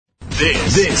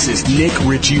This is Nick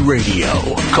Ritchie Radio.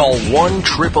 Call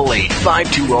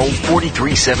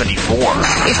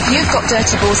 1-888-520-4374. If you've got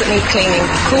dirty balls that need cleaning,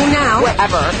 call now,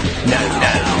 wherever.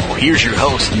 Now, here's your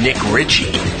host, Nick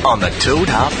Ritchie, on the Toad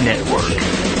Hop Network.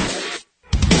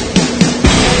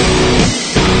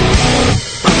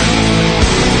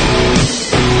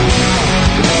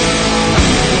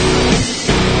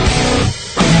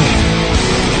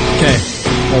 Okay.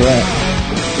 All right.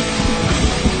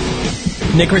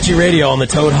 Nick Ritchie Radio on the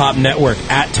Toad Hop Network.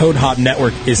 At Toad Hop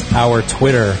Network is our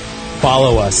Twitter.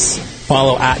 Follow us.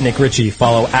 Follow at Nick Ritchie.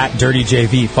 Follow at Dirty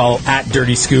JV. Follow at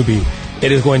Dirty Scooby.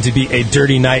 It is going to be a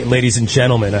dirty night, ladies and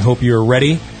gentlemen. I hope you are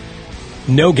ready.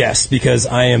 No guest, because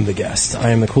I am the guest. I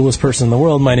am the coolest person in the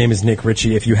world. My name is Nick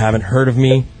Ritchie. If you haven't heard of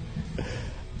me...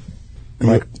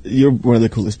 You're one of the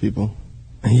coolest people.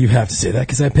 You have to say that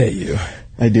because I pay you.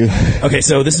 I do. Okay,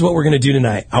 so this is what we're going to do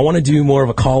tonight. I want to do more of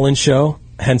a call-in show.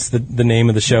 Hence, the name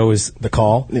of the show is The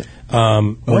Call. Yeah.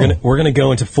 We're gonna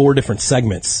go into 4 different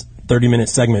segments, 30-minute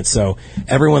segments. So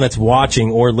everyone that's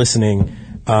watching or listening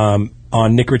on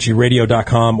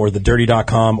NickRitchieRadio.com or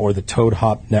TheDirty.com or the Toad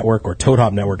Hop Network or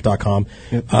ToadHopNetwork.com,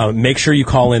 make sure you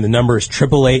call in. The number is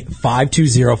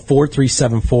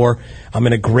 888-520-4374. I'm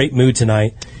in a great mood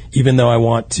tonight, even though I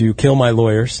want to kill my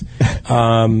lawyers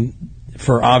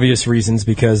for obvious reasons,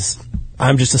 because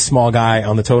I'm just a small guy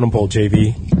on the totem pole,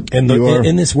 JV.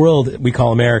 In this world we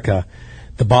call America,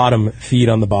 the bottom feed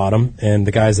on the bottom, and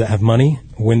the guys that have money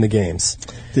win the games.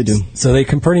 They do. So they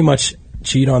can pretty much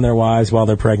cheat on their wives while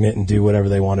they're pregnant and do whatever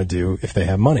they want to do if they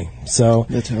have money. So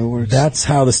that's how it works. That's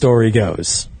how the story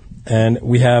goes. And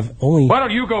we have only... Why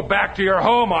don't you go back to your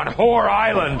home on Whore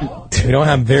Island? We don't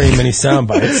have very many sound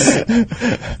bites.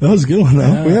 That was a good one,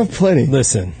 though. We have plenty.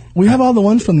 Listen. We have all the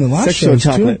ones from the last show,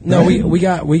 chocolate. too. No, we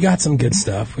got some good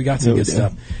stuff. We got some good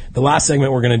stuff. The last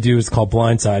segment we're going to do is called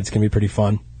Blindside. It's going to be pretty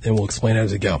fun, and we'll explain it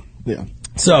as we go. Yeah.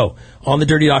 So, on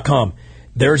TheDirty.com,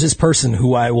 there's this person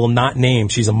who I will not name.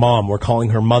 She's a mom. We're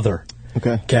calling her Mother.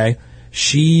 Okay?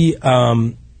 She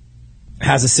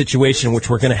has a situation which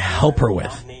we're going to help her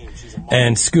with.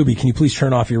 And Scooby, can you please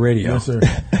turn off your radio? Yes, sir.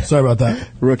 Sorry about that.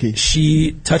 Rookie.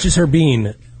 She touches her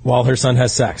bean while her son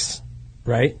has sex,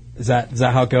 right? Is that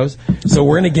how it goes? So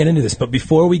we're going to get into this. But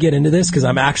before we get into this, because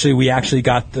we actually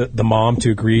got the mom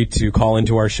to agree to call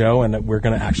into our show, and we're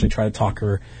going to actually try to talk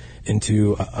her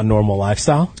into a normal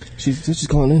lifestyle. She's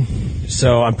calling in.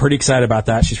 So I'm pretty excited about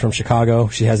that. She's from Chicago.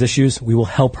 She has issues. We will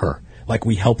help her like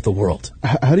we help the world.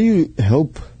 How do you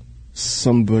help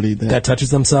somebody that touches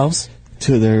themselves?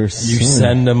 To their son. You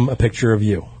send them a picture of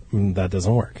you. That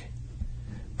doesn't work.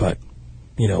 But,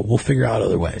 we'll figure out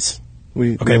other ways.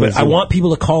 Okay, but I want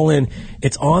people to call in.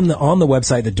 It's on the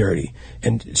website, The Dirty.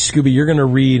 And Scooby, you're going to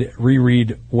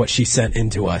reread what she sent in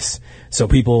to us. So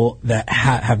people that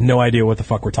have no idea what the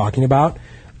fuck we're talking about.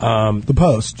 The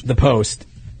post.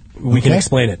 We can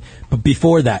explain it. But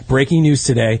before that, breaking news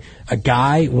today, a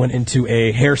guy went into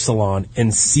a hair salon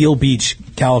in Seal Beach,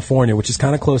 California, which is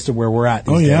kind of close to where we're at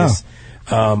these days.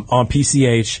 On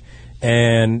PCH,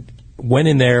 and went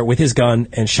in there with his gun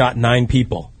and shot 9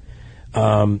 people.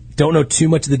 Don't know too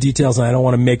much of the details, and I don't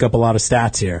want to make up a lot of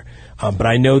stats here. But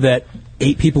I know that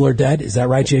 8 people are dead. Is that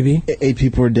right, JV? 8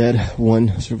 people are dead.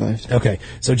 1 survived. Okay.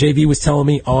 So JV was telling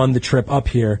me on the trip up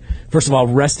here, first of all,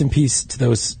 rest in peace to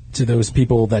those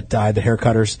people that died, the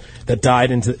haircutters that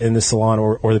died in the salon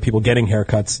or the people getting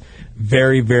haircuts.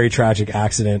 Very, very tragic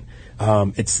accident.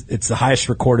 It's the highest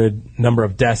recorded number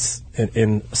of deaths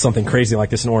in something crazy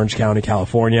like this in Orange County,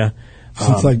 California.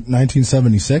 Since like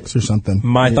 1976 or something.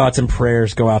 My thoughts and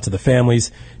prayers go out to the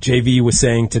families. JV was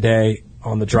saying today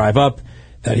on the drive up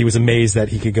that he was amazed that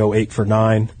he could go 8 for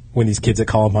 9 when these kids at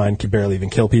Columbine could barely even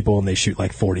kill people and they shoot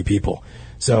like 40 people.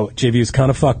 So JV was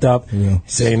kind of fucked up,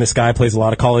 saying this guy plays a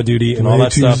lot of Call of Duty and all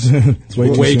that stuff. It's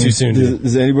way too soon.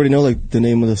 Does anybody know like the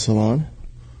name of the salon?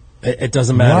 It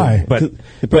doesn't matter. Why? But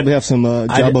they probably have some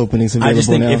job openings available now. I just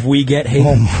think if we get hate...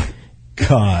 Oh, my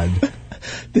God.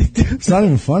 It's not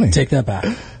even funny. Take that back.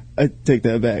 I take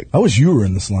that back. I wish you were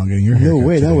in the salon getting your haircut. No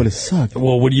way, today. that would have sucked.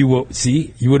 Well, would you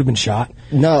see? You would have been shot.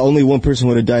 No, only one person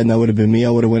would have died, and that would have been me. I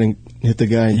would have went and hit the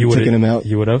guy and taken him out.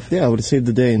 You would have? Yeah, I would have saved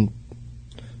the day, and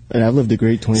I've lived a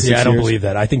great 26 years. See, I don't believe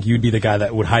that. I think you'd be the guy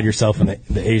that would hide yourself in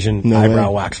the Asian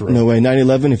eyebrow wax room. No way.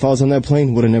 9/11, if I was on that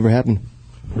plane, would have never happened.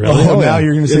 Really? Oh, now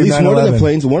you're going to say 9/11. At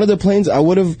least one of the planes, I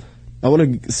would have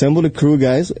assembled a crew of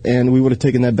guys, and we would have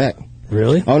taken that back.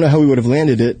 Really? I don't know how we would have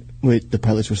landed it. Wait, the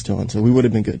pilots were still on, so we would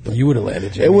have been good. But you would have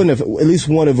landed, Jamie. It wouldn't have. At least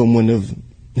one of them wouldn't have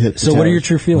hit. So, what are your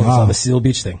true feelings on the Seal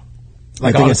Beach thing?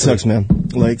 Like, I think it sucks, man.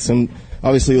 Like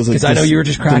obviously it was like because I know you were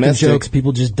just cracking jokes.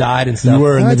 People just died and stuff. You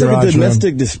were in the it's like a garage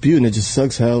domestic dispute, and it just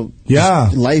sucks how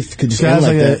life could just This end guy's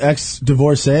like like that. an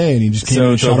ex-divorcee, and he just came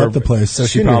and shot up the place. So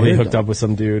she probably hooked up with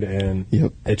some dude, and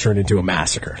it turned into a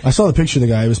massacre. I saw the picture of the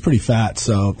guy. He was pretty fat,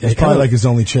 so it was he probably kinda, like his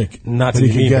only chick. Not to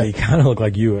be mean, but he kind of looked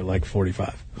like you at like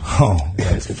 45. Oh,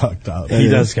 that's fucked up. He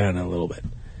does kind of a little bit.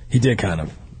 He did kind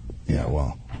of. Yeah,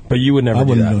 well. But you would never I do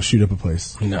wouldn't that. go shoot up a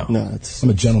place. No. I'm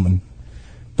a gentleman.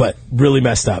 But really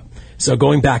messed up. So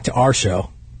going back to our show,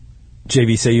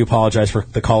 JV, say you apologize for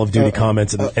the Call of Duty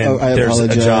comments, and I there's a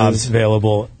apologize. jobs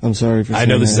available. I'm sorry for I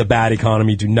know saying this is that. a bad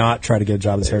economy. Do not try to get a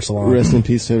job at this hair salon. Rest in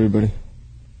peace to everybody.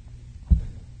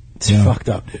 It's fucked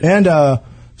up, dude. And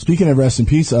speaking of rest in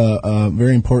peace, a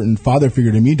very important father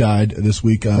figure to me died this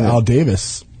week. Al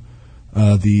Davis,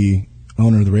 the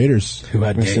owner of the Raiders, who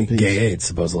had gay AIDS,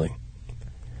 supposedly.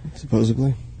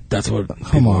 Supposedly, that's what.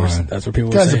 Come on, that's what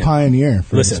people were saying. saying. Guy's a pioneer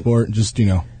for the Listen, sport. Just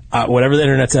whatever the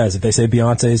internet says. If they say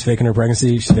Beyonce is faking her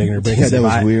pregnancy, she's faking her pregnancy. Yeah,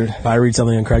 that was weird. If I read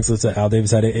something on Craigslist that Al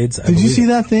Davis had AIDS, Did you see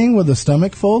that thing with the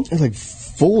stomach fold? It's like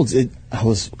folds. I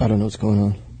don't know what's going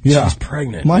on. Yeah, she's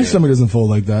pregnant. My stomach doesn't fold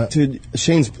like that. Dude,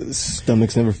 Shane's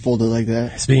stomach's never folded like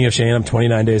that. Speaking of Shane, I'm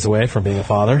 29 days away from being a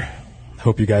father.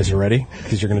 Hope you guys are ready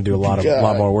because you're going to do a lot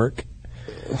more work.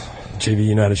 JV,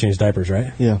 you know how to change diapers,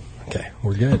 right? Yeah. Okay,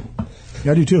 we're good.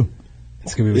 Yeah, I do too.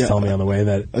 Scooby was telling me on the way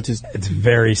that it's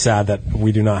very sad that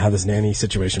we do not have this nanny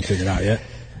situation figured out yet.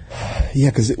 Yeah,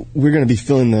 because we're going to be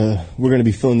feeling the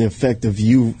effect of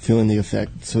you feeling the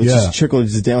effect. So it just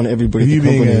trickles down to everybody. You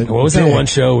being what was that one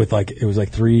show with it was like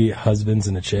 3 husbands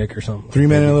and a chick or something? 3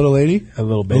 men and a little lady, a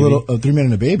little baby, 3 men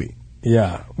and a baby.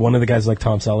 Yeah, one of the guys like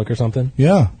Tom Selleck or something.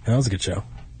 Yeah, that was a good show.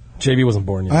 JV wasn't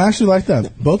born yet. I actually liked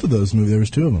that. Both of those movies. There was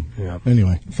 2 of them. Yeah.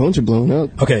 Anyway, phones are blowing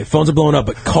up. Okay, phones are blowing up,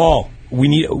 but call. We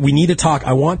need to talk.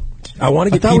 I want to get I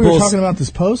thought people. We were talking about this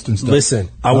post and stuff. Listen,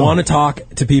 I want to talk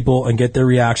to people and get their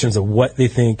reactions of what they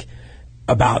think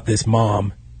about this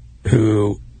mom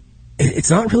who. It's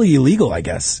not really illegal, I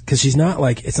guess, because she's not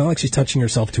like it's not like she's touching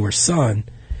herself to her son.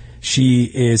 She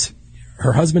is.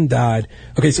 Her husband died.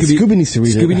 Okay, Scooby needs to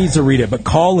read it. Scooby needs to read it, but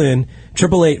call in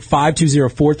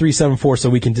 888-520-4374 so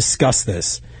we can discuss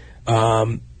this.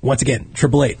 Once again,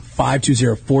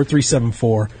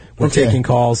 888-520-4374. We're taking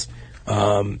calls.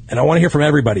 And I want to hear from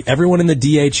everybody. Everyone in the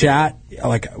DA chat,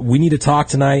 we need to talk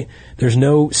tonight. There's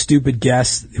no stupid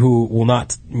guests who will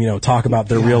not, talk about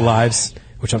their real lives,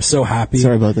 which I'm so happy.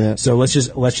 Sorry about that. So let's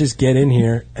just get in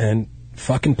here and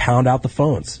fucking pound out the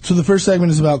phones. So the first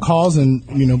segment is about calls and,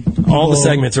 all the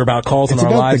segments are about calls in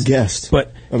our lives. It's about the guest.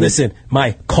 But listen,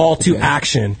 my call to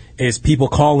action is people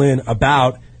call in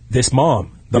about this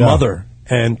mom, the mother,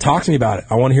 and talk to me about it.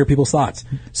 I want to hear people's thoughts.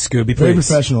 Scooby, please. Very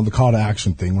professional, the call to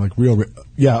action thing, like real.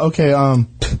 Yeah, okay.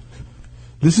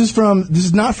 This is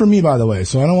not from me, by the way,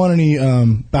 so I don't want any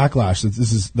backlash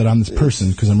that I'm this person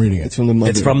because I'm reading it. It's from the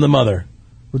mother. It's from the mother.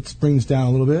 Let's bring this down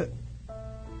a little bit.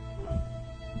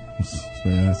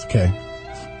 That's okay.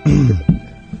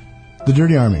 The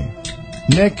Dirty Army.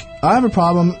 Nick, I have a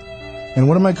problem, and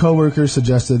one of my coworkers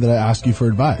suggested that I ask you for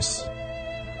advice.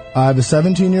 I have a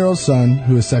 17-year-old son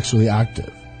who is sexually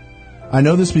active. I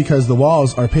know this because the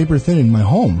walls are paper thin in my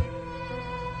home.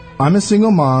 I'm a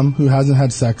single mom who hasn't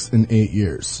had sex in 8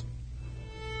 years.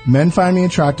 Men find me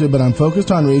attractive, but I'm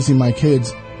focused on raising my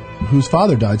kids whose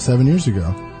father died 7 years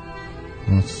ago.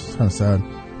 Well, it's kind of sad.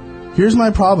 Here's my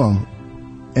problem,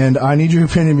 and I need your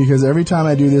opinion because every time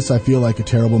I do this, I feel like a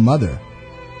terrible mother.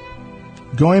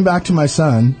 Going back to my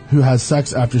son, who has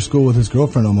sex after school with his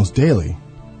girlfriend almost daily.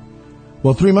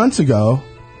 Well, 3 months ago,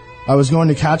 I was going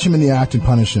to catch him in the act and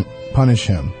punish him.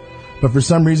 But for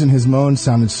some reason, his moans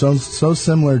sounded so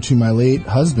similar to my late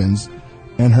husband's,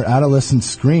 and her adolescent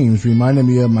screams reminded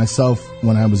me of myself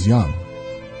when I was young.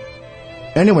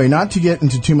 Anyway, not to get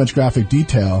into too much graphic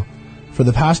detail, for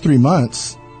the past 3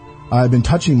 months, I've been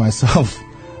touching myself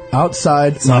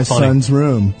outside my son's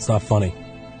room. It's not funny.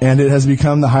 And it has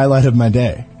become the highlight of my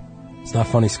day. It's not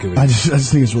funny, Scooby. I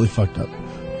just think it's really fucked up.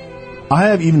 I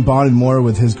have even bonded more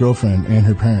with his girlfriend and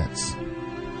her parents,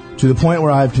 to the point where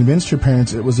I have convinced her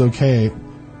parents it was okay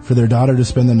for their daughter to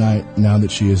spend the night now that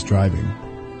she is driving.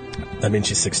 That means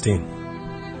she's 16.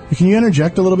 Can you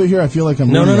interject a little bit here? I feel like I'm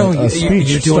no. a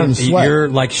speech. You're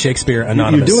like Shakespeare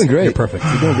Anonymous. You're doing great. You're perfect.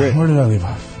 You're doing great. Where did I leave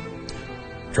off?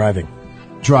 Driving.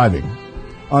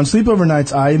 On sleepover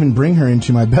nights, I even bring her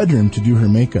into my bedroom to do her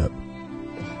makeup.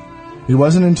 It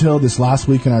wasn't until this last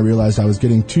weekend I realized I was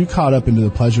getting too caught up into the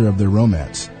pleasure of their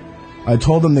romance. I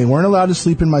told them they weren't allowed to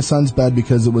sleep in my son's bed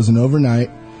because it was an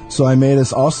overnight, so I made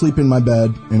us all sleep in my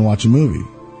bed and watch a movie.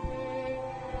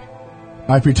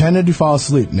 I pretended to fall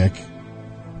asleep, Nick.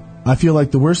 I feel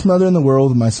like the worst mother in the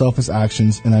world with my selfish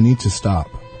actions, and I need to stop.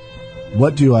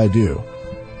 What do I do?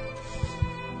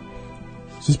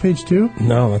 Is this page 2?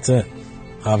 No, that's it.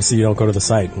 Obviously, you don't go to the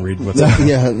site and read what's up.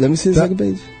 Yeah, let me see the second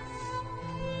page.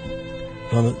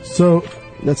 So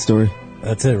that story.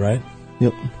 That's it, right?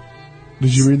 Yep.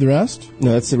 Did you read the rest?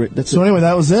 No, that's it. That's so it. Anyway,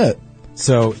 that was it.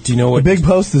 So, do you know what the big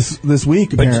post this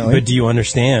week? Apparently, but do you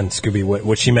understand, Scooby,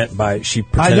 what she meant by she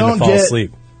pretended to fall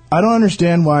asleep? I don't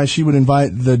understand why she would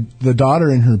invite the daughter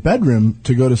in her bedroom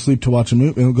to go to sleep to watch a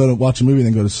movie, and go to watch a movie, and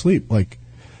then go to sleep. Like,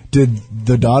 did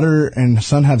the daughter and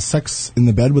son have sex in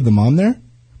the bed with the mom there?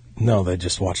 No, they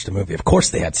just watched a movie. Of course,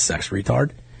 they had sex,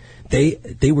 retard.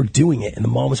 They were doing it, and the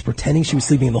mom was pretending she was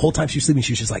sleeping, and the whole time she was sleeping,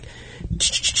 she was just like.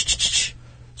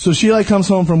 So she comes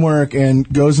home from work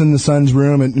and goes in the son's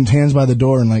room and hands by the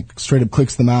door and straight up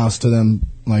clicks the mouse to them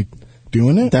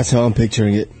doing it. That's how I'm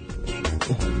picturing it.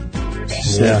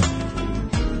 Yeah.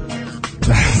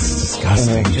 That's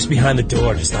disgusting. Just behind the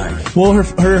door, just like. Well,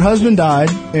 her husband died,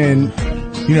 and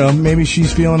maybe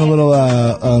she's feeling a little.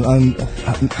 I'm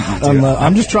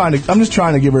just trying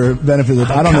to give her benefit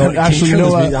of. I don't know. Actually,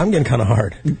 I'm getting kind of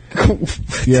hard.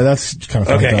 Yeah, that's kind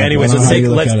of okay. Anyways,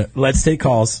 let's take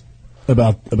calls.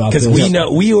 About because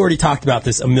we already talked about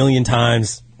this a million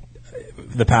times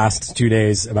the past 2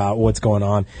 days about what's going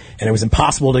on, and it was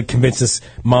impossible to convince this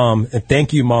mom. And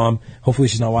thank you, Mom. Hopefully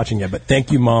she's not watching yet, but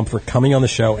thank you, Mom, for coming on the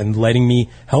show and letting me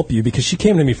help you, because she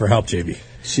came to me for help, JB.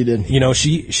 She did.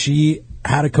 She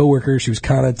had a coworker she was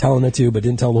kind of telling it to, but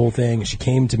didn't tell the whole thing. She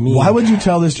came to me. Why would you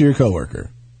tell this to your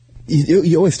coworker?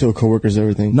 You always tell coworkers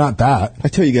everything. Not that. I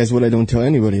tell you guys what I don't tell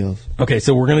anybody else. Okay,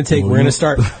 so we're gonna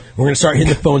start hitting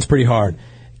the phones pretty hard.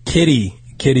 Kitty,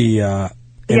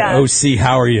 in OC,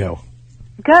 how are you?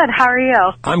 Good. How are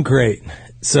you? I'm great.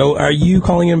 So, are you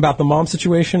calling in about the mom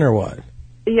situation or what?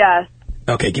 Yes.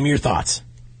 Okay, give me your thoughts.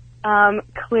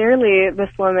 Clearly, this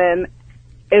woman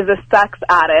is a sex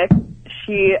addict.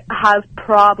 She has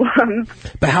problems.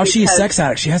 But how's she a sex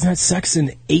addict? She hasn't had sex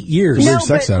in 8 years. No,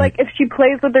 but if she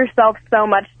plays with herself so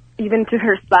much, even to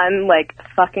her son,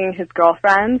 fucking his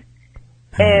girlfriend,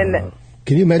 and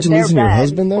can you imagine losing your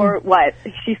husband, though? Or what?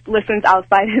 She listens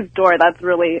outside his door. That's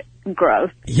really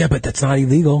gross. Yeah, but that's not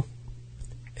illegal.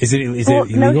 Is it illegal?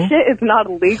 No shit, it's not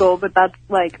illegal, but that's,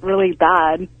 really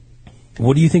bad.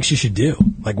 What do you think she should do?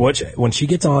 When she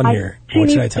gets on here, what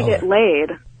should I tell her? She needs to get laid.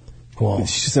 Well,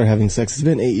 she should start having sex. It's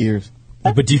been 8 years.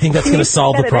 But do you think that's going to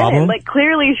solve the problem?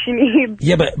 Clearly she needs...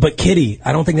 Yeah, but Kitty,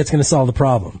 I don't think that's going to solve the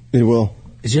problem. It will.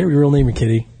 Is your real name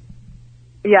Kitty?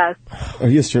 Yes. Are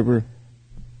you a stripper?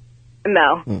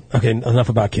 No. Okay, enough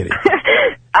about Kitty.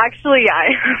 Actually,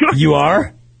 I... You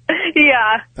are?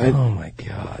 Yeah. Oh, my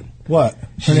God. What?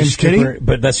 Her name's Kitty?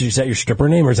 But is that your stripper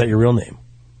name, or is that your real name?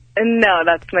 No,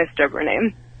 that's my stripper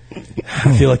name.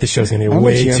 I feel like this show's going to get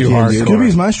way too hard.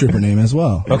 Scooby's my stripper name as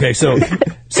well. Okay, so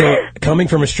coming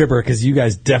from a stripper, because you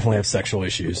guys definitely have sexual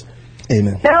issues.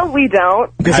 Amen. No, we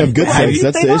don't. You guys have good sex.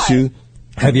 That's the issue.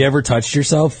 Have you ever touched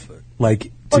yourself? Of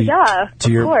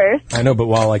course. I know, but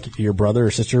while your brother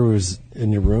or sister was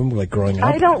in your room, growing up?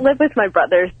 I don't live with my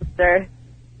brother or sister.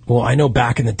 Well, I know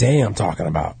back in the day I'm talking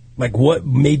about. What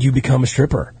made you become a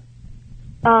stripper?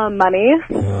 Money.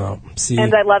 See.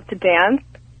 And I love to dance.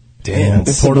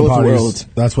 Dance. Porta potties.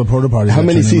 That's what porta potties. How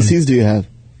many CCs do you have?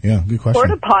 Yeah, good question.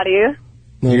 Porta potty.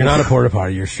 No, you're not a porta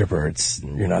potty. You're a stripper.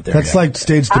 You're not there. That's yet.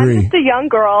 Stage 3. I'm just a young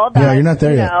girl. That, you're not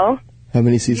there yet. How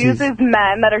many CCs? Uses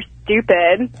men that are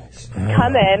stupid,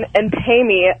 come in and pay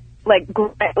me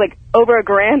over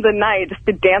 $1,000 a night just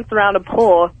to dance around a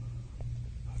pool.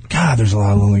 God, there's a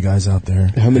lot of lonely guys out there.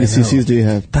 How many CCs do you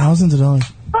have? Thousands of dollars.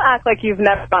 Don't act like you've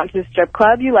never gone to a strip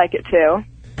club. You like it too.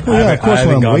 Well, yeah, of course. I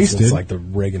haven't gone wasted since the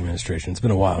Reagan administration. It's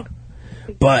been a while.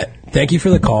 But thank you for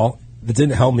the call. That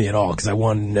didn't help me at all because I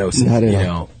wanted to know. Not at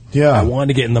all. Yeah, I wanted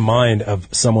to get in the mind of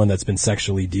someone that's been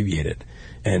sexually deviated.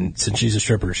 And since she's a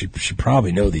stripper, she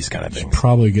probably know these kind of things. She'd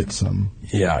probably get some.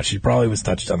 Yeah, she probably was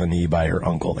touched on the knee by her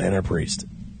uncle and her priest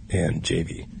and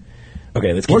JV.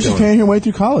 Okay, let's keep going. Or she's paying her way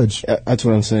through college. That's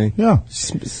what I'm saying. Yeah.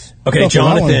 Okay,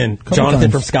 Jonathan.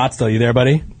 Jonathan from Scottsdale. You there,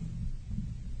 buddy?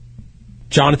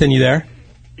 Jonathan, you there?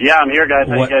 Yeah, I'm here, guys.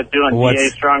 How you guys doing? DA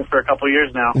strong for a couple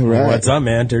years now. Right. What's up,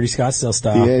 man? Dirty Scottsdale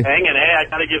style. DA. Hanging. Hey, I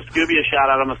got to give Scooby a shout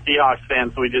out. I'm a Seahawks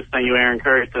fan, so we just sent you Aaron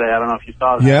Curry today. I don't know if you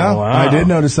saw that. Yeah, wow. I did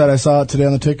notice that. I saw it today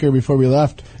on the ticker before we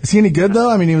left. Is he any good, though?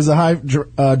 I mean, he was a high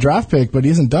draft pick, but he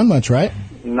hasn't done much, right?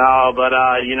 No, but,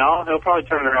 he'll probably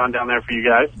turn it around down there for you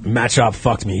guys. Matt Schaub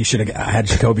fucked me. He should have had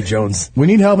Jacoby Jones. We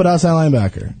need help at outside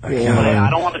linebacker. I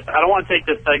don't want to take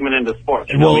this segment into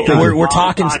sports. Well, we're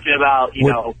talking about,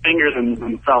 fingers and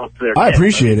themselves to their I kids.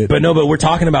 appreciate it. But we're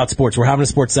talking about sports. We're having a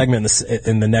sports segment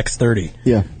in the next 30.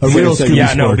 Yeah. A real Scooby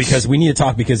Yeah, no, Sports. because we need to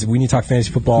talk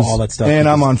fantasy football, all that stuff. And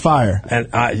I'm on fire.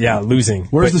 And losing.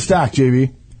 Where's the stack,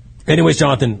 JB? Anyways,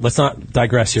 Jonathan, let's not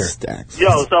digress here. Stacks.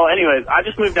 So anyways, I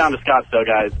just moved down to Scottsdale,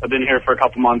 guys. I've been here for a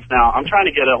couple months now. I'm trying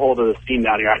to get a hold of the scene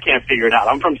down here. I can't figure it out.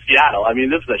 I'm from Seattle. I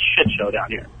mean, this is a shit show down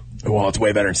here. Well, it's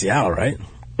way better in Seattle, right?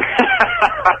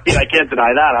 I can't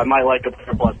deny that. I might like a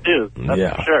player plus two.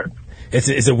 That's for sure.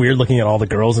 Is it weird looking at all the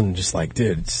girls and just like,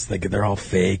 dude, it's just like they're all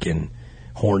fake and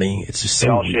horny. It's just so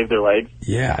They all weird. shave their legs.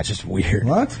 Yeah, it's just weird.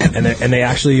 What? And they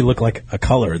actually look like a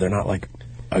color. They're not like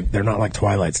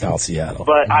Twilight style Seattle.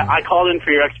 But I called in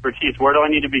for your expertise. Where do I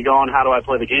need to be going? How do I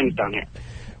play the games down here?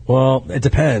 Well, it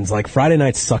depends. Like Friday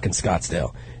nights suck in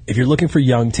Scottsdale. If you're looking for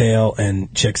young tail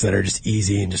and chicks that are just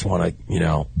easy and just want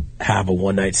to, have a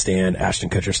one night stand, Ashton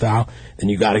Kutcher style, then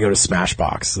you got to go to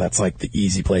Smashbox. That's like the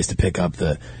easy place to pick up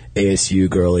the ASU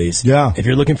girlies. Yeah. If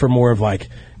you're looking for more of like,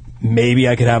 maybe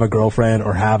I could have a girlfriend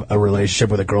or have a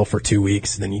relationship with a girl for 2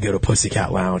 weeks, then you go to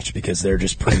Pussycat Lounge because they're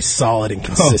just pretty solid and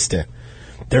consistent.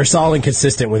 They're solid and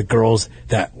consistent with girls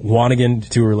that want to get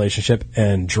into a relationship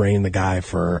and drain the guy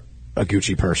for a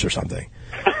Gucci purse or something.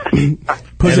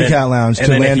 Pussycat Lounge to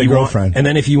land a girlfriend. And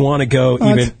then if you want to go,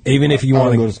 even if you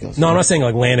want go to, to Scottsdale. no, I'm not saying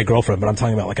like land a girlfriend, but I'm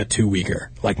talking about like a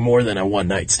 2-weeker, like more than a one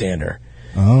night stander.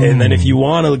 Oh. And then if you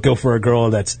want to go for a girl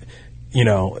that's,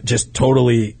 just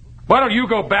totally Why don't you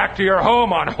go back to your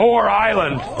home on Whore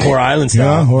Island? Whore Island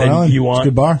style. Yeah, Whore then Island. You want, It's a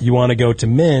good bar. You want to go to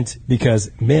Mint because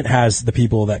Mint has the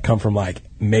people that come from like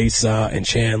Mesa and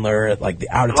Chandler, like the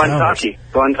out of towners.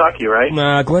 Glentucky, right?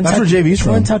 Nah, That's where JV's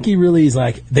from. Glentucky really is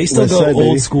like, they still West go Side, old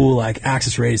baby. school, like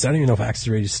Axis Rage. I don't even know if Axis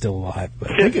Rage is still alive,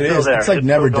 but I think it is. It's like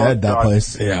never dead, that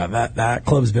place. yeah, that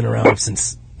club's been around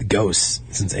since the Ghosts,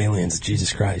 since Aliens,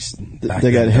 Jesus Christ.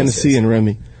 They got Hennessy and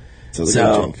Remy. So they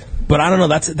gotta drink. But I don't know.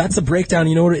 That's the breakdown.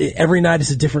 You know what? Every night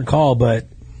is a different call, but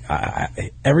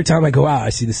every time I go out, I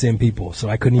see the same people. So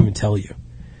I couldn't even tell you.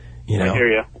 I hear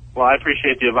you. Well, I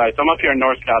appreciate the advice. I'm up here in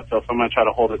North Scottsdale, so I'm going to try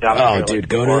to hold it down. Oh, dude,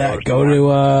 go to that. Go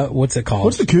to what's it called?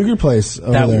 What's the Cougar place over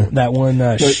there? That one.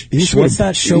 What's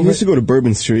that show? He needs to go to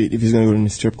Bourbon Street if he's going to go to a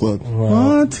strip club.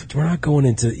 What? We're not going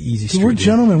into easy street. Dude, we're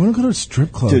gentlemen. We don't go to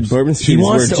strip clubs. Dude, Bourbon Street He is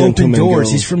wants where to open gentlemen doors.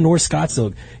 go. He's from North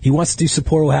Scottsdale. He wants to do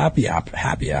Sapporo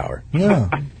happy hour. Yeah.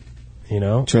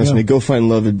 Trust me, go find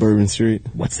love at Bourbon Street.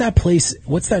 What's that place?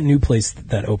 What's that new place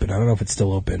that opened? I don't know if it's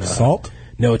still open. Salt?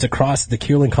 No, it's across the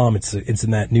Kierland Commons. It's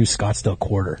in that new Scottsdale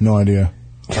quarter. No idea.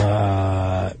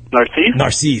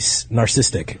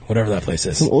 Narcissistic, whatever that place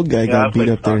is. Some old guy got beat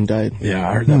up there and died. Yeah,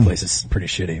 I heard that place is pretty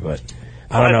shitty, but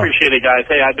I don't know. appreciate it, guys.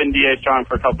 Hey, I've been DA strong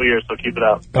for a couple of years, so keep it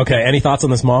up. Okay, any thoughts on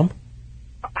this, Mom?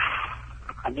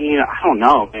 I mean, I don't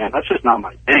know, man. That's just not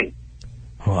my thing.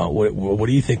 Well, what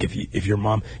do you think if your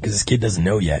mom, because this kid doesn't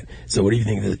know yet, so what do you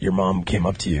think that your mom came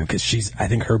up to you? Because I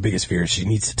think her biggest fear is she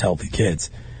needs to tell the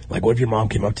kids. Like, what if your mom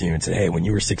came up to you and said, hey, when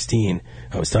you were 16,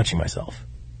 I was touching myself?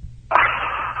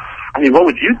 I mean, what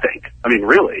would you think? I mean,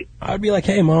 really? I'd be like,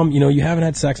 hey, Mom, you haven't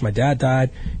had sex. My dad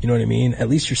died. You know what I mean? At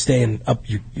least you're staying up.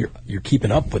 You're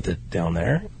keeping up with it down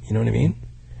there. You know what I mean?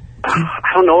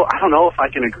 I don't know if I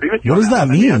can agree with you. What does that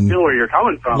mean? I feel where you're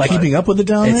coming from. Like keeping up with it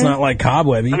down there? It's not like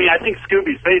cobwebby. I mean, I think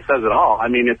Scooby's face says it all. I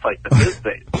mean, it's like the his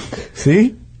face.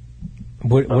 See?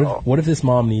 What if this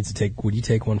mom needs to take? Would you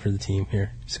take one for the team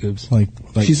here, Scoobs? Like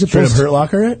She's straight up supposed to- Hurt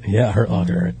Locker it? Yeah, Hurt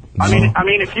Locker it. I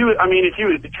mean, if he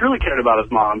truly cared about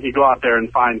his mom, he'd go out there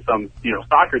and find some,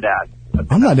 soccer dad.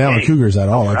 I'm not down with Cougars at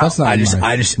all. Like, that's not I range.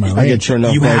 get turned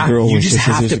off by a girl You when just she says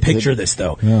have there's to a kid. picture this,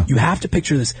 though. Yeah. You have to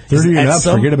picture this. 30 and At up,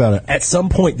 forget about it. At some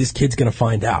point, this kid's going to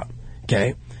find out.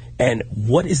 Okay, and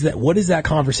what is that? What is that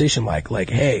conversation like? Like,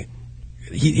 hey,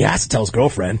 he has to tell his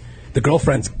girlfriend. The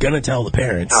girlfriend's going to tell the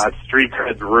parents. Street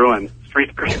cred's ruined.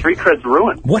 Street cred's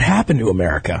ruined. What happened to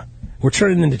America? We're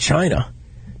turning into China.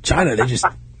 China, they just,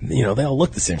 they all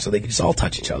look the same, so they can just all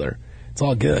touch each other. It's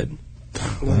all good.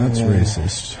 That's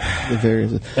racist. The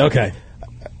various. Okay.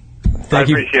 I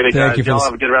appreciate it, guys. Thank you for Y'all this.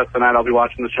 have a good rest of the night. I'll be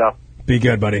watching the show. Be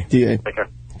good, buddy. DA. Take care.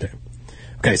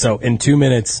 Okay, so in 2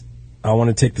 minutes, I want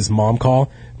to take this mom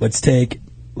call. Let's take.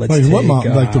 Wait, what mom?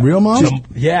 Like the real mom?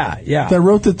 Yeah. That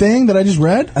wrote the thing that I just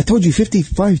read? I told you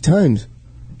 55 times.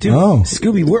 Dude, Oh.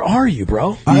 Scooby, where are you,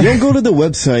 bro? You don't go to the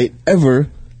website ever.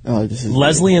 Oh, this is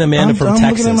Leslie and Amanda from I'm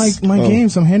Texas. looking at my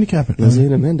games. I'm handicapping. Leslie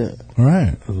and Amanda. All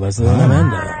right. Leslie and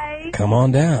Amanda. Come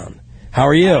on down. How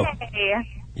are you?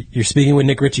 Hey. You're speaking with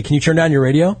Nick Ritchie. Can you turn down your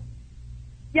radio?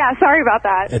 Yeah, sorry about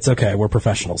that. It's okay. We're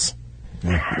professionals.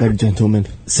 Like gentlemen.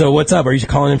 So what's up? Are you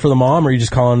calling in for the mom, or are you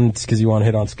just calling because you want to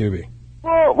hit on Scooby?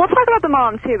 Well, we'll talk about the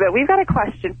mom, too, but we've got a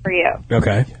question for you.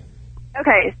 Okay.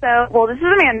 Okay, so, this is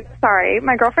Amanda. Sorry.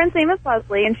 My girlfriend's name is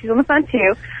Leslie, and she's on the phone,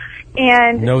 too.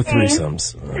 And no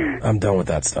threesomes. I'm done with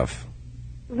that stuff.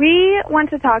 We want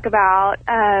to talk about,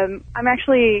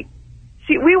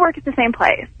 we work at the same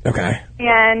place. Okay.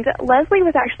 And Leslie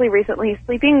was actually recently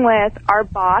sleeping with our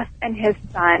boss and his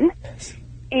son.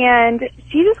 And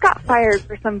she just got fired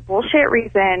for some bullshit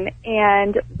reason,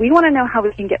 and we want to know how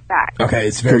we can get back. Okay,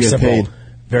 it's very simple.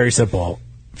 Very simple.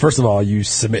 First of all, you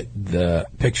submit the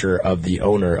picture of the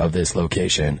owner of this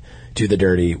location to the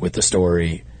Dirty with the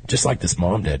story, just like this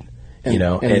mom did.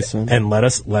 And let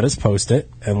us post it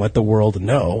and let the world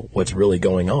know what's really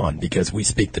going on, because we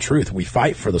speak the truth. We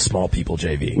fight for the small people,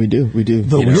 JV. We do.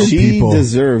 She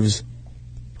deserves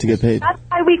to get paid. That's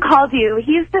why we called you.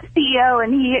 He's the CEO,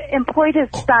 and he employed his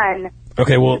son.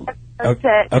 Okay, well,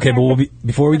 okay, but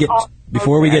before we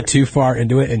get too far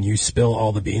into it and you spill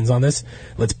all the beans on this,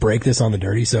 let's break this on the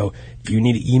Dirty. So you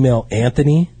need to email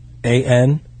Anthony,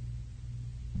 ANOTHONY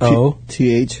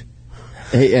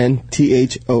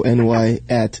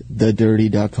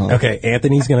 @thedirty.com. Okay,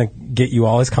 Anthony's going to get you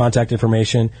all his contact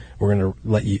information. We're going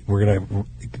to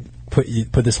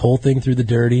put this whole thing through the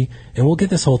Dirty, and we'll get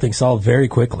this whole thing solved very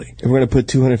quickly. And we're going to put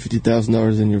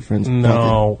 $250,000 in your friend's pocket.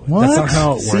 No, that's not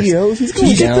how it works. CEOs, he's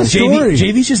going down.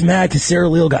 JV's just mad because Sarah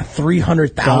Leal got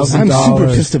 $300,000. I'm super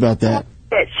pissed about that.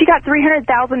 She got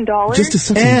 $300,000 just to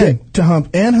suck some dick. To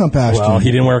hump Ashton. Well,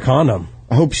 he didn't wear a condom.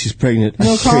 I hope she's pregnant.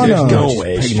 No condom. No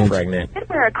way she's pregnant. She didn't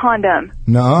wear a condom.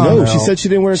 No, she said she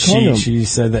didn't wear a condom. She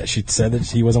said that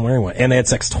he wasn't wearing one, and they had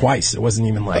sex twice. It wasn't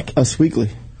even like us weekly.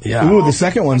 Yeah. Ooh, the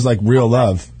second one's like real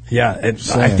love. Yeah,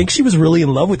 I think she was really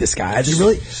in love with this guy. I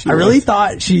really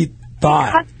thought she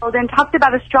thought. And talked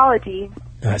about astrology.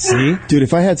 See, dude,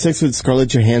 if I had sex with Scarlett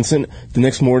Johansson the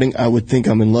next morning, I would think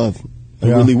I'm in love. I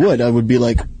really would. I would be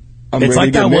like, it's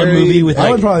like that one movie with.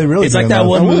 I would probably really. It's like that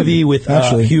one movie with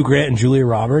Hugh Grant and Julia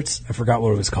Roberts. I forgot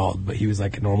what it was called, but he was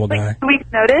like a normal guy. Week's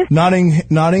Notice. Notting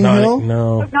Hill.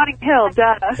 No. Notting Hill.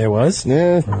 Duh. It was.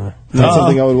 Yeah. Not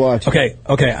something I would watch. Okay.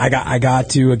 I got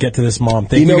to get to this mom.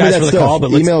 Thank you guys for the call.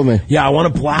 But email me. Yeah, I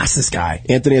want to blast this guy.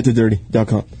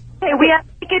 Anthony@thedirty.com. Hey, we have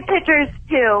naked pictures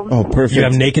too. Oh, perfect. You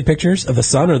have naked pictures of the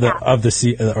son or the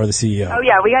CEO? Oh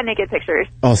yeah, we got naked pictures.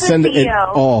 Oh, send it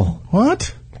all.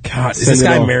 What? God, is this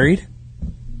guy married?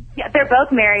 Yeah, they're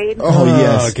both married. Oh,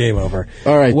 yes. Game over.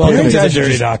 All right. Welcome to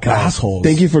thedirty.com. Assholes.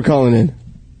 Thank you for calling in.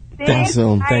 Thanks,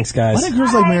 guys. Why do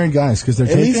girls like married guys? Because they're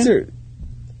taken? At least they're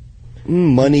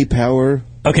money, power.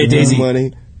 Okay, Daisy.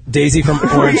 Money. Daisy from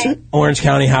Orange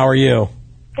County, how are you?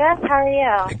 Good, how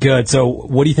are you? Good. So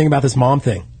what do you think about this mom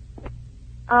thing?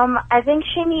 I think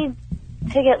she needs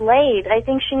to get laid. I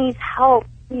think she needs help.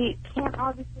 She can't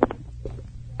obviously...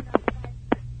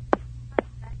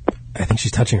 I think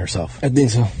she's touching herself. I think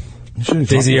so.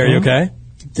 Daisy, are you okay?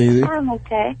 Daisy? I'm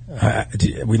okay.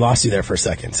 We lost you there for a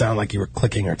second. Sounded like you were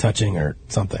clicking or touching or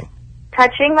something.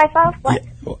 Touching myself? What?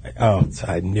 Yeah. Oh, so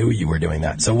I knew you were doing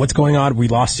that. So what's going on? We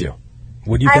lost you.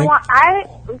 What do you think?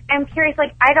 I'm curious.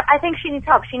 I think she needs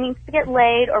help. She needs to get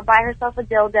laid or buy herself a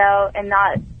dildo and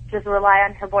not just rely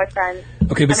on her boyfriend.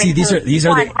 Okay, but see, these are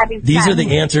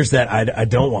the answers that I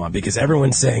don't want, because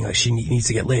everyone's saying like she needs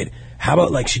to get laid. How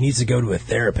about like she needs to go to a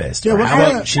therapist? Yeah,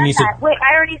 how about she needs to? Wait,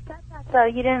 I already said that though.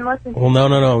 You didn't listen. Well,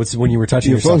 no. It's when you were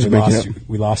touching yourself.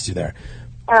 We lost you there.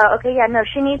 Oh, okay, yeah, no.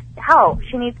 She needs help.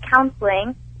 She needs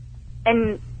counseling,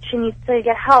 and she needs to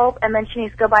get help, and then she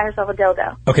needs to go buy herself a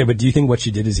dildo. Okay, but do you think what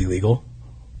she did is illegal?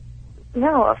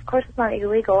 No, of course it's not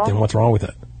illegal. Then what's wrong with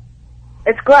it?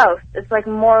 It's gross. It's like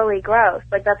morally gross.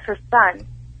 Like that's her son.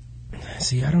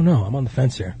 See, I don't know. I'm on the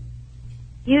fence here.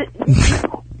 You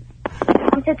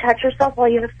want to touch yourself while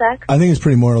you have sex? I think it's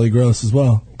pretty morally gross as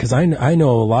well. Because I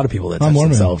know a lot of people that touch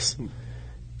themselves.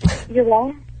 You're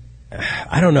wrong.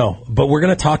 I don't know, but we're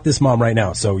gonna talk this mom right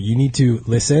now. So you need to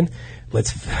listen.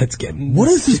 Let's get. What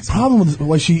is this problem with this?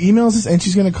 Like she emails us and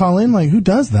she's gonna call in. Like who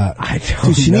does that? I don't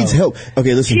Dude, she needs help.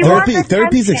 Okay, listen.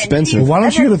 Therapy's expensive. Well, why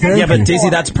don't you go to therapy? Yeah, but Daisy,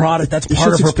 that's part of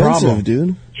her problem,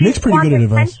 dude. Nick's pretty good at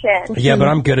advice. Yeah, but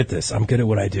I'm good at this. I'm good at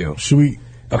what I do. Should we?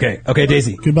 Okay,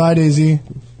 Daisy. Goodbye, Daisy.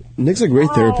 Nick's a great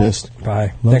therapist.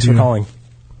 Bye. Thanks for calling.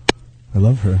 I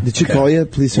love her. Did she call you?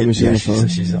 Please tell me she's on the phone.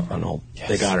 She's on hold. Yes.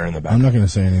 They got her in the back. I'm not going to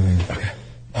say anything. Okay.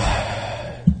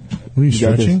 What are you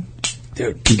stretching?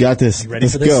 Dude. You got this. You ready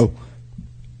Let's for this? go.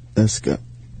 Let's go.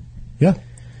 Yeah.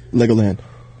 Legoland.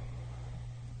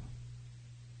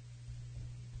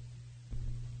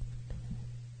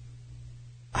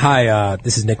 Hi,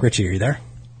 this is Nick Ritchie. Are you there?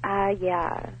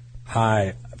 Yeah.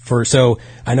 Hi. So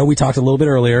I know we talked a little bit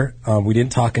earlier. We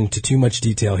didn't talk into too much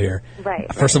detail here.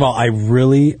 Right. First of all, I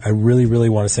really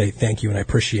want to say thank you and I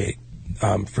appreciate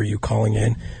for you calling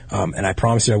in. And I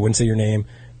promise you I wouldn't say your name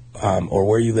or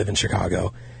where you live in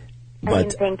Chicago.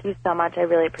 But thank you so much. I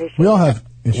really appreciate it. We all have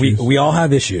issues. We all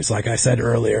have issues. Like I said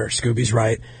earlier, Scooby's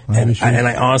right. And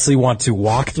I honestly want to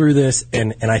walk through this,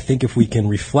 and I think if we can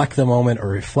reflect the moment or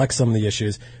reflect some of the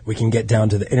issues, we can get down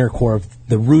to the inner core of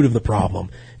the root of the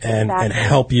problem and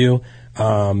help you.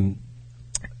 We're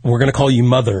going to call you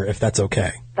Mother, if that's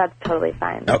okay. That's totally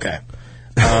fine. Okay.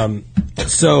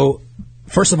 So,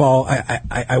 first of all,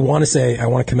 I want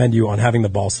to commend you on having the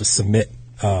balls to submit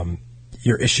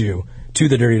your issue to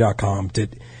thedirty.com.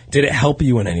 Did it help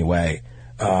you in any way?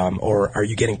 Or are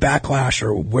you getting backlash,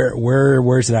 or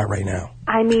where's it at right now?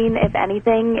 I mean, if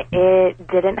anything, it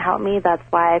didn't help me. That's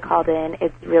why I called in.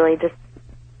 It's really just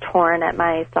torn at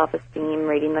my self-esteem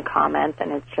reading the comments,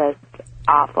 and it's just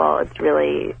awful. It's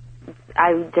really,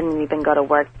 I didn't even go to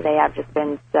work today. I've just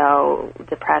been so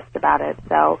depressed about it.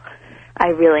 So I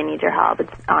really need your help.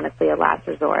 It's honestly a last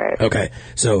resort. Okay.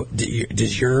 So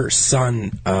does your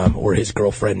son or his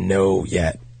girlfriend know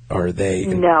yet? Are they?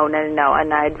 No,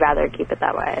 and I'd rather keep it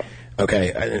that way.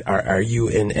 Okay. Are you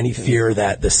in any fear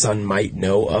that the son might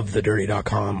know of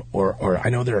thedirty.com? Or I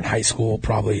know they're in high school.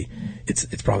 Probably,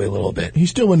 it's probably a little bit. He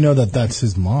still would know that that's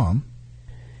his mom.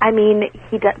 I mean,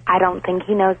 I don't think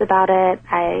he knows about it.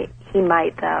 He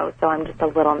might though, so I'm just a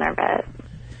little nervous.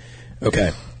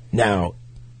 Okay. Now,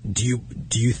 do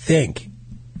you think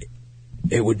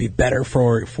it would be better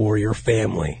for your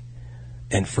family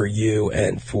and for you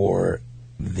and for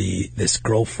this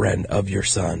girlfriend of your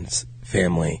son's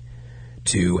family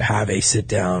to have a sit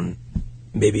down,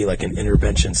 maybe like an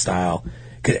intervention style?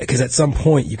 Because at some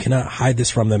point you cannot hide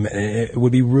this from them, and it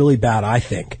would be really bad, I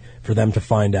think, for them to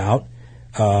find out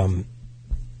through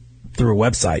a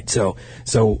website.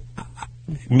 So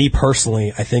me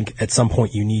personally, I think at some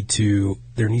point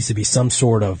there needs to be some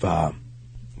sort of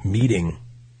meeting.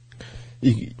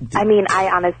 I mean,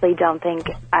 I honestly don't think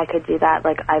I could do that.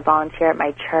 Like, I volunteer at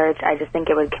my church. I just think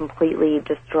it would completely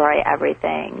destroy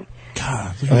everything.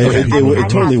 God, it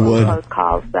totally would. Close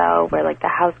calls though, where like the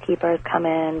housekeepers come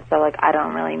in. So like, I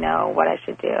don't really know what I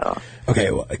should do.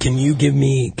 Okay, well,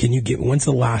 when's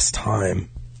the last time?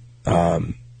 I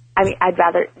mean, I'd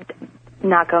rather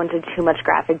not go into too much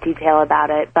graphic detail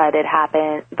about it, but it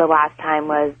happened. The last time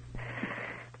was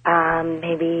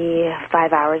maybe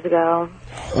 5 hours ago.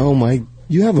 Oh my!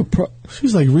 You have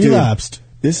She's like relapsed. Dude,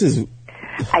 this is.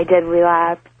 I did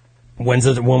relapse. When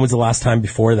was the last time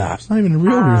before that? It's not even a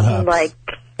real relapse. Like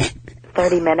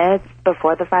 30 minutes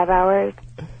before the 5 hours.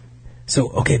 So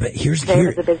okay, but Today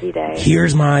was a busy day.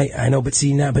 Here's I know, but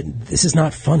see now, but this is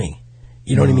not funny.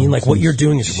 You know what I mean? Like what you're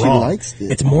doing is wrong. She likes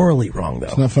it. It's morally wrong, though.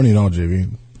 It's not funny at all,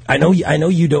 JV. I know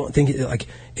you don't think like.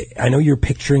 I know you're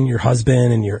picturing your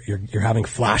husband and you're having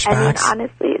flashbacks. I mean,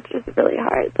 honestly, it's just really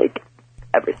hard. Like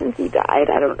ever since he died,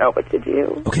 I don't know what to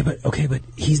do. Okay, but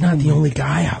he's not the only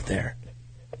guy out there.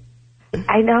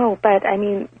 I know, but I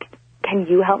mean, can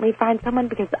you help me find someone?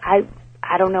 Because I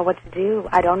don't know what to do.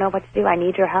 I don't know what to do. I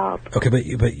need your help. Okay,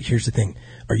 but here's the thing: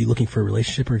 are you looking for a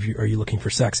relationship, or are you looking for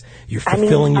sex? You're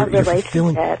fulfilling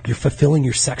you're fulfilling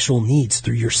your sexual needs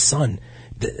through your son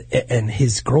and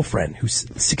his girlfriend, who's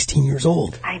 16 years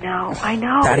old. I know.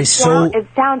 That it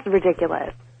sounds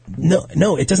ridiculous.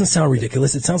 No, it doesn't sound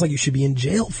ridiculous. It sounds like you should be in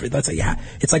jail for that's like, yeah.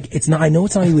 It's like it's not. I know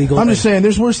it's not illegal. I'm just saying,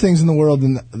 there's worse things in the world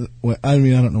than. I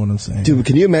mean, I don't know what I'm saying. Dude,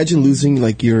 can you imagine losing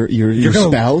like your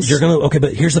spouse? You're gonna okay,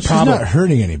 but here's the problem. She's not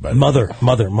hurting anybody. Mother.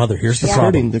 Here's the problem.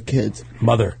 Hurting the kids.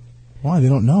 Mother. Why? They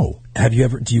don't know.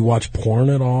 Do you watch porn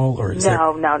at all, or is no.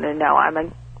 I'm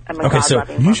a okay, so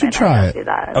you should try it.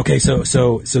 Okay, so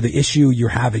the issue you're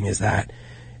having is that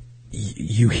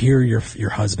you hear your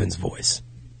husband's voice.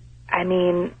 I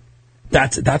mean,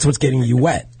 that's what's getting you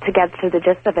wet. To get to the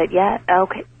gist of it, yeah.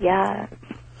 Okay, yeah.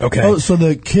 Okay. Oh, so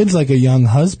the kid's like a young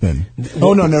husband.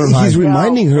 Oh no, never mind. He's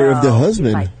reminding her of the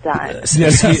husband. My son.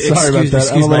 Sorry about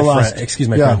that. I'm a little lost. Excuse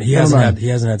my friend. He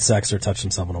hasn't had sex or touched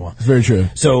himself in a while. It's very true.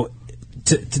 So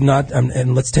to not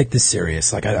and let's take this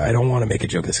serious. Like I don't want to make a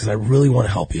joke of this because I really want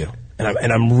to help you, and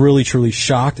I'm really truly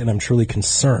shocked and I'm truly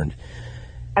concerned.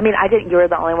 I mean, you were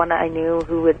the only one that I knew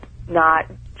who would not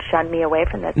shun me away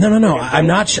from this. No. I'm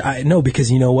not. No, because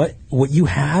you know what? What you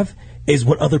have is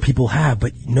what other people have,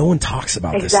 but no one talks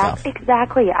about this stuff.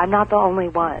 Exactly. I'm not the only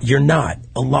one. You're not.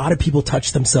 A lot of people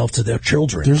touch themselves to their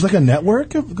children. There's like a network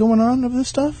going on of this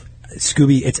stuff?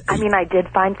 Scooby, I did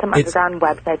find some underground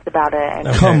websites about it. And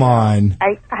okay. Come on.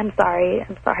 I'm sorry.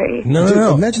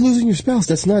 No. Imagine losing your spouse.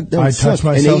 That's not. I touched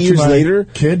myself. And 8 years later,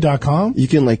 kid.com. you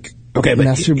can like Okay, but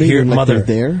masturbating here, like mother,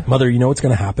 they're there? Mother, you know what's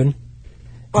going to happen?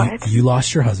 What? You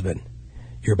lost your husband.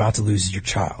 You're about to lose your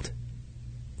child.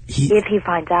 If he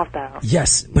finds out, though.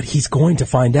 Yes, but he's going to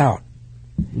find out.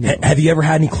 Have you ever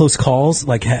had any close calls?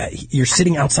 Like, you're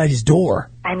sitting outside his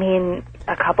door. I mean,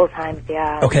 a couple times,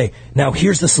 yeah. Okay, now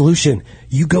here's the solution.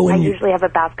 You go in. I usually have a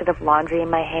basket of laundry in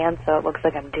my hand, so it looks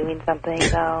like I'm doing something,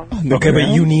 though. Okay, but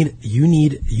you need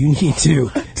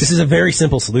to. This is a very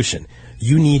simple solution.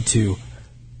 You need to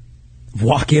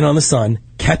walk in on the son,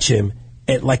 catch him,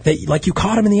 and like you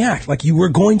caught him in the act, like you were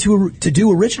going to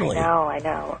do originally. I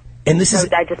know. And this is.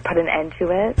 I just put an end to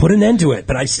it. Put an end to it,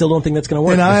 but I still don't think that's going to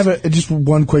work. And I have just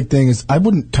one quick thing is I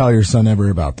wouldn't tell your son ever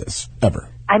about this ever.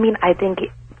 I mean, I think.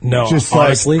 No, just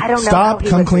honestly, I don't know stop,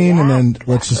 come clean, and then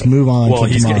let's just move on. Well, to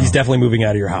he's tomorrow. definitely moving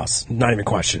out of your house. Not even a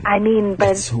question. I mean,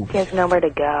 but he has nowhere to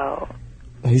go.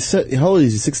 How old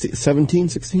is he? 16, 17,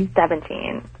 16?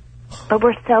 17. But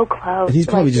we're so close. And he's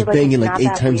probably just banging like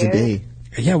 8 times weird. a day.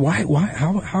 Yeah, why? Why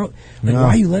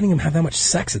are you letting him have that much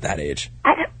sex at that age?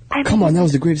 Come on, that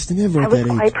was the greatest thing ever I at was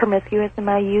that age. quite promiscuous in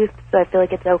my youth, so I feel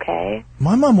like it's okay.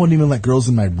 My mom wouldn't even let girls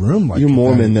in my room. Like You're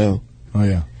Mormon, though. Oh,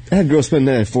 yeah. I had girls spend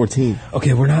that at 14.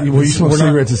 Okay, we're not. Well, you smoke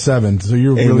cigarettes at 7, so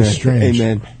you're really strange.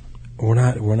 Amen. We're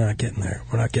not getting there.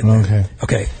 We're not getting there. Okay.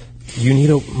 Okay. You need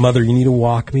to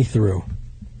walk me through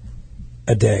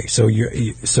a day. So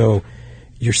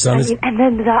your son is. And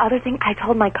then the other thing, I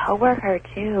told my coworker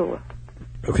too.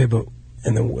 Okay, but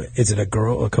and then is it a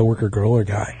coworker girl or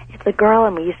guy? It's a girl,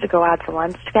 and we used to go out to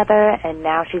lunch together. And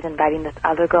now she's inviting this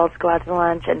other girl to go out to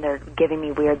lunch, and they're giving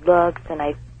me weird looks, and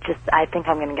I think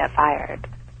I'm going to get fired.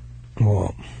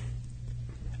 Well,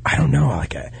 I don't know.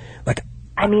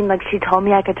 I mean, she told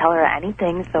me I could tell her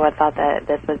anything, so I thought that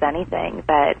this was anything,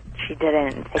 but she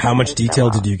didn't. How much detail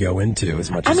did you go into?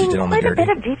 As much as you did on the dirty? Quite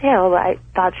a bit of detail. I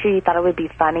thought she thought it would be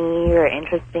funny or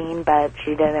interesting, but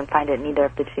she didn't find it neither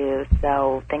of the two,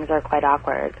 so things are quite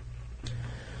awkward.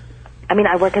 I mean,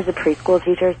 I work as a preschool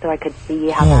teacher, so I could see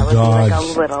how that would be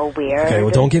a little weird. Okay, well,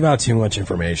 don't give out too much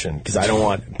information, because I don't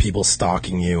want people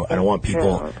stalking you. I don't want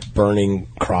people burning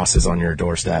crosses on your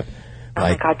doorstep. Oh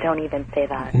my God, don't even say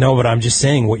that. No, but I'm just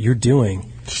saying what you're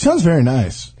doing. She sounds very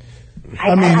nice.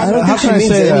 I don't think she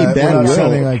means any bad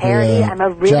will. I'm a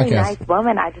really nice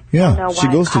woman. I just don't know why she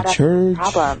goes to church.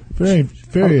 Problem. Very,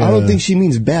 very. I don't think she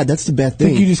means bad. That's the bad thing. I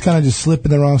think you just kind of just slip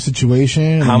in the wrong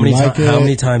situation. How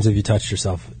many times have you touched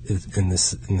yourself in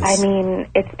this? I mean,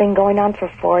 it's been going on for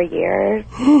 4 years.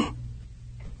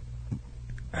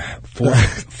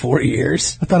 4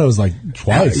 years? I thought it was like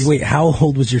twice. Wait, how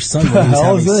old was your son when he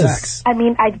was having sex? I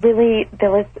mean,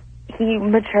 he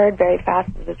matured very fast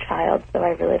as a child, so I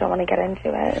really don't want to get into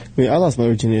it. I mean, I lost my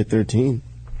virginity at 13.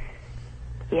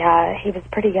 Yeah, he was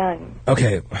pretty young.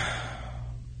 Okay.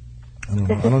 I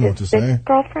don't know what to say.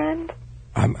 Girlfriend?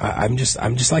 I'm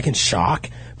just like in shock,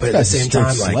 but at the same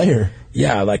time, like, Slayer.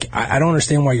 Yeah, like I don't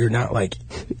understand why you're not like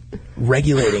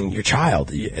regulating your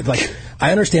child. Like,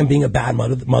 I understand being a bad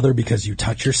mother because you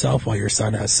touch yourself while your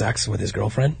son has sex with his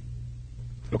girlfriend.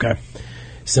 Okay,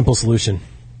 simple solution.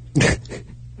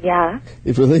 Yeah.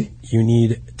 Really? You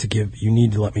need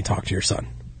to let me talk to your son.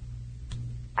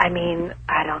 I mean,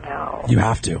 I don't know. You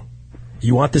have to.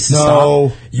 You want this to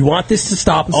stop? You want this to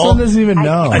stop? The son doesn't even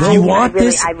know. If you want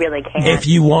this, I really can't. If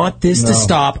you want this to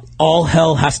stop, all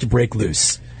hell has to break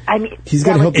loose. I mean, he's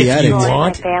got to help the addict.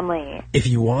 My family. If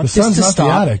you want the this to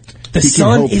stop, the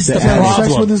son is the problem.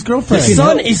 Sex with his girlfriend. The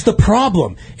son is the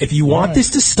problem. If you want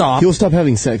this to stop, he'll stop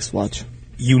having sex. Watch.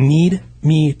 You need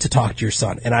me to talk to your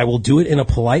son, and I will do it in a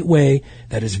polite way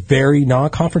that is very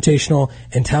non-confrontational,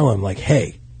 and tell him like,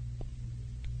 "Hey."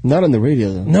 Not on the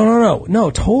radio, though.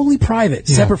 No, totally private,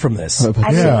 separate from this.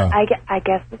 I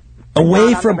guess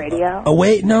away not from on the radio.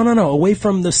 away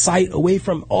from the site, away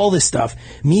from all this stuff.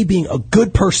 Me being a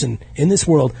good person in this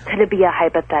world. Could it be a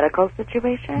hypothetical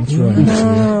situation? That's right.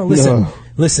 No,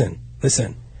 listen.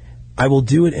 I will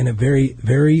do it in a very,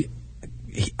 very.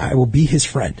 I will be his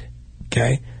friend.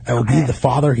 Okay, I will be the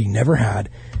father he never had,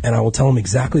 and I will tell him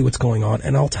exactly what's going on,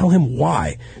 and I'll tell him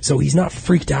why, so he's not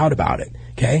freaked out about it.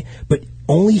 Okay, but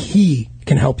only he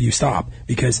can help you stop,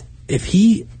 because if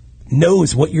he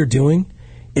knows what you're doing,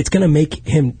 it's going to make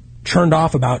him turned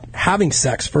off about having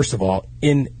sex, first of all,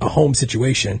 in a home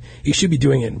situation. He should be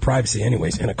doing it in privacy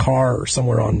anyways, in a car or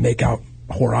somewhere on Makeout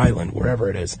Whore Island, wherever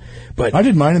it is. But I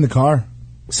did mine in the car.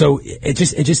 So it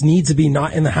just needs to be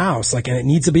not in the house, like, and it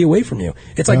needs to be away from you.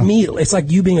 It's like me, it's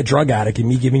like you being a drug addict and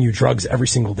me giving you drugs every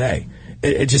single day.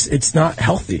 It's not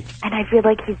healthy. And I feel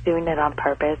like he's doing it on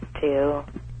purpose too.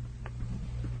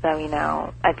 So,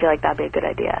 I feel like that'd be a good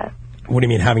idea. What do you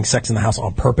mean, having sex in the house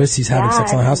on purpose? He's having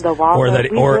sex in the house, the wall or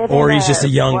that, or he's just a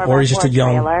young,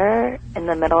 trailer in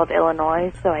the middle of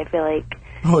Illinois. So I feel like.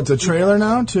 Oh, it's a trailer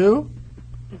now too.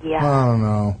 Yeah. I don't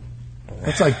know.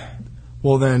 That's like,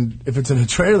 well then, if it's in a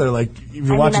trailer, like if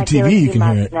you're watching I feel TV, like you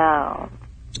can hear it. No.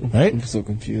 Right? I'm so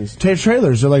confused.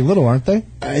 Trailers are like little, aren't they?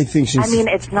 I think she's. I mean,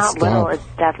 it's not little. It's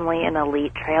definitely an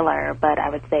elite trailer, but I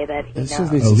would say that he knows.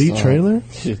 Elite trailer.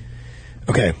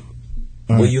 Okay.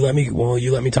 Will you let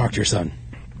me talk to your son?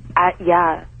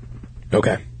 Yeah.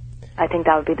 Okay. I think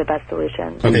that would be the best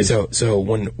solution. Okay, so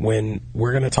when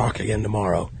we're gonna talk again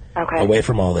tomorrow, away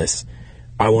from all this,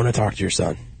 I want to talk to your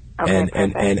son. Okay,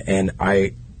 and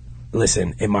I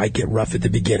listen. It might get rough at the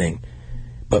beginning,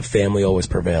 but family always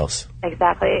prevails.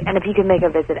 Exactly. And if you could make a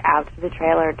visit out to the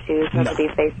trailer too, so to be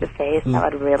face to face, that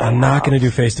would really help. I'm not going to do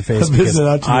face to face because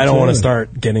I don't want to trailer.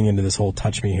 start getting into this whole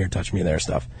touch me here, touch me there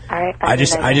stuff. All right. I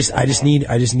just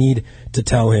need to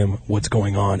tell him what's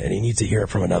going on, and he needs to hear it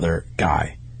from another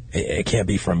guy. It can't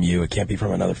be from you. It can't be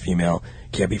from another female.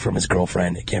 It can't be from his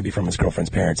girlfriend. It can't be from his girlfriend's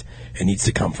parents. It needs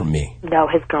to come from me. No,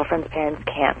 his girlfriend's parents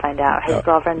can't find out. His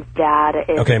girlfriend's dad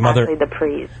is actually the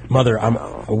priest. Mother,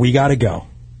 we got to go.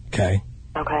 Okay.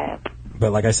 Okay.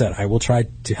 But like I said, I will try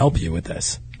to help you with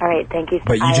this. All right, thank you.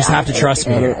 But you just have to trust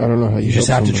me. I don't know how you just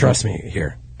have to somebody. trust me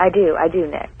here. I do,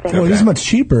 Nick. Thank Well, you. it's much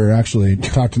cheaper actually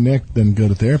to talk to Nick than go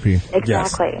to therapy.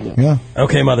 Exactly. Yeah.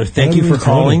 Okay, Mother. Thank you for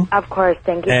calling. Of course.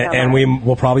 Thank you so much. And we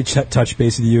will probably touch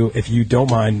base with you if you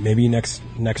don't mind. Maybe next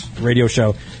radio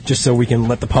show, just so we can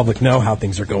let the public know how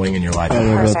things are going in your life.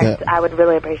 Perfect. I would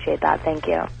really appreciate that. Thank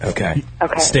you. Okay.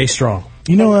 Okay. Stay strong.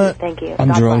 You know what? Thank you. I'm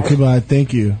God drunk. bless. Goodbye.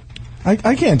 Thank you. I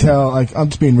can't tell. Like I'm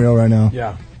just being real right now.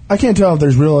 Yeah. I can't tell if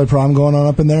there's really a problem going on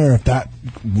up in there, or if that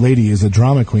lady is a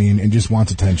drama queen and just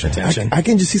wants attention. I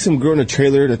can just see some girl in a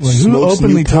trailer that Like, who smokes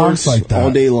openly Newports talks like that?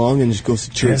 all day long and just goes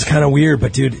to church. It's kind of weird,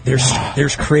 but dude,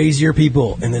 there's crazier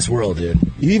people in this world, dude.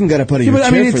 You even got to put Yeah, your but I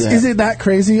chair mean, for that. is it that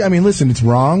crazy? I mean, listen, it's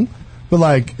wrong, but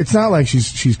like, it's not like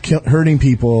she's hurting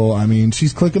people. I mean,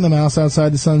 she's clicking the mouse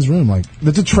outside the son's room. Like,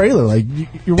 that's a trailer. Like,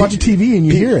 you're watching TV and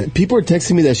you hear it. People are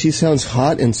texting me that she sounds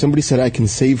hot, and somebody said I can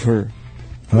save her.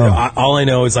 All I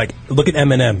know is like, look at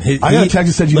Eminem. I got a text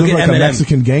that said you look like Eminem. a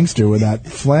Mexican gangster with that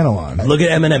flannel on. Look at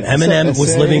Eminem. Eminem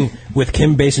was living with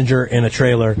Kim Basinger in a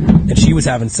trailer, and she was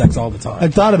having sex all the time. I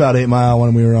thought about 8 Mile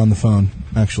when we were on the phone,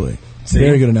 actually. See?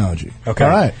 Very good analogy. Okay. All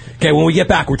right. Okay, when we get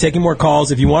back, we're taking more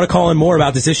calls. If you want to call in more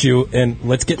about this issue, and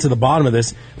let's get to the bottom of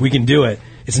this, we can do it.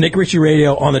 It's Nick Ritchie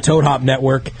Radio on the Toad Hop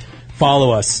Network.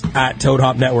 Follow us at Toad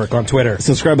Hop Network on Twitter.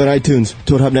 Subscribe on iTunes,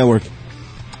 Toad Hop Network.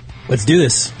 Let's do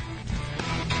this.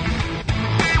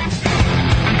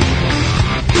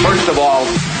 First of all,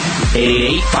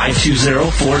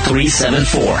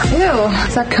 888-520-4374. Ew,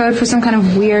 is that code for some kind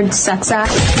of weird sex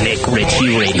act? Nick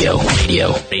Ritchie Radio.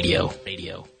 Radio.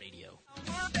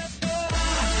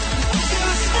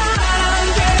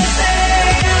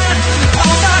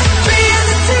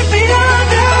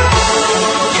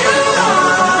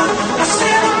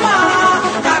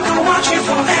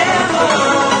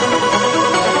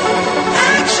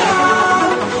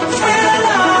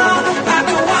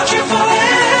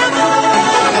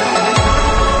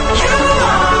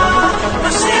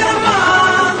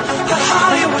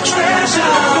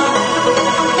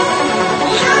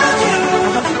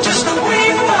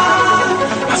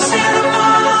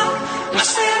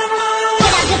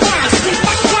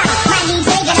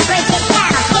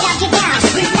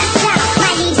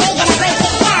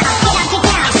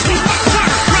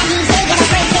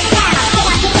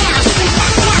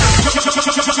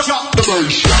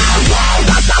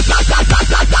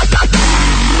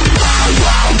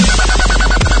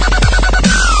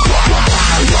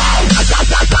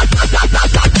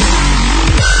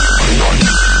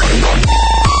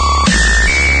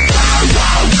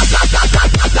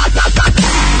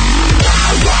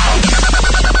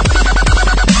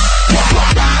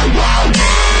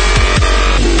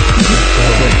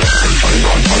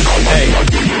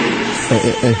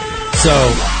 So,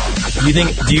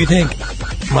 do you think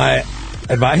my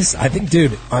advice? I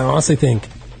honestly think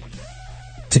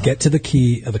to get to the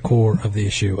key of the core of the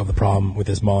issue of the problem with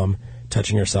his mom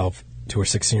touching herself to her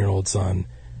 16-year-old son's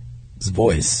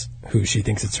voice, who she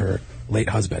thinks it's her late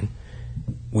husband,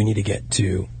 we need to get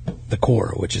to the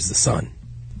core, which is the son.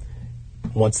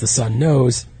 Once the son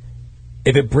knows,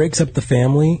 if it breaks up the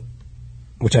family,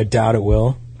 which I doubt it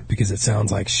will, because it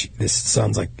sounds like this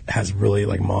son's has really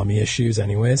mommy issues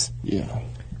anyways. Yeah.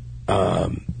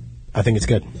 I think it's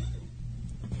good.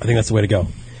 I think that's the way to go.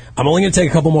 I'm only going to take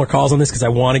a couple more calls on this because I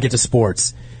want to get to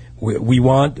sports. We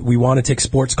want to take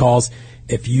sports calls.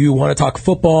 If you want to talk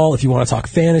football, if you want to talk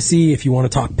fantasy, if you want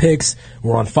to talk picks,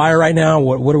 we're on fire right now.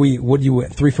 What are you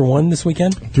 3 for 1 this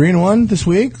weekend? 3-1 this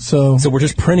week. So we're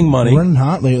just printing money. Running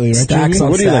hot lately, right? Stacks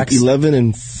on what are you like?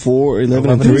 11-4,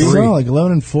 11-3? So, like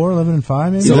 11-4,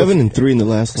 11-5, maybe. 11-3 in the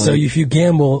last. So if you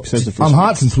gamble, I'm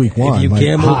hot since week 1. If you like,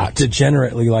 gamble hot.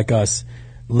 degenerately like us,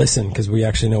 listen, because we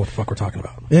actually know what the fuck we're talking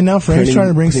about. And now Frank's trying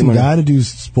to bring some guy to do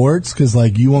sports because,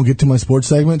 like, you won't get to my sports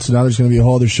segment, so now there's going to be a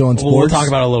whole other show on sports. We'll talk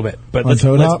about it a little bit, but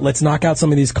let's knock out some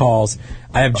of these calls.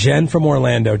 I have Jen from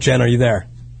Orlando. Jen, are you there?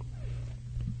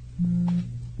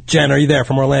 Jen, are you there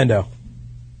from Orlando?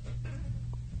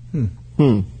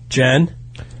 Jen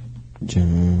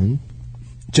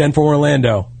from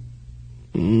Orlando.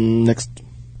 Next.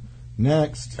 I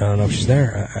don't know if she's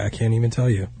there. I can't even tell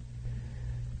you.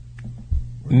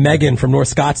 Megan from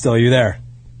North Scottsdale, are you there?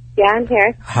 Yeah, I'm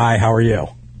here. Hi, how are you?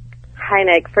 Hi,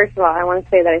 Nick. First of all, I want to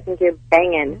say that I think you're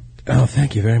banging. Oh,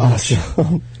 thank you very much.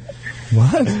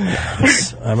 What?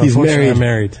 I'm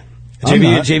married.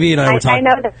 JV and I were talking.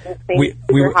 I know that.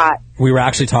 Hot. We were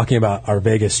actually talking about our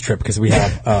Vegas trip because we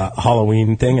have a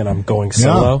Halloween thing, and I'm going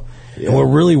solo. Yeah. And we're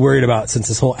really worried about, since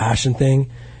this whole Ashton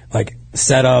thing, like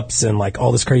setups and like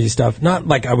all this crazy stuff. Not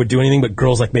like I would do anything, but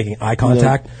girls like making eye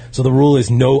contact. No. So the rule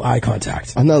is no eye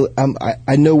contact. I know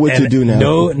what to do now.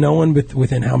 No one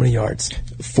within how many yards?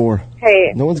 4.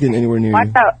 Hey, no one's getting anywhere near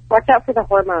you. Watch out for the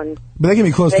hormones. But they can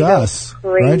be close to us,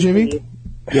 right, JV?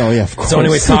 Oh yeah, of course. So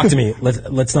anyway, talk to me.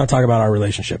 Let's not talk about our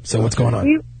relationship. So what's going on?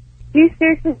 Do you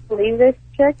seriously believe this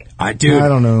chick? I do. I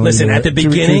don't know. Listen, at the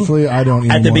beginning, I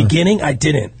don't. At the beginning, I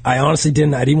didn't. I honestly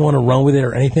didn't. I didn't want to run with it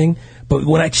or anything. But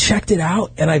when I checked it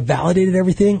out and I validated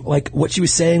everything, like what she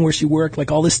was saying, where she worked, like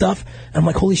all this stuff, I'm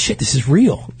like, holy shit, this is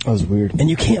real. That was weird. And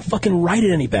you can't fucking write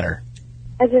it any better.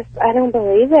 I don't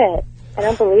believe it. I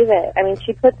don't believe it. I mean,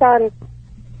 she puts on.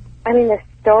 I mean, the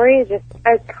story is just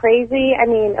crazy. I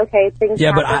mean, okay, things.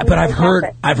 Yeah, but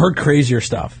I've heard crazier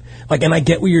stuff. Like, and I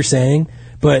get what you're saying,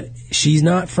 but she's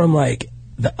not from like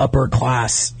the upper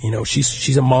class. You know,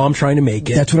 she's a mom trying to make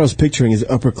it. That's what I was picturing, is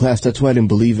upper class. That's why I didn't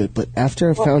believe it. But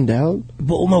after I found out,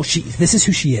 well, no, this is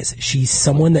who she is. She's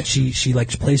someone that she like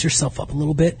plays herself up a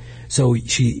little bit. So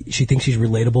she thinks she's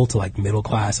relatable to like middle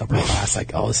class, upper class,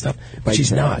 like all this stuff. But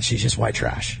she's not. She's just white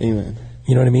trash. Amen.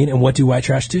 You know what I mean? And what do white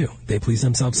trash do? They please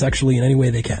themselves sexually in any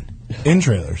way they can. In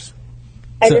trailers.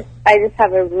 I just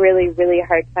have a really, really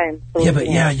hard time. But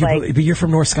you're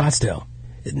from North Scottsdale.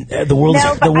 The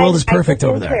world is perfect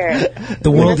over there.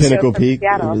 The world is Pinnacle Peak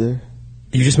over there.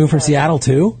 You just moved from Seattle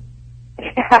too?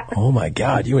 Yeah. Oh my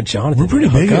God, you and Jonathan.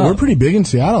 We're pretty big in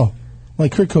Seattle.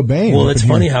 Like Kurt Cobain. Well, it's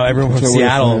funny how everyone from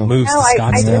Seattle moves to Scottsdale.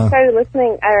 I just started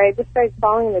listening, or I just started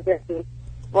following the journey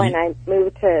when I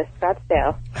moved to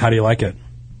Scottsdale. How do you like it?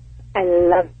 I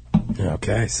love it.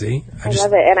 Okay, see? I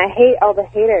love it, and I hate all the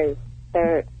haters.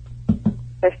 They're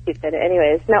stupid.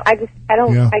 Anyways, no, I just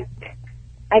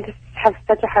have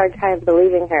such a hard time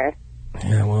believing her.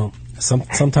 Yeah, well,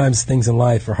 sometimes things in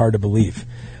life are hard to believe.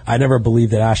 I never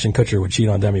believed that Ashton Kutcher would cheat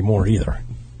on Demi Moore either.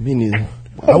 Me neither.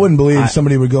 I wouldn't believe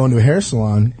somebody would go into a hair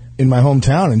salon in my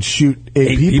hometown and shoot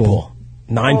 8 people.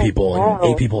 9 people,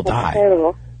 and 8 people die.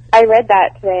 Terrible. I read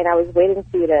that today, and I was waiting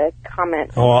for you to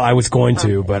comment. Oh, I was going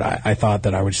to, but I thought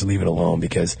that I would just leave it alone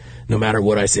because no matter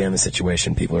what I say in the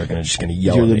situation, people are just going to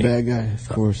yell at me. You're the bad guy, of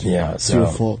course. Yeah, it's your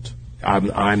fault.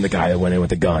 I'm the guy that went in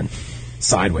with a gun,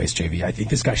 sideways. JV, I think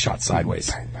this guy shot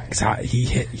sideways.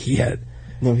 He had.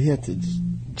 No, he had to.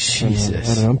 Jesus.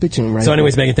 I don't know. I'm pitching him right. So,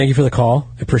 anyways, Megan, thank you for the call.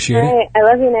 I appreciate it. I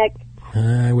love you, Nick.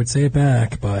 I would say it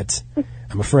back, but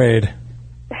I'm afraid.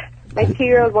 My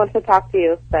 2-year-old wants to talk to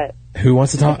you, but. Who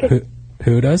wants to talk?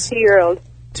 Who does? 2-year-old.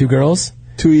 2 girls?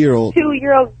 2-year-old.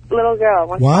 2-year-old little girl.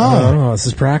 Wow. Oh, this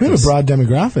is practice. We have a broad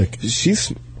demographic.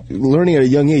 She's learning at a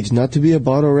young age not to be a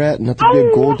bottle rat, not to be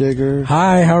a gold digger.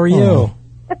 Hi, how are you?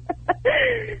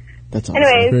 That's awesome.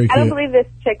 Anyways, I don't believe this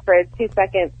chick for 2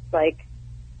 seconds. Like,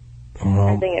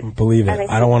 well, believe it.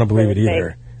 I don't want to believe it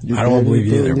either. I don't want to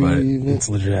believe it either, but it's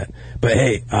legit. But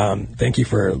hey, thank you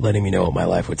for letting me know what my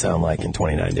life would sound like in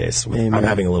 29 days. Amen. I'm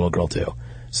having a little girl too.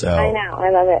 So I know, I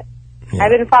love it. Yeah.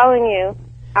 I've been following you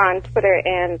on Twitter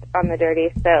and on The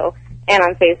Dirty, and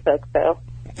on Facebook, so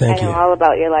I know all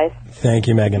about your life. Thank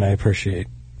you, Megan. I appreciate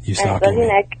you stalking me. Love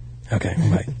you, Nick. Okay,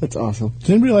 bye. That's awesome. Does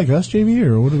anybody like us, JV,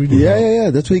 or what do we do? Yeah.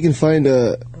 That's where you can find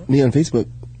me on Facebook,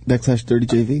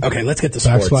 /DirtyJV. Okay, let's get to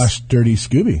sports. /Dirty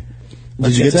Scooby.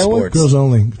 Let's get to sports. Girls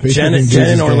only. Jen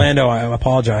in Orlando, I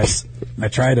apologize. I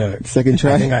tried to... Second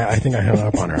try? I think I hung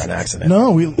up on her on accident.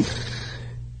 No,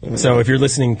 So if you're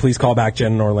listening, please call back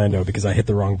Jen in Orlando because I hit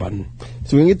the wrong button.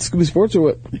 So we can get to Scooby Sports or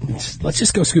what? Let's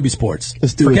just go Scooby Sports.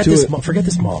 Let's do forget it. This forget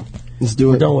this mom. Let's do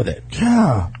it. We're done with it.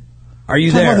 Yeah. Are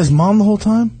you Talking there? about his mom the whole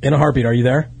time? In a heartbeat, are you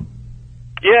there?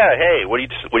 Yeah, hey, what do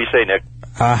you say, Nick?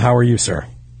 How are you, sir?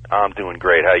 I'm doing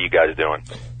great. How you guys doing?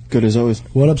 Good as always.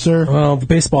 What up, sir? Well, the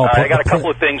baseball. I got a couple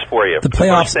of things for you. The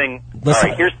playoffs. First thing,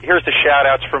 Listen. all right, here's the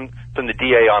shout-outs from the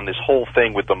DA on this whole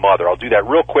thing with the mother. I'll do that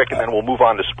real quick, and then we'll move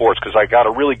on to sports, because I got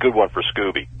a really good one for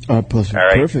Scooby. Plus, all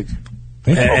right? Perfect.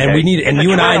 And we need, and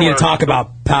you and I need to talk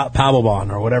about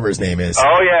Pavlobon or whatever his name is.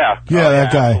 Oh, yeah. Yeah,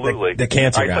 that guy. Absolutely. The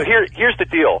cancer all right, guy. So here's the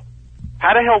deal.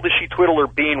 How the hell does she twiddle her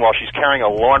bean while she's carrying a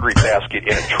laundry basket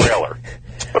in a trailer?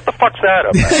 What the fuck's that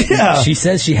about? Yeah. She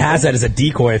says she has that as a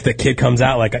decoy if the kid comes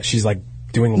out like she's like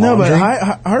doing No, laundry.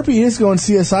 but Harpy is going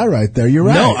CSI right there. You're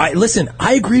right. No,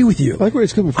 I agree with you. I like where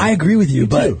it's coming from. I agree with you, Me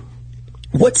but too.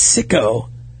 what sicko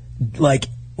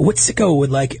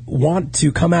would like want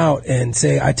to come out and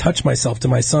say I touched myself to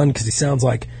my son because he sounds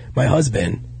like my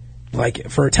husband,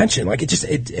 like for attention? Like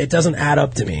it doesn't add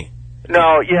up to me.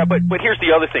 No, yeah, but here's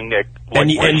the other thing, Nick. And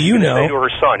you know, say to her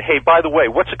son, hey, by the way,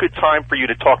 what's a good time for you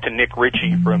to talk to Nick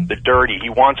Ritchie from The Dirty? He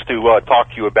wants to talk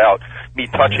to you about me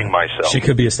touching myself. She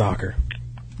could be a stalker.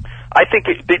 I think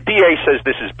the DA says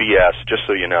this is BS, just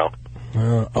so you know.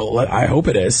 I hope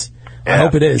it is. Yeah. I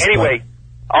hope it is. Anyway,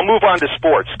 I'll move on to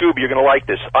sports. Scooby, you're going to like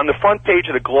this. On the front page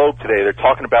of the Globe today, they're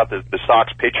talking about the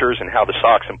Sox pitchers and how the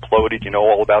Sox imploded. You know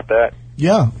all about that?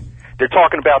 Yeah. They're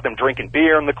talking about them drinking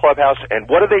beer in the clubhouse, and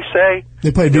what do they say? They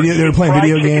were playing fried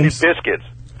video chicken games. and biscuits.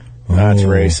 That's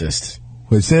racist.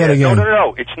 Wait, say that again.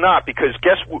 No, it's not, because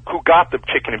guess who got the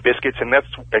chicken and biscuits, and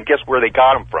guess where they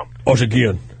got them from?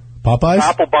 Oshagin. Popeyes?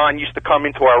 Applebaum used to come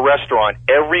into our restaurant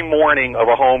every morning of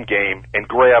a home game and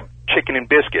grab chicken and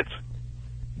biscuits.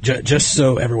 Just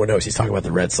so everyone knows, he's talking about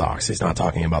the Red Sox. He's not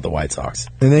talking about the White Sox.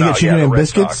 And they get chicken the and Red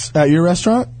biscuits Sox. at your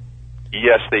restaurant?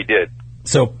 Yes, they did.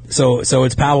 So it's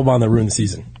Pavlobon that ruined the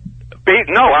season.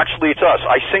 No, actually, it's us.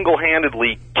 I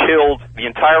single-handedly killed the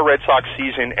entire Red Sox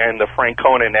season and the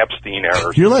Francona and Epstein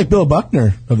errors. You're like Bill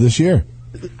Buckner of this year.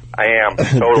 I am,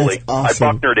 totally. That's awesome.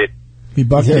 I Bucknered it. He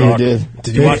Buckner. Yeah, you did.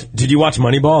 Did you watch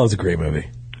Moneyball? It was a great movie.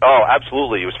 Oh,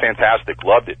 absolutely. It was fantastic.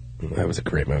 Loved it. That was a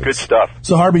great movie. Good stuff.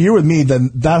 So, Harvey, you're with me. Then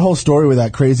that whole story with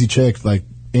that crazy chick, like,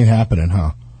 ain't happening,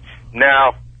 huh?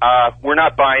 Now, we're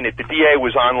not buying it. The DA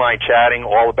was online chatting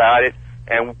all about it,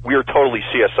 and we're totally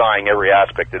CSIing every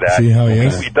aspect of that. See how he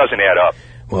is? It doesn't add up.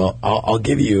 Well, I'll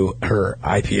give you her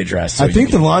IP address. So I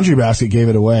think the laundry basket gave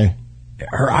it away.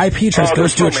 Her IP address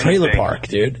goes to a so many trailer things. park,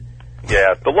 dude.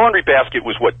 Yeah, the laundry basket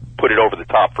was what put it over the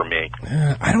top for me.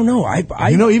 I don't know.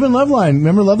 Even Loveline.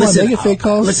 Remember Loveline? They get fake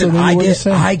calls. Listen,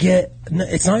 so I get. No,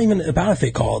 it's not even about a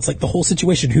fake call. It's like the whole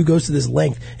situation. Who goes to this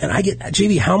length? And I get,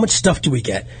 JV. How much stuff do we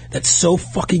get that's so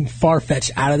fucking far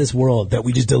fetched out of this world that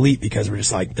we just delete because we're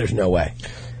just like, there's no way.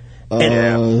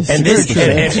 And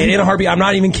in a heartbeat, I'm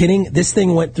not even kidding. This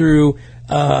thing went through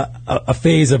a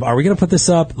phase of, are we going to put this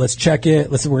up? Let's check it.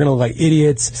 We're going to look like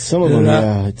idiots. Some of them,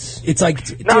 yeah. It's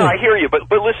like, no, I hear you, but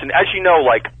listen, as you know,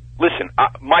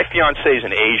 my fiance is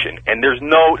an Asian, and there's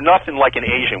nothing like an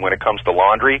Asian when it comes to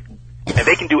laundry, and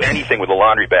they can do anything with a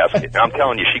laundry basket. And I'm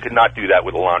telling you, she could not do that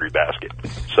with a laundry basket.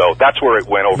 So that's where it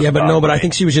went over. Yeah, but I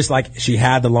think she was just like, she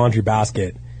had the laundry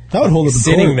basket. That would hold up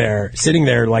sitting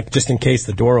there, like just in case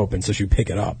the door opens, so she'd pick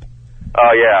it up.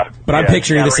 Oh yeah. But I'm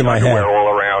picturing this in my head. All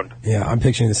around. Yeah, I'm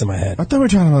picturing this in my head. I thought we were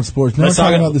talking about sports. No, we're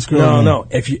talking about this girl. No.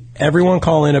 Everyone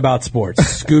call in about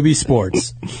sports. Scooby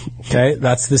Sports. Okay,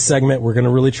 that's the segment we're going to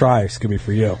really try, Scooby,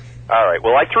 for you. All right.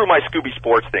 Well, I threw my Scooby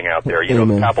Sports thing out there. You know,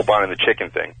 the Papelbon and the chicken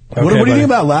thing. Okay, what do you think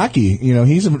about Lackey? You know,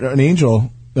 he's an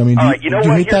angel. I mean, do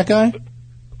you hate that guy?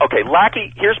 Okay,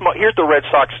 Lackey. Here's the Red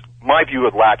Sox. My view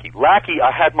of Lackey. Lackey,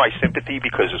 I had my sympathy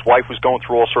because his wife was going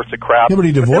through all sorts of crap. Yeah, but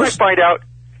he divorced? But then I find out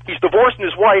he's divorcing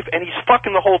his wife, and he's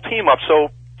fucking the whole team up, so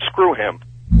screw him.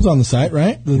 It was on the site,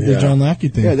 right? The John Lackey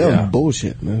thing. Yeah, that was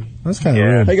bullshit, man. That's kind of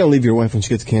weird. How you gonna leave your wife when she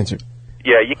gets cancer?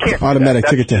 Yeah, you can't. Automatic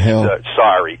ticket to hell.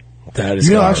 Sorry. That is.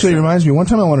 Actually, it reminds me. One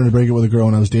time I wanted to break it with a girl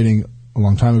when I was dating a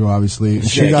long time ago, obviously.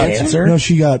 She got cancer? No,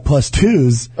 she got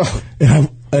 +2s. Oh.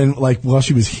 And while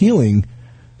she was healing,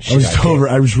 I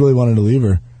just really wanted to leave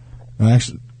her.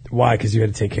 Why? Because you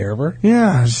had to take care of her?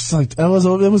 Yeah, it's like it was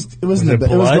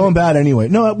going bad anyway.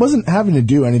 No, it wasn't having to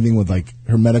do anything with like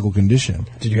her medical condition.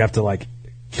 Did you have to like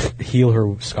heal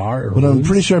her scar? Or but I'm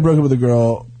pretty sure I broke up with a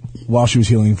girl while she was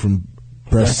healing from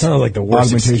breast that sounds like the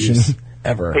worst augmentation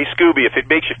ever. Hey Scooby, if it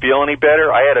makes you feel any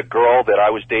better, I had a girl that I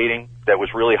was dating that was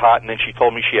really hot, and then she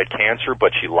told me she had cancer,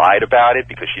 but she lied about it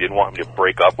because she didn't want me to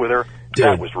break up with her.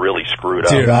 that was really screwed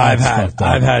up. Dude, I've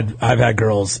had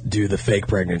girls do the fake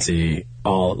pregnancy.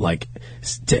 I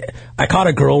caught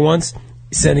a girl once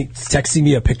texting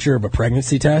me a picture of a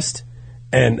pregnancy test,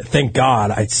 and thank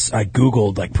God I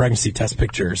Googled like pregnancy test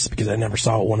pictures because I never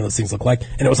saw what one of those things looked like,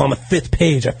 and it was on the 5th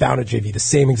page. I found it, JV, the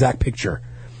same exact picture.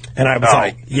 And I was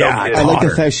I like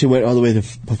the fact she went all the way to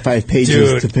 5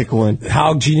 pages to pick one.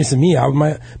 How genius of me!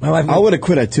 My life. I would have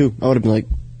quit at 2. I would have been like,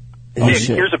 Nick,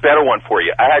 here's a better one for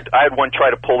you. I had one try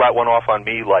to pull that one off on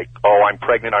me, like, oh, I'm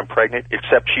pregnant,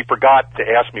 except she forgot to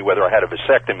ask me whether I had a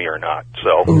vasectomy or not.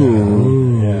 So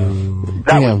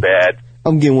that was bad.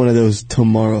 I'm getting one of those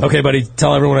tomorrow. Okay, buddy,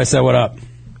 tell everyone I said what up.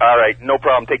 All right, no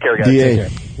problem. Take care, guys. DA. Take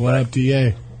care. What up,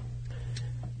 DA?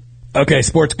 Okay,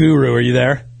 Sports Guru, are you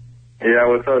there? Yeah,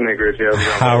 what's up, Nick Ritchie?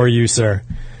 How are you, sir?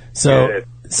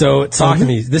 So talk to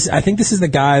me. I think this is the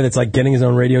guy that's like getting his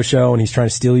own radio show and he's trying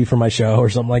to steal you from my show or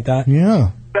something like that. Yeah.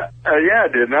 Yeah,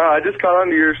 dude. No, I just caught on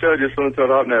to your show just from the Toad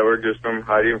Hop Network, just from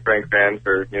Heidi and Frank fans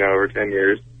for, over 10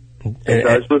 years. So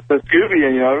I was listening to Scooby,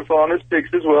 and, I've been following his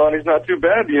picks as well, and he's not too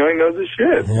bad. He knows his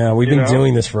shit. Yeah, we've been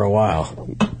doing this for a while.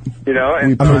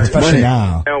 And especially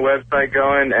now. Website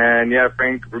going, and me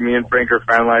and Frank are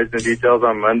finalizing the details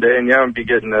on Monday, and I'm be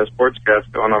getting the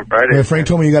sportscast going on Friday. Yeah, Frank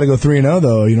told me you got to go 3-0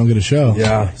 though. You don't get a show.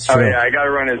 Yeah. Oh yeah, I got to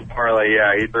run his parlay.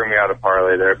 Yeah, he threw me out of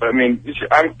parlay there, but I mean,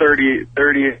 I'm 30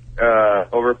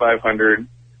 over 500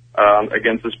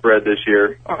 against the spread this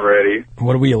year already.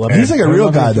 What are we? 11? He's like a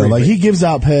real guy though. Like he gives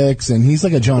out picks, and he's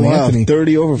like a John Anthony.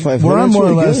 30 over 500. Where I'm more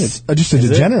or less just a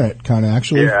degenerate kind of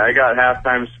actually. Yeah, I got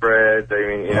halftime spreads. I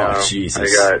mean,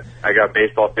 Jesus. I got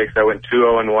baseball picks. I went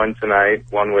 2-0-1 tonight.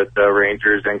 One with the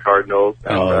Rangers and Cardinals.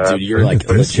 Dude, you're like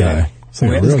legit.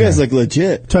 This guy's like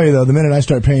legit. Tell you though, the minute I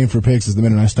start paying for picks is the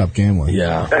minute I stop gambling.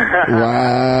 Yeah.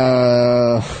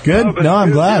 Wow. Good. No,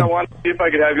 I'm glad. I want to see if I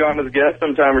could have you on as a guest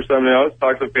sometime or something else.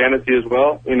 Talk some fantasy as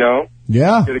well.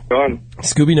 Yeah. Get it going.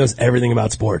 Scooby knows everything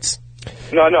about sports.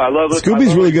 No, I love listening.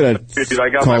 Scooby's really good at dude, I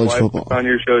got college my wife football. on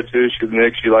your show too. She's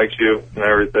Nick. She likes you and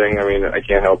everything. I mean, I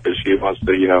can't help it. She wants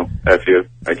to, F you.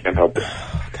 I can't help it.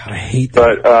 God, I hate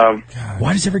that. But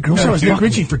why does every girl I was Nick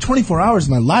Ritchie for 24 hours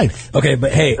of my life? Okay,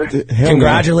 but hey,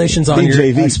 congratulations on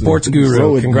your Sports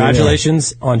Guru.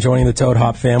 Congratulations on joining the Toad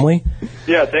Hop family.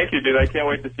 Yeah, thank you, dude. I can't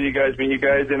wait to see you guys, meet you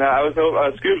guys. And I was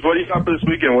Scoobs, what do you got for this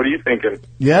weekend? What are you thinking?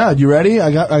 Yeah, you ready?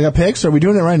 I got picks. Are we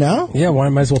doing it right now? Yeah, why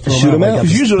might as well throw Shoot them out?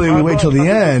 Because usually we wait till the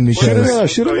end. Shoot him out.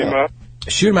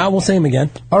 Shoot him out. We'll say him again.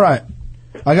 All right.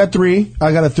 I got 3.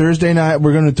 I got a Thursday night.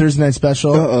 We're going to Thursday night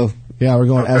special. Uh-oh. Yeah, we're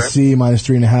going SC minus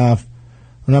 3.5.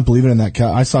 I'm not believing in that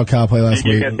Cal. I saw Cal play last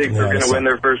week. You think they're going to win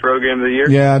their first road game of the year?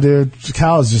 Yeah, dude.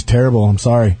 Cal is just terrible. I'm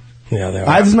sorry. Yeah, they are.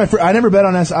 I never bet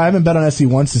on SC. I haven't bet on SC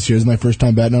once this year. This is my first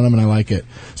time betting on them, and I like it.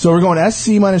 So we're going SC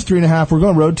minus 3.5. We're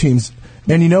going road teams.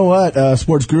 And you know what,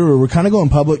 Sports Guru, we're kind of going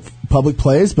public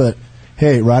plays, but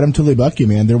hey, ride them till they buck you,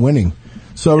 man. They're winning.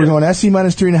 So we're going SC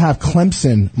minus 3.5,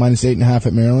 Clemson minus 8.5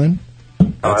 at Maryland.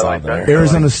 That's all there.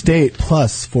 Arizona State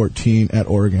plus 14 at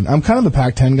Oregon. I'm kind of the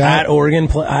Pac-10 guy. At Oregon,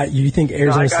 you think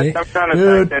Arizona State? I'm kind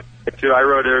of Pac-10 too. I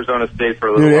rode Arizona State for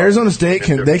a little while. Arizona State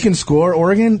can score.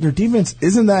 Oregon, their defense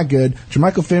isn't that good.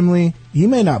 Jermichael Finley, he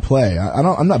may not play.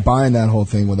 I'm not buying that whole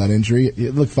thing with that injury.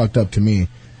 It looked fucked up to me.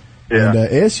 Yeah. And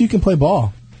ASU can play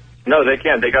ball. No, they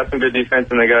can. They got some good defense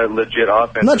and they got a legit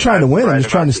offense. I'm not trying to win. I'm just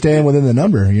trying to stay within the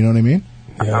number. You know what I mean?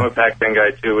 Yeah. I'm a Pac-10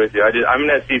 guy too with you. I'm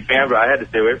an SC fan, but I had to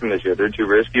stay away from this year. They're too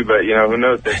risky, but who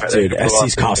knows? Dude,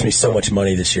 SC's cost me so much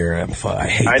money this year. I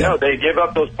hate that. I know. They give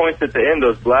up those points at the end.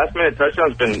 Those last-minute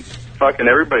touchdowns been fucking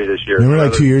everybody this year. Remember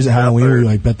like 2 years at Halloween,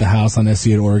 we bet the house on SC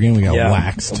at Oregon? We got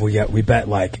waxed. We bet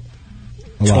like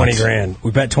 20 grand. We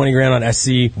bet 20 grand on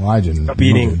SC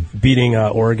beating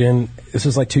Oregon. This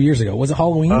was like 2 years ago. Was it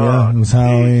Halloween? Yeah, it was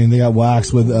Halloween. They got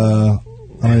waxed with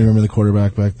I don't even remember the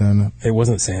quarterback back then. It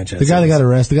wasn't Sanchez. The guy that got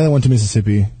arrested. The guy that went to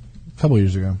Mississippi a couple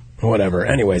years ago. Whatever.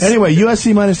 Anyway,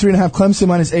 USC minus 3.5, Clemson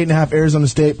minus 8.5, Arizona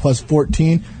State plus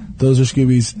 14. Those are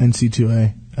Scooby's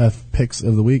NC2A picks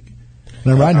of the week.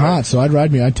 And I'm riding hot, so I'd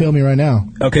tail me right now.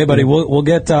 Okay, buddy. We'll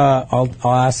get. I'll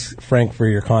ask Frank for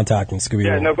your contact and Scooby.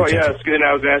 Yeah, no problem. Yeah, and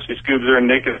I was going to ask you, Scoobs or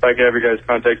Nick, if I could have your guys'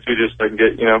 contact too, just so I can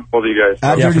get hold of you guys.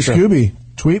 At Dirty Scooby,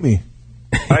 tweet me.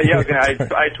 I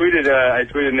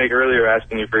tweeted Nick earlier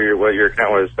asking you for what your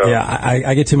account was. So. Yeah,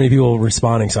 I get too many people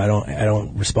responding, so I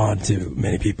don't respond to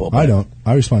many people. I don't.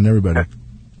 I respond to everybody.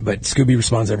 But Scooby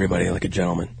responds to everybody like a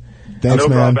gentleman. Thanks, no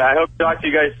man. problem. I hope to talk to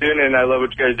you guys soon, and I love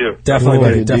what you guys do.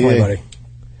 Definitely, buddy.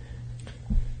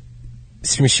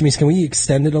 Shmies, can we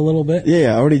extend it a little bit?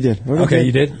 Yeah, I already did. Okay,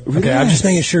 you did? Relax. Okay, I'm just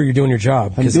making sure you're doing your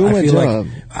job. I'm doing my job. Like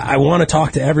I want to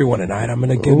talk to everyone tonight. I'm in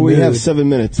a good mood. We have 7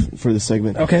 minutes for the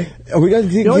segment. Okay.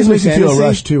 He always makes me feel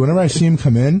rushed, too. Whenever I see him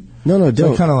come in,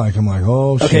 don't. I'm like,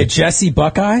 oh, shit. Okay, Jesse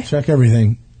Buckeye? Check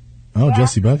everything. Oh, yeah.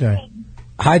 Jesse Buckeye.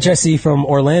 Hi, Jesse from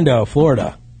Orlando,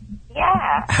 Florida.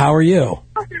 Yeah. How are you?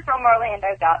 Person from Orlando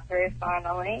got through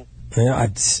finally. Yeah,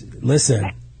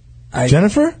 listen.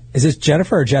 Jennifer? Is this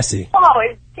Jennifer or Jesse? Oh,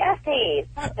 it's Jesse.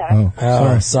 It's not Jennifer.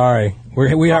 Oh, sorry. We're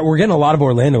getting a lot of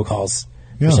Orlando calls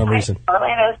for some reason.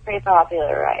 Orlando's pretty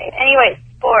popular, right? Anyway,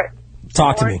 sports.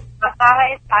 Talk to me.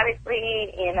 Buckeyes,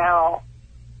 obviously,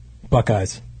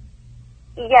 Buckeyes.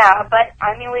 Yeah, but,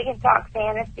 I mean, we can talk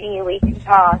fantasy, we can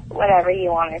talk whatever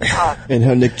you want to talk. And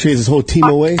how Nick trades his whole team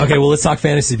away? Okay, well, let's talk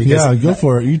fantasy because... Yeah, go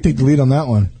for it. You take the lead on that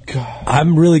one. God.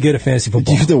 I'm really good at fantasy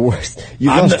football. You're the worst.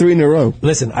 You've lost 3 in a row.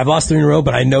 Listen, I've lost 3 in a row,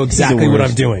 but I know exactly what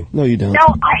I'm doing. No, you don't. No,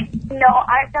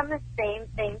 I've done the same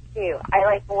thing, too. I'm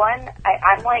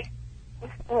like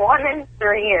 1-3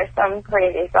 or something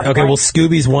crazy. Okay, well,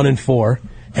 Scooby's 1-4.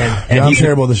 And I'm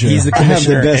terrible this year. He's the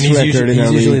commissioner, I have the best and he's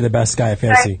record usually the best guy at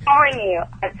fantasy.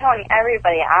 I'm telling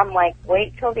everybody, I'm like,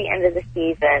 wait till the end of the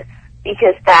season,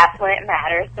 because that's when it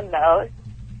matters the most,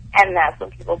 and that's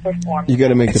when people perform. You got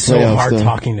to make the playoffs. It's so hard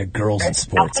talking to girls in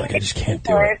sports. Like, I just can't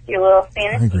do it. Your little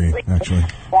fantasy. I agree, actually.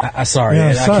 Sorry, Yeah,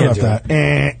 I sorry can't do about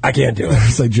it. I can't do it.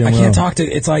 It's like Jim I can't Rowe. talk to.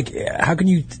 It's like, how can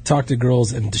you talk to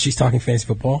girls and she's talking fantasy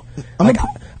football? I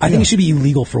think it should be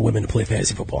illegal for women to play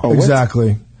fantasy football.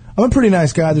 Exactly. I'm a pretty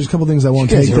nice guy. There's a couple things I won't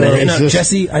take.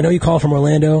 Jesse, I know you call from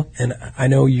Orlando, and I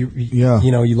know you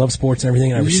love sports and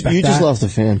everything, and I respect that. You just lost a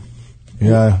fan.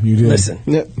 Yeah, you did. Listen,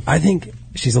 I think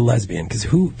she's a lesbian, because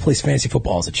who plays fantasy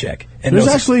football as a chick? And There's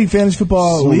actually fantasy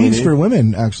football leagues for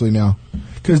women, actually, now.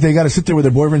 Because they got to sit there with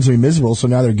their boyfriends and be miserable, so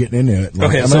now they're getting into it. Like,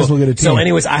 okay, I might as well get a team. So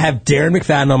anyways, I have Darren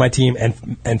McFadden on my team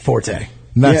and Forte.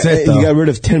 And that's it, though. You got rid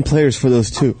of 10 players for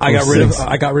those two. I got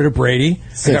rid of Brady.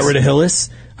 6. I got rid of Hillis.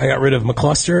 I got rid of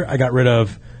McCluster. I got rid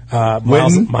of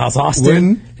Miles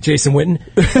Austin, Jason Witten.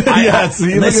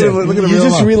 Look at you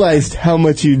just realized how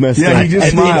much you messed up. Yeah, he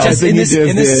just smiled. In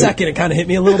this second, it kind of hit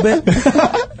me a little bit,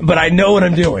 but I know what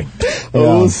I'm doing.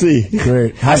 We'll see.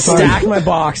 Great. I stacked my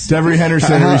box. Devery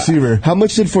Henderson, receiver. How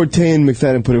much did Forte and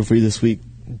McFadden put in for you this week?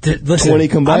 Listen, 20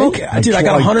 combined? I'm okay. Dude, I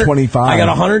got 125. I got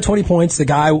 120 points. The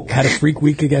guy had a freak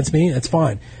week against me. That's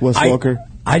fine. Wes Walker.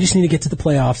 I just need to get to the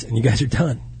playoffs, and you guys are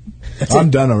done. I'm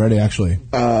done already, actually.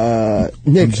 Nick,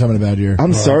 I'm just having a bad year.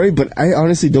 I'm sorry, but I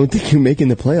honestly don't think you're making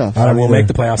the playoffs. I will make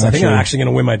the playoffs. I think I'm actually going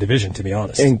to win my division, to be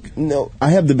honest. And no,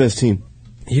 I have the best team.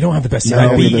 You don't have the best team.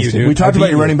 No, I beat you, dude. We talked about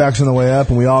your running backs on the way up,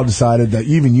 and we all decided that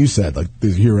even you said, like,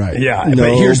 you're right. Yeah, no,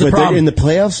 but here's the problem. In the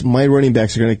playoffs, my running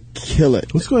backs are going to kill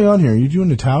it. What's going on here? Are you doing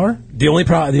the tower? The only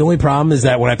problem is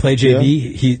that when I play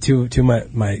JV, he to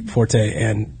my Forte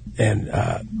and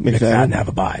McFadden have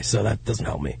a bye, so that doesn't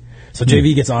help me. So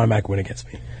JV gets automatic win against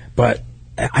me. But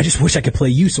I just wish I could play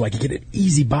you so I could get an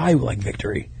easy bye like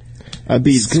victory. I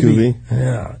beat Scooby.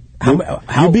 Yeah.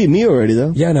 You beat me already,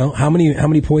 though. Yeah, no. How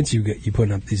many points you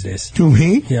putting up these days? To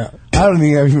me? Yeah. I don't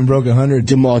think I've even broke 100.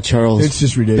 Jamal Charles. It's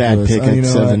just ridiculous. Bad pick at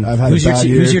 7. I've had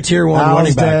who's your tier 1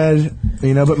 running back?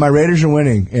 Dead, but my Raiders are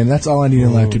winning, and that's all I need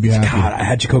in life to be happy. God, I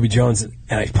had Jacoby Jones, and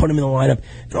I put him in the lineup,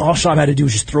 and all Schaub had to do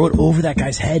was just throw it over that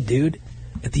guy's head, dude,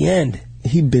 at the end.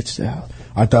 He bitched out.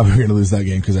 I thought we were going to lose that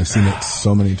game because I've seen it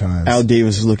so many times. Al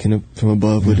Davis was looking up from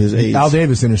above with his 8s. Al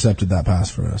Davis intercepted that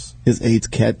pass for us. His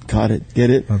 8s caught it. Get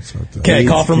it? That's what okay,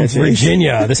 call from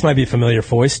Virginia. This might be a familiar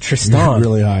voice. Tristan.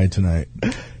 You're really high tonight.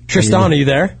 Tristan, are you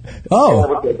there?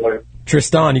 Oh.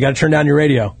 Tristan, you got to turn down your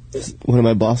radio. One of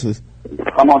my bosses.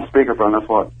 I'm on speakerphone, that's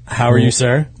what. How are you,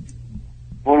 sir?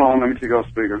 Hold on, let me take off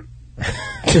speaker.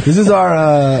 This is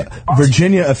our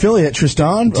Virginia affiliate,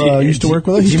 Tristan. Used to work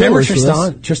with us. Do you remember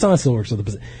Tristan? Tristan still works with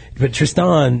us. But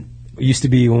Tristan used to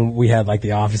be when we had like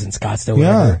the office in Scottsdale.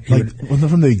 Yeah,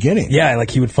 from the beginning. Yeah,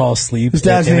 like he would fall asleep. His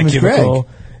dad's name is Greg.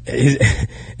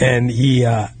 And he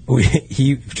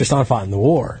Tristan fought in the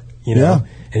war, and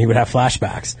he would have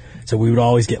flashbacks. So we would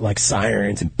always get like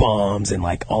sirens and bombs and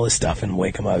like all this stuff and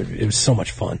wake him up. It was so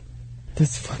much fun.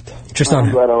 That's fucked up. Tristan,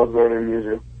 I'm glad I was there to amuse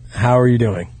you. How are you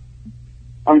doing?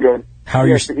 I'm good. How are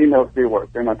you? The emails do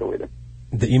work. They're not deleted.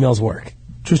 The emails work.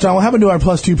 Tristan, what happened to our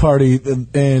 +2 party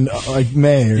in like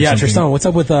May or something? Tristan, what's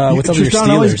up with what's up with your Steelers? Tristan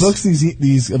always books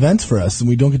these events for us, and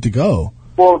we don't get to go.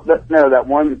 Well, the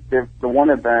one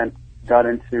event got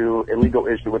into a legal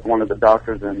issue with one of the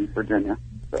doctors in Virginia,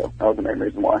 so that was the main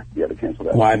reason why he had to cancel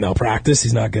that. Why malpractice?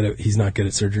 He's not good at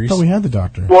surgeries. I thought we had the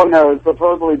doctor. Well, no,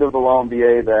 supposedly there's a law in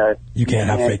VA that you can't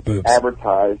have fake boobs.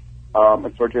 Advertise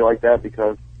a surgery like that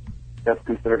because that's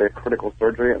considered a critical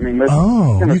surgery. I mean,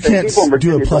 you can't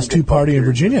do a +2 party in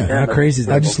Virginia. How crazy is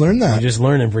that? I just learned that. You just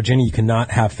learned in Virginia you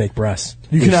cannot have fake breasts.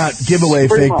 You cannot give away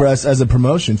fake breasts as a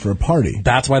promotion for a party.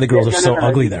 That's why the girls are so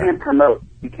ugly there.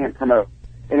 You can't promote.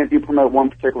 And if you promote one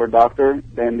particular doctor,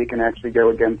 then they can actually go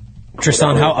against...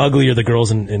 Tristan, how ugly are the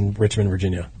girls in Richmond,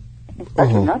 Virginia?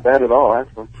 Actually, not bad at all,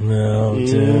 actually. No,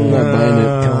 dude. Not buying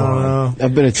it. Come on.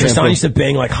 I've been a Tristan used to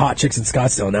bang like hot chicks in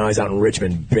Scottsdale. Now he's out in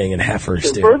Richmond banging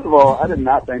heifers, dude. First of all, I did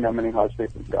not bang that many hot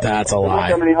chicks in Scottsdale. That's a lie.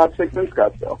 There weren't that many hot chicks in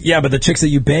Scottsdale. Yeah, but the chicks that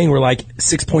you banged were like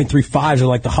 6.35s, are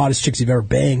like the hottest chicks you've ever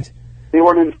banged. They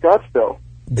weren't in Scottsdale.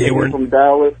 They were from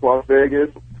Dallas, Las Vegas.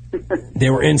 They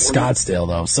were in Scottsdale,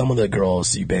 though. Some of the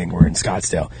girls you bang were in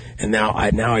Scottsdale. And now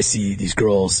I see these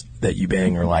girls that you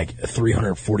bang are like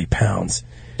 340 pounds.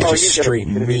 It's just straight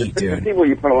meat, dude. The people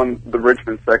you put on the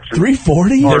Richmond section.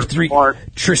 340?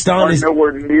 Tristan are is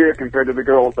nowhere near compared to the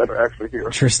girls that are actually here.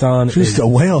 Tristan is a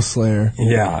whale slayer.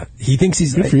 Yeah. He thinks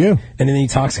he's... Good for you. And then he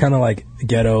talks kind of like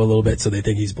ghetto a little bit, so they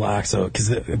think he's black. So, because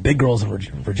the big girls in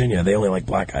Virginia, they only like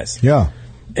black guys. Yeah.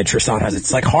 And Tristan has...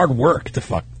 It's like hard work to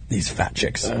fuck these fat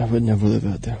chicks. I would never live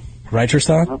out there. Right,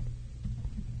 Tristan?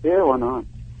 Yeah, why not?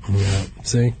 Yeah.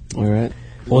 See? All right.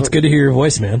 Well, it's good to hear your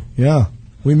voice, man. Yeah.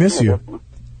 We miss you.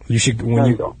 You should...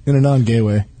 In a non-gay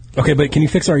way. Okay, but can you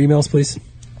fix our emails, please?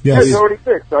 Yes. Yeah, it's already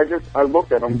fixed. I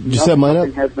looked at them. You set mine up?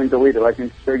 Nothing has been deleted. I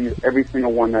can show you every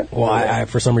single one that... Well, I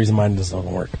for some reason mine doesn't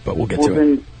work, but we'll get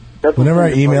to it. Whenever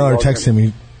I email or text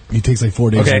him, he takes like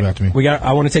 4 days to get back to me.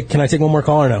 Can I take one more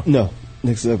call or no? No.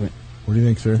 Next segment. What do you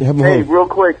think, sir? Hey, real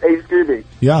quick. Hey, Scooby.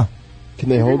 Yeah. Can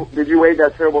they hold? Did you wave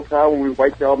that terrible towel when we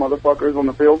wiped y'all motherfuckers on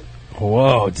the field?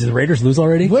 Whoa. Did the Raiders lose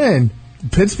already? When?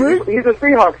 Pittsburgh? He's a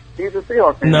Seahawks. He's a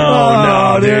Seahawks fan.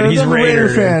 No, dude. He's a Raider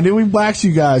fan. Dude, we waxed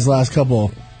you guys last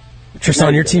couple.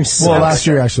 Tristan, your team sucks. Well, last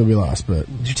year actually we lost, but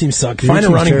your team sucked. Find a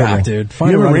running back, dude. You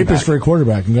have a rapist for a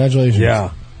quarterback. Congratulations.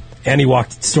 Yeah. And he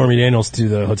walked Stormy Daniels to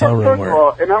the hotel room. First of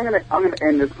all, and I'm gonna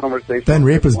end this conversation. Ben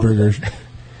Rapist-burger.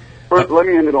 First, let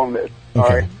me end it on this. Okay. All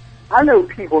right. I know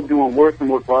people doing worse than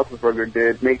what Roethlisberger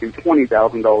did, making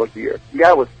 $20,000 a year. The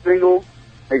guy was single,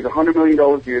 makes $100 million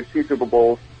a year, 2 Super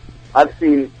Bowls. I've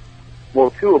seen,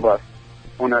 2 of us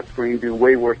on that screen do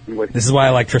way worse than what. This is why I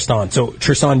like Tristan. So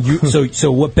Tristan,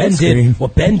 so what Ben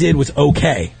did was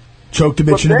okay. Choked a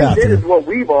bitch in the bathroom. What Ben did is what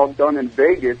we've all done in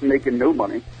Vegas, making no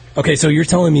money. Okay, so you're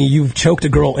telling me you've choked a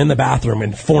girl in the bathroom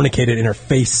and fornicated in her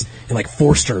face and like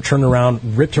forced her, turned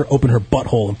around, ripped her open her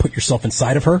butthole and put yourself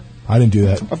inside of her? I didn't do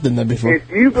that. I've done that before. If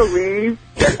you believe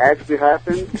that actually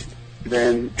happened,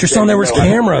 then... Tristan, there was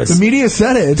cameras. The media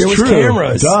said it. It's there true. was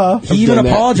cameras. Duh. He even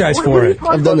apologized for it.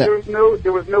 I've done that.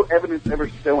 There was no evidence ever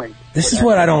showing. This is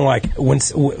what I don't like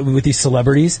with these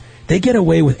celebrities. They get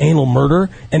away with anal murder,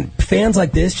 and fans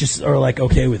like this just are like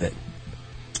okay with it.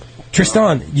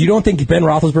 Tristan, you don't think Ben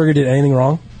Roethlisberger did anything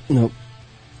wrong? Nope.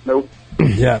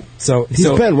 Yeah. So He's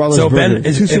Ben Roethlisberger.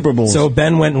 Ben 2 Super Bowls. So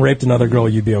Ben went and raped another girl.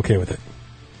 You'd be okay with it?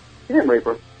 He didn't rape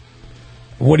her.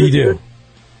 What do you do?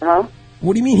 Huh?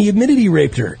 What do you mean? He admitted he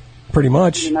raped her. Pretty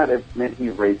much. He did not admit he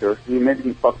raped her. He admitted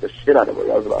he fucked the shit out of her.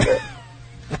 That was about it.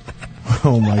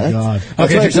 Oh my God.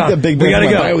 Okay, Tristan, we gotta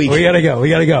go. We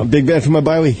gotta go. Big Ben for my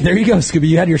bye week. There you go, Scooby.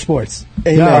 You had your sports.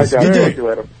 Hey, Guys, you did.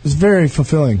 it was very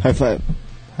fulfilling. High five.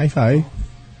 High five.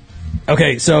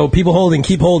 Okay, so people holding,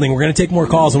 keep holding. We're going to take more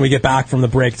calls when we get back from the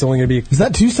break. It's only going to be... Is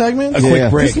that 2 segments? A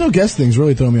quick break. There's no guest things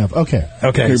really throwing me off. Okay.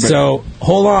 Okay, so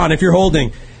hold on if you're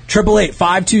holding.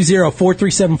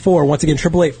 888-520-4374. Once again,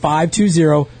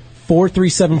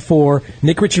 888-520-4374.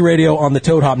 Nick Ritchie Radio on the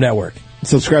Toad Hop Network.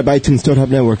 Subscribe iTunes Toad Hop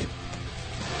Network.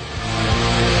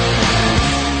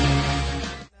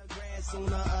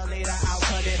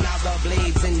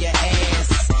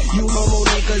 You homo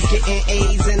niggas getting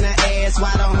A's in the ass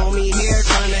while the homie here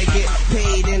trying to get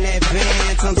paid in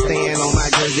advance. I'm staying on my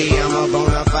jersey, I'm a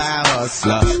bona fide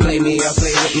hustler. Play me or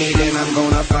play with me, then I'm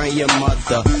gonna find your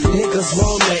mother. Niggas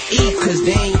wanna eat cause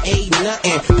they ain't ate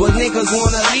nothing, but niggas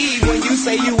wanna leave when you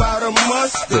say you out of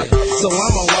mustard. So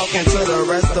I'ma walk into the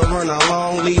restaurant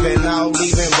alone, leaving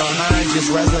behind just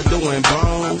residue and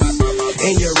bones.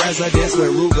 In your residence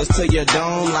with Rugers to your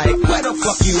dome, like where the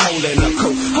fuck you holding a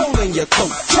coat? Holding your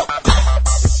coat, choke.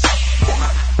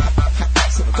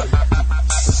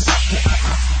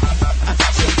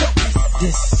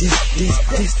 This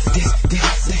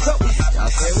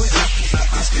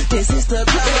is the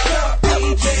club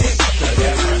DJ,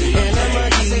 and I'm a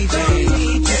DJ.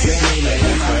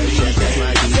 That's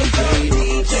my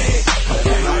DJ.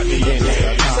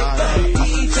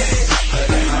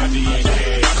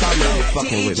 Come on,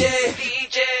 fucking with me.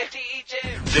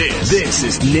 This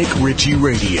This is Nick Ritchie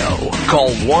Radio. Call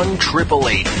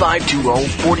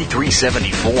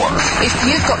 1-888-520-4374. If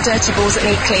you've got dirty balls that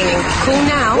need cleaning, call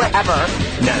now. Wherever.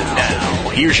 Now,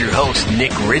 here's your host,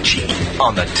 Nick Ritchie,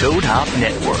 on the Toad Hop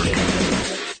Network.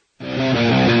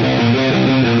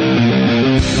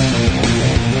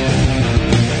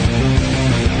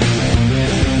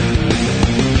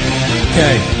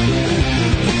 Okay.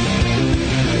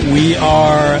 We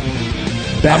are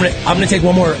back. I'm gonna take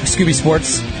one more Scooby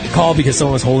Sports call because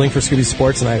someone was holding for Scooby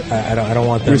Sports, and I don't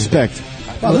want them. Respect.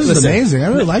 Wow, this is amazing. I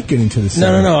really like getting to this.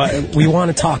 No. We want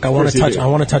to talk. I want to touch. I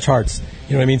want to touch hearts.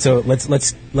 You know what I mean? So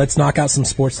let's knock out some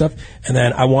sports stuff, and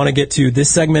then I want to get to this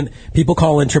segment. People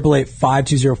call in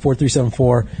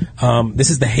 888-520-4374. This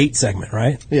is the hate segment,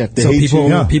 right? Yeah. So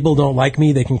people don't like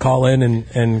me. They can call in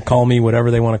and call me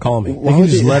whatever they want to call me. You can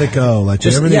just let it go, like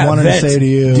whatever they wanted to say to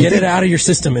you. Get it out of your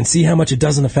system and see how much it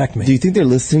doesn't affect me. Do you think they're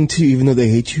listening to you even though they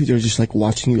hate you? They're just like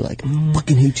watching you, like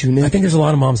fucking hate you, Nick. I think there's a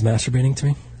lot of moms masturbating to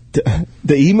me. The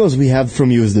emails we have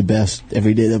from you is the best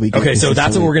every day that we get. Okay, so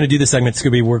that's what we're going to do this segment,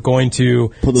 Scooby. We're going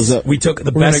to pull those up. We took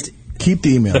the best. Keep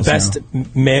the emails. The best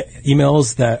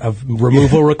emails that of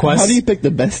removal requests. How do you pick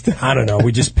the best? I don't know.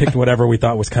 We just picked whatever we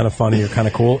thought was kind of funny or kind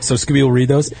of cool. So Scooby will read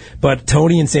those. But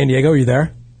Tony in San Diego, are you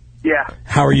there? Yeah.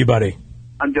 How are you, buddy?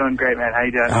 I'm doing great, man. How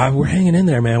you doing? We're hanging in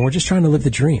there, man. We're just trying to live the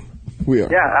dream. We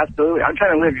are. Yeah, absolutely. I'm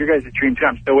trying to live your guys' dream too.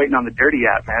 I'm still waiting on the Dirty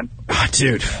app, man.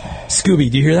 Dude. Scooby,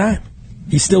 do you hear that?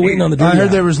 He's still waiting on the Dirty I heard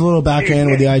app. there was a little back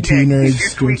end with the IT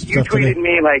nerds doing some You stuff today. tweeted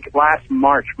me like last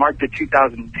March of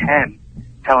 2010,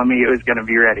 telling me it was going to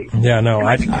be ready. Yeah, no.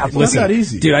 Listen, not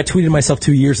easy. Dude, I tweeted myself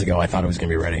 2 years ago. I thought it was going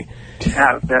to be ready.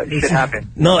 Yeah, that shit happened.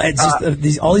 No, it's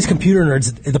just all these computer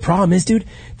nerds. The problem is, dude,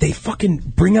 they fucking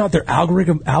bring out their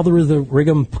algorithm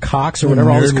cocks or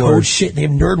whatever, all this code shit. They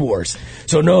have nerd wars.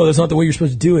 So no, that's not the way you're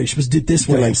supposed to do it. You're supposed to do it this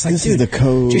way. Like, it's like, this dude, is the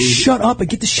code. Just shut up and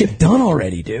get the shit done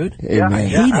already, dude. Yeah, I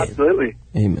hate it. absolutely.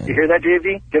 Amen. You hear that,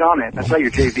 JV? Get on it. That's why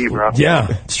you're JV, bro. Yeah,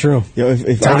 it's true. Yo,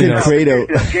 if I could create a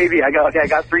JV, I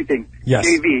got three things. Yes.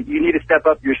 JV, you need to step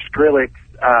up your Skrillex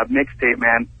mixtape,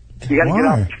 man. You got to get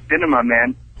off cinema,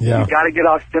 man. Yeah. You got to get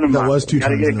off cinema. That was 2 You got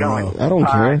to times get in a going. row. I don't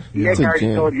care. Nick It's a already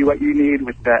jam. told you what you need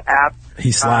with the app.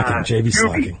 He's slacking. JV's Scooby,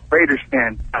 slacking. Raiders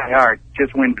fan. Hard.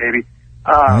 Just win, baby.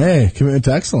 Hey, commitment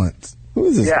to excellence. Who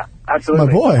is this? Yeah, absolutely.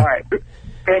 My boy. All right.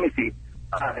 Fantasy.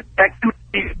 Texans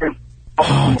defense.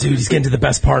 Oh, dude, he's getting to the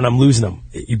best part, and I'm losing him.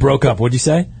 You broke up. What'd you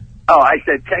say? Oh, I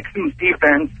said Texans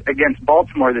defense against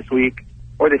Baltimore this week,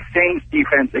 or the Saints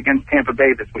defense against Tampa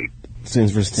Bay this week.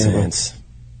 Saints versus Tampa. Saints.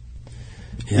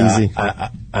 Yeah, Easy. I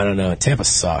don't know. Tampa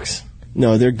sucks.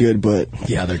 No, they're good, but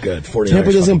Yeah, they're good. 49ers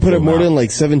Tampa doesn't put fucking up more blew 'em than out.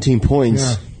 like 17 points.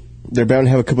 Yeah. They're bound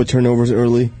to have a couple of turnovers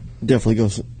early. Definitely go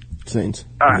Saints.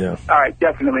 All right, Yeah. all right,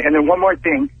 definitely. And then one more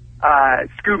thing,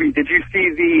 Scooby, did you see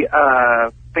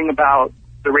the thing about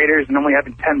the Raiders and only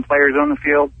having 10 players on the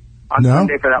field on No.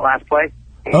 Sunday for that last play?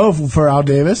 Oh, for Al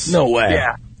Davis? No way.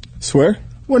 Yeah. Swear?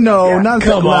 Well, no, Yeah. not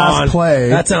Come the last on. play.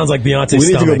 That sounds like Beyonce's We need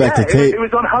to go stomach. back to Yeah, tape. it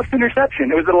was on Huck's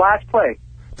interception. It was the last play.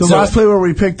 The So- last play where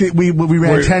we picked it, we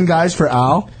ran 10 guys for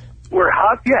Al. Where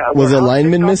Huck, Was where a Huck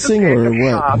lineman picked off missing the pick or of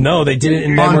what? Schaub, No, they did it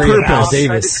in On memory of Al purpose. tried to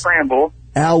Davis. scramble.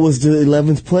 Al was the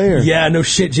 11th player. Yeah, no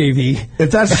shit, JV.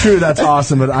 If that's true, that's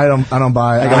awesome, but I don't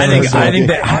buy it. I think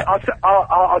that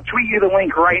I'll tweet you the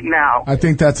link right now. I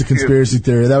think that's a conspiracy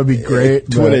theory. That would be great.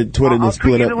 Tweet it I'll and tweet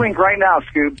split you up. the link right now,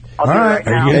 Scoob. I'll All do it right. right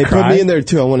Are now. you Hey, gonna put cry? me in there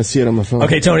too. I want to see it on my phone.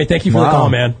 Okay, Tony, thank you for the call,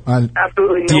 man.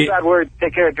 Absolutely, no Do you- bad words.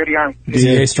 Take care, Dirty Army.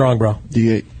 DA strong, bro.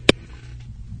 D8.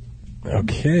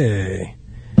 Okay.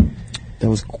 That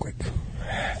was quick.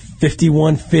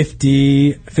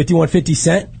 5150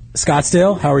 Cent,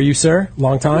 Scottsdale. How are you, sir?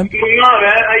 Long time. What's going on,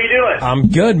 man? How you doing? I'm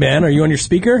good, man. Are you on your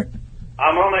speaker?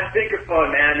 I'm on my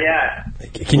speakerphone, man. Yeah.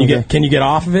 Can you get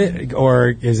off of it, or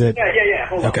is it? Yeah.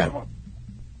 Hold Okay. on.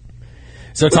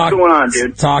 So What's talk. going on,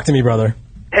 dude? Talk to me, brother.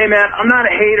 Hey, man, I'm not a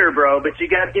hater, bro, but you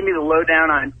got to give me the lowdown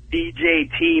on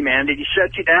DJT, man. Did he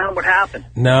shut you down? What happened?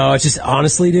 No, it's just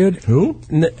honestly, dude. Who?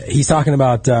 He's talking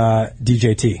about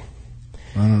DJT.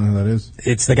 I don't know who that is.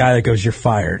 It's the guy that goes, "You're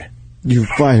fired." You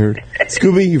fired.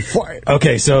 Scooby, you fired.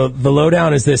 Okay, so the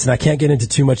lowdown is this, and I can't get into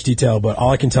too much detail, but all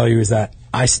I can tell you is that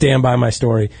I stand by my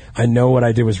story. I know what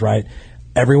I did was right.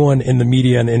 Everyone in the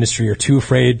media and the industry are too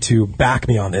afraid to back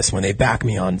me on this when they back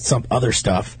me on some other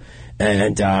stuff.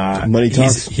 And Money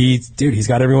talks. He's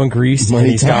got everyone greased, Money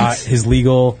and he's talks. got his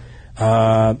legal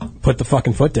put the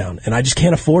fucking foot down. And I just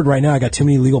can't afford right now. I got too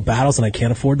many legal battles, and I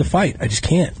can't afford to fight. I just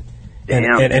can't. And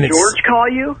Damn. it's, George call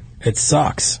you? it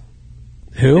sucks.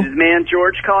 Who? Did his man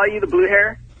George call you, the blue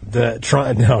hair?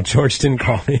 No, George didn't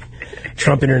call me.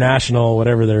 Trump International,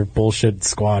 whatever their bullshit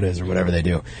squad is or whatever they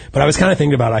do. But I was kind of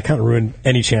thinking about it. I kind of ruined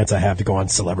any chance I have to go on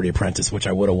Celebrity Apprentice, which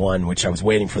I would have won, which I was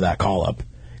waiting for that call up.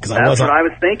 That's what I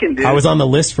was thinking, dude. I was on the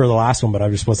list for the last one, but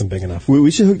I just wasn't big enough. We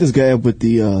should hook this guy up with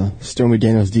the Stormy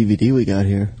Daniels DVD we got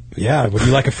here. Yeah, would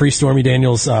you like a free Stormy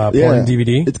Daniels porn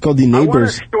DVD? It's called The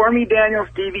Neighbors. I want a Stormy Daniels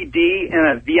DVD and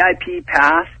a VIP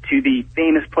pass to the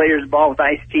Famous Players Ball with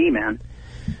Ice-T, man.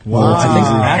 Wow. I think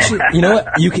actually, you know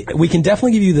what? We can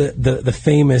definitely give you the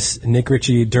famous Nick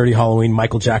Ritchie Dirty Halloween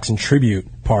Michael Jackson tribute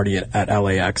party at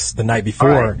LAX the night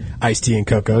before Ice-T and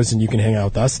Coco's, and you can hang out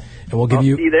with us, and we'll give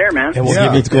you. See you there, man. And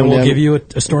we'll give you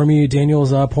a Stormy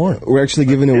Daniels porn. We're actually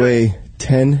giving away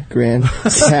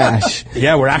 $10,000 cash.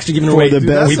 Yeah, we're actually giving away the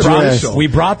best. We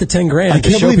brought the $10,000. I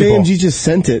can't believe AMG just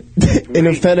sent it in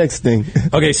a FedEx thing.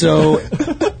 Okay, so.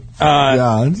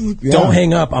 Don't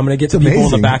hang up. I'm going to get the people in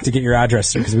the back to get your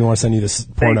address because we want to send you this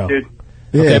porno. Thanks, dude.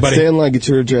 Yeah, okay, buddy. Stay in line. Get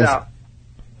your address.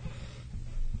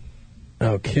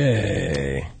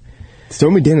 Okay.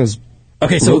 Stormy Daniels.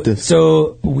 Okay,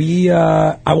 so we.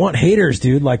 I want haters,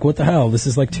 dude. Like, what the hell? This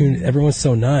is like everyone's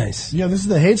so nice. Yeah, this is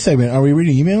the hate segment. Are we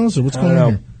reading emails or what's going on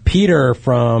here? Peter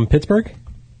from Pittsburgh.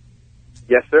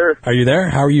 Yes, sir. Are you there?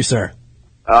 How are you, sir?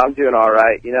 I'm doing all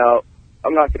right. You know,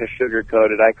 I'm not going to sugarcoat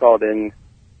it. I called in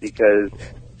because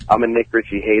I'm a Nick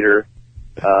Ritchie hater.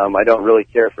 I don't really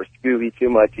care for Scooby too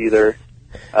much either.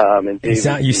 And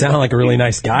you sound like a really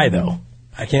nice guy, though.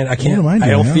 I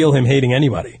don't feel him hating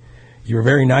anybody. You were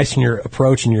very nice in your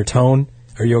approach and your tone.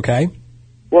 Are you okay?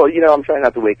 Well, you know, I'm trying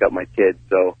not to wake up my kids,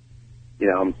 so, you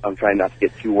know, I'm trying not to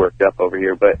get too worked up over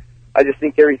here. But I just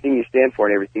think everything you stand for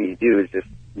and everything you do is just,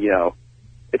 you know,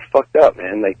 it's fucked up,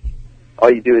 man. Like,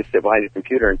 all you do is sit behind your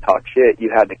computer and talk shit.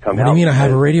 You had to come out. What do you mean I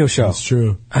have a radio show? That's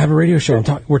true. I have a radio show.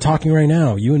 We're talking right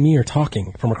now. You and me are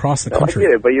talking from across the country. I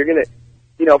get it, but you're going to,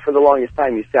 you know, for the longest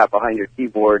time you sat behind your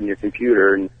keyboard and your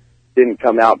computer and didn't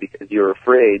come out because you were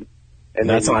afraid. And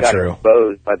that's then you not got true.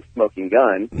 Exposed by the smoking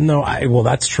gun. No, well,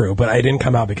 that's true, but I didn't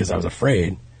come out because I was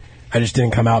afraid. I just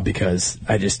didn't come out because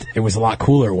it was a lot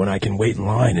cooler when I can wait in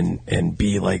line and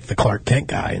be like the Clark Kent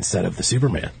guy instead of the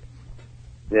Superman.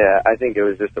 Yeah, I think it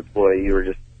was just a ploy. You were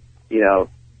just, you know,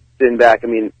 sitting back. I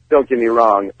mean, don't get me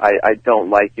wrong. I don't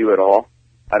like you at all.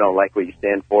 I don't like what you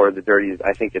stand for. The dirties.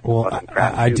 I think it's fucking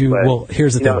crap. I do. But, well,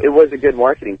 here's the thing. It was a good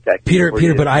marketing technique.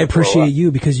 Peter, but I appreciate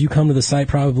you because you come to the site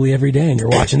probably every day and you're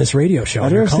watching this radio show. I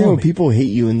don't understand when people hate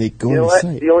you and they go on the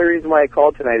site. The only reason why I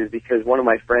called tonight is because one of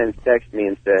my friends texted me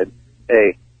and said,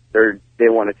 "Hey, they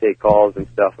want to take calls and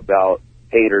stuff about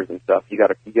haters and stuff. You got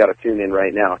to tune in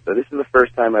right now." So this is the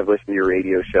first time I've listened to your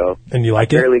radio show. And you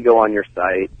like I it? barely go on your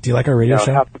site. Do you like our radio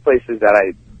show? Half the places that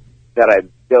I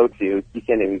go to, you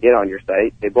can't even get on your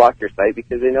site. They block your site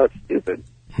because they know it's stupid.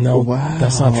 No,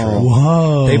 that's not true.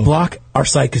 Whoa. They block our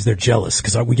site because they're jealous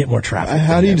because we get more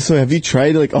traffic. So have you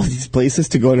tried like all these places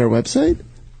to go on our website?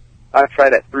 I've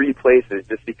tried at 3 places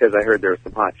just because I heard there were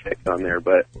some hot chicks on there,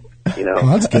 but, you know. Well,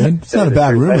 that's good. It's not a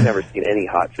bad rumor. I've never seen any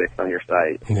hot chicks on your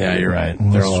site. Yeah, you're right.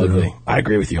 They're all ugly. I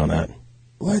agree with you on that.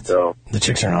 What? So, the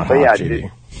chicks are not but hot, yeah, JD.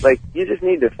 dude, like, you just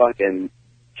need to fucking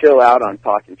chill out on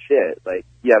talking shit. Like,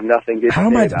 you have nothing good How to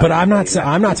am say I? about But it.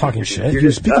 I'm not talking shit.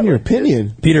 You're speaking your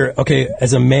opinion. Peter, okay,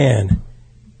 as a man,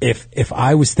 if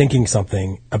I was thinking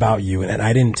something about you and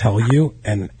I didn't tell you,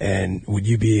 and would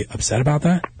you be upset about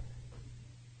that?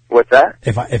 What's that?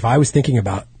 If I was thinking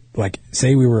about, like,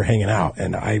 say we were hanging out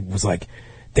and I was like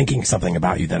thinking something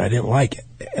about you that I didn't like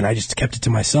and I just kept it to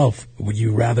myself, would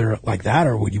you rather like that,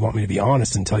 or would you want me to be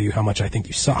honest and tell you how much I think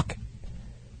you suck?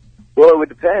 Well, it would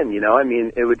depend, you know. I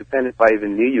mean, it would depend if I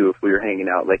even knew you if we were hanging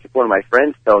out. Like, if one of my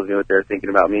friends tells me what they're thinking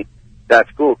about me,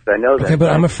 that's cool because I know that. Okay, but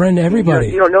I'm a friend to everybody.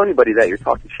 You don't know anybody that you're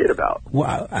talking shit about.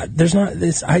 Well, there's not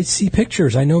this. I see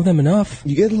pictures. I know them enough.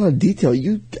 You get a lot of detail.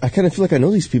 I kind of feel like I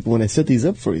know these people when I set these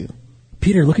up for you.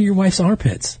 Peter, look at your wife's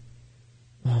armpits.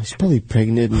 Oh, she's probably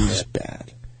pregnant and just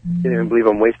bad. I can't even believe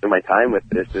I'm wasting my time with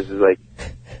this. This is like,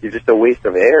 you're just a waste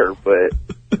of air, but,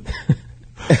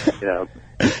 you know.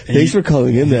 Thanks for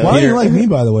calling in there. Why do you like me,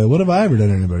 by the way? What have I ever done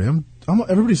to anybody?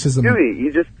 Everybody says I'm... Dude,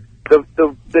 you just...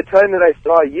 The time that I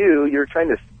saw you were trying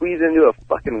to squeeze into a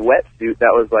fucking wetsuit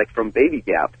that was like from Baby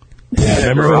Gap. Yeah,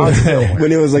 remember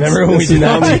when it was like remember when we did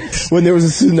that? When there was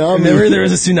a tsunami. Remember there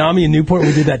was a tsunami in Newport?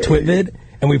 We did that twit vid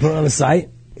and we put it on the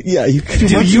site. Yeah, you could.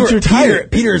 Dude,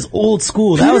 Peter's old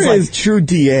school. Peter that was like true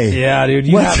DA. Yeah, dude,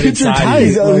 you have it inside.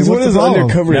 He's one of those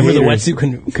undercover. Remember haters. the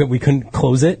wetsuit? We couldn't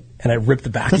close it, and I ripped the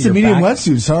back. That's of a your medium back.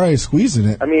 wetsuit. Sorry, I squeezed in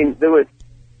it. I mean,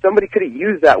 somebody could have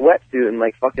used that wetsuit in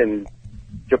like fucking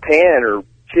Japan or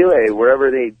Chile, wherever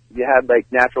you had like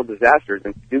natural disasters,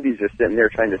 and Scooby's just sitting there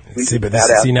trying to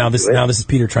now this is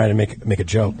Peter trying to make a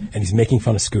joke, and he's making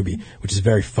fun of Scooby, which is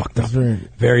very fucked up,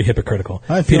 very hypocritical.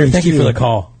 Peter, thank you for the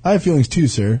call. I have feelings too,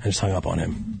 sir. I just hung up on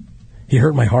him. He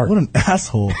hurt my heart. What an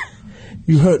asshole!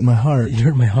 You hurt my heart. You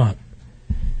hurt my heart.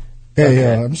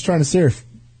 Hey, I'm just trying to surf.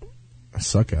 I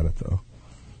suck at it though.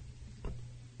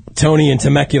 Tony in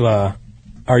Temecula,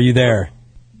 are you there?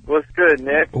 What's good,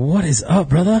 Nick? What is up,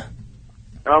 brother?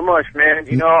 Not much, man.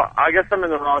 You know, I guess I'm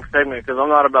in the wrong segment because I'm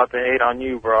not about to hate on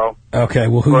you, bro. Okay,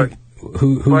 well, who?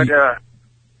 But I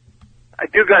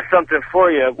do got something for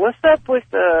you. What's up with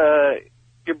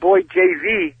your boy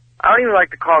JV? I don't even like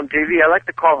to call him JV. I like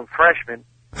to call him Freshman.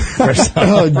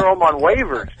 Throw him on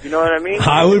waivers. You know what I mean?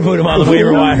 I would put him on the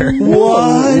waiver wire.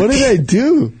 What did I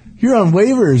do? You're on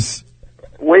waivers.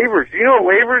 Waivers. Do you know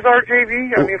what waivers are,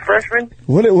 JV? I mean, Freshman?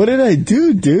 What did I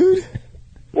do, dude?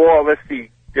 Well, let's see.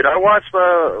 Did I watch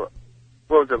what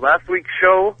was it, last week's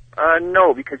show?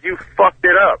 No, because you fucked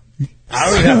it up. I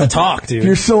don't even have to talk, dude.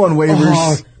 You're so on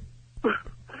waivers.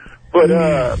 But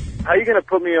how you gonna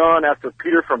put me on after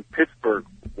Peter from Pittsburgh?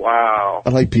 Wow. I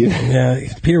like Peter. Yeah,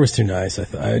 Peter was too nice.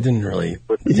 I didn't really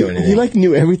do anything. He like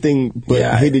knew everything, but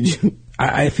hated you.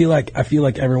 I feel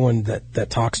like everyone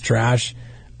that talks trash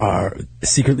are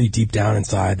secretly deep down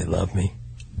inside they love me.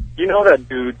 You know that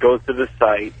dude goes to the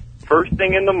site first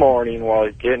thing in the morning while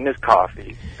he's getting his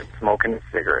coffee and smoking his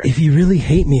cigarette. If you really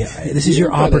hate me, this is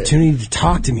your opportunity to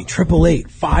talk to me.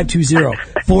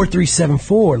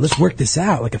 888-520-4374. Let's work this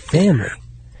out like a family.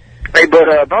 Hey,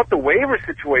 but about the waiver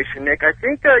situation, Nick, I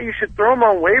think you should throw him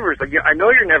on waivers. Like, I know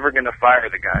you're never going to fire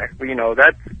the guy, but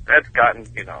that's gotten,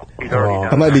 he's already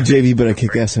done. I might be JV, but I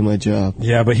kick ass at my job.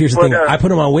 Yeah, but here's the thing: I put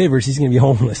him on waivers, he's going to be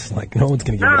homeless. Like, no one's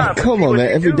going to give him up. Come on, man,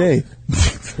 every day.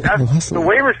 That's the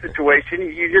waiver situation.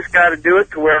 You just got to do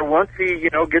it to where once he,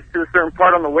 gets to a certain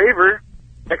part on the waiver,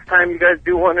 next time you guys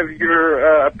do one of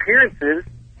your appearances,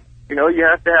 you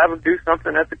have to have him do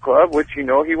something at the club, which he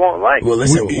won't like. Well,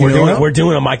 listen, we're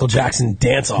doing a Michael Jackson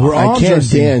dance-off. I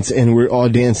can't dance, and we're all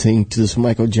dancing to this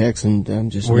Michael Jackson. We're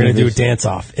going to do a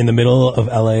dance-off in the middle of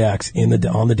LAX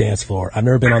on the dance floor. I've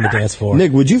never been on the dance floor.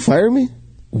 Nick, would you fire me?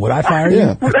 Would I fire you?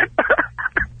 Yeah.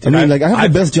 I mean, I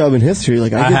have the best job in history.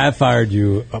 Like I have fired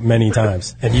you many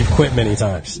times, and you've quit many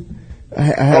times.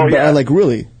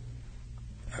 Really.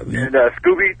 And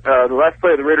Scooby, the last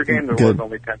play of the Raider game, there was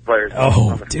only 10 players.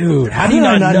 Oh, dude, how do you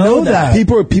not know that?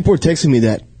 People are texting me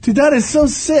that. Dude, that is so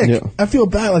sick. Yeah. I feel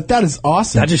bad. Like, that is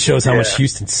awesome. That just shows how much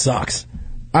Houston sucks.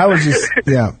 I was just,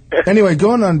 Anyway,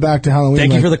 going on back to Halloween.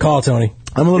 Thank you for the call, Tony.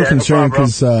 I'm a little concerned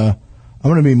because I'm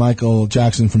going to be Michael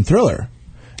Jackson from Thriller.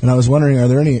 And I was wondering, are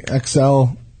there any XL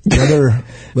leather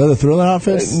Thriller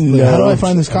outfits? No. How do I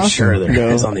find this costume? Sure there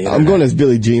is on the internet. I'm going as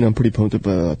Billie Jean. I'm pretty pumped up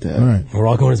about that. All right. We're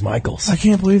all going as Michaels. I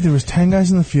can't believe there was 10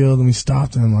 guys in the field and we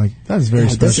stopped and I'm like, that is very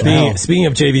special. Speaking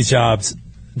of JV's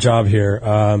job here.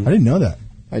 I didn't know that.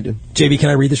 I did. JV, can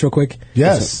I read this real quick?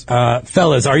 Yes.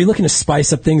 Fellas, are you looking to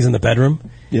spice up things in the bedroom?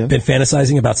 Yeah. Been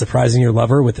fantasizing about surprising your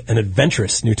lover with an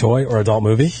adventurous new toy or adult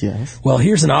movie? Yes. Well,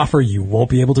 here's an offer you won't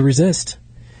be able to resist.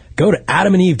 Go to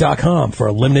adamandeve.com for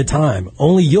a limited time.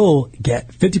 Only you'll get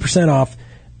 50% off.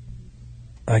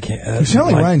 I can't. You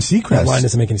sound like Ryan Seacrest. That line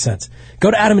doesn't make any sense. Go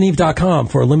to adamandeve.com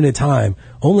for a limited time.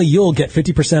 Only you'll get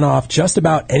 50% off just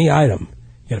about any item.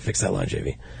 You got to fix that line,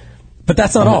 JV. But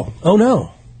that's not all. Oh,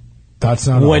 no. That's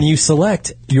not When you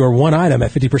select your one item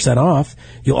at 50% off,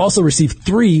 you'll also receive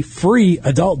 3 free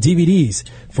adult DVDs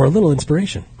for a little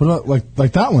inspiration. What about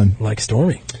like that one? Like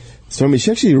Stormy. Stormy,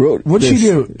 she actually wrote. What'd she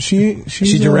do? She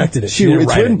directed it.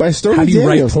 It's written by Stormy How do you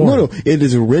Daniels. write porn? No, it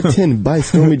is written by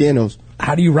Stormy Daniels.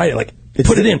 How do you write it? Like,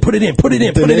 put it in.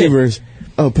 The neighbors.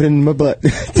 Oh, put it in my butt.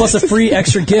 Plus a free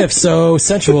extra gift so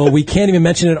sensual we can't even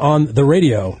mention it on the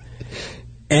radio.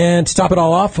 And to top it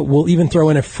all off, we'll even throw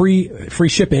in a free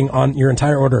shipping on your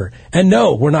entire order. And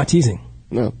no, we're not teasing.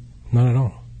 No. Not at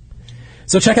all.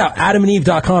 So check out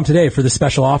adamandeve.com today for this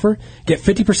special offer. Get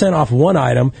 50% off one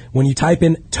item when you type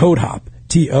in TOADHOP,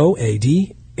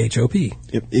 TOADHOP.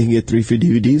 Yep, you can get 3 free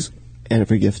DVDs and a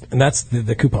free gift. And that's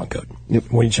the coupon code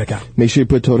when you check out. Make sure you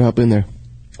put Toad Hop in there.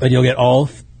 And you'll get all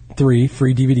 3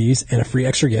 free DVDs and a free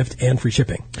extra gift and free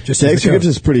shipping. Just the extra gift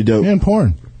is pretty dope. And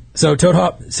porn. So Toad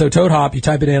Hop, you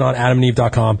type it in on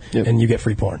adamandeve.com and you get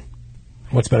free porn.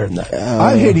 What's better than that?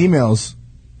 I hate emails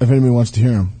if anybody wants to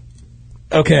hear them.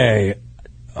 Okay.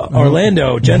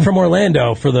 Orlando, Jen from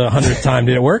Orlando for the 100th time.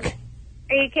 Did it work?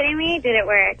 Are you kidding me? Did it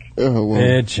work? Oh,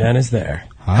 well. Jen is there.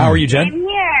 Hi. How are you, Jen? I'm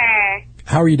here.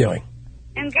 How are you doing?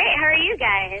 I'm great. How are you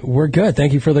guys? We're good.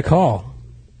 Thank you for the call.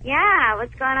 Yeah,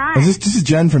 what's going on? This is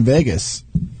Jen from Vegas.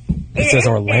 It says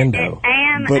Orlando.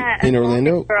 I am But in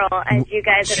Orlando? girl, as you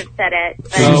guys would have said it.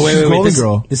 But Oh, wait. Golden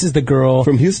Girl. This is the girl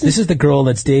from Houston. This is the girl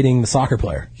that's dating the soccer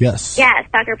player. Yes. yeah,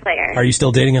 soccer player. Are you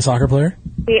still dating a soccer player?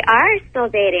 We are still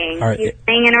dating. All right. He's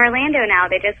playing in Orlando now.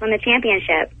 They just won the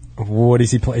championship. What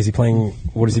is he play? Is he playing?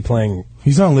 What is he playing?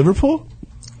 He's on Liverpool?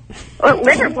 Well,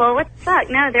 Liverpool, what the fuck?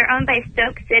 No, they're owned by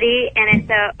Stoke City, and it's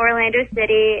Orlando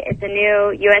City. It's a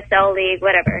new USL league,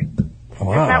 whatever.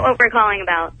 Wow. That's not what we're calling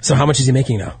about. So how much is he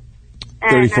making now?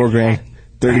 34 grand.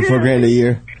 34 grand a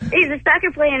year. He's a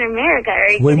soccer player in America. Are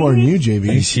you Way kidding more than me? you,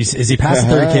 JV. Is he past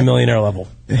the 30K millionaire level?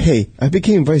 Hey, I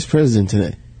became vice president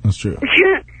today. That's true.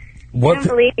 I don't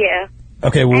believe you.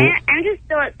 Okay, well, I'm just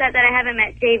still upset that I haven't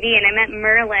met JV and I met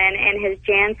Merlin and his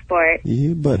JanSport.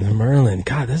 Yeah, but Merlin,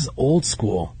 God, this is old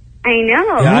school. I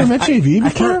know. You never met JV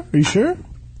before? Are you sure?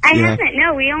 I haven't.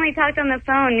 No, we only talked on the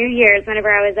phone New Year's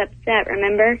whenever I was upset,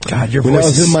 remember? God, your when voice I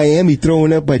was is... in Miami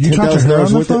throwing up my You talked to her on $10,000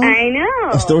 the worth of... phone? I know.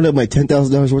 I was throwing up my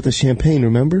 $10,000 worth of champagne,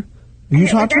 remember? You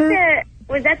talked to her?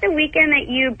 Was that the weekend that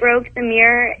you broke the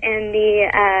mirror in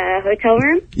the hotel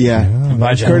room? Yeah.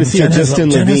 Bye, Jen. Courtesy Jen of has Justin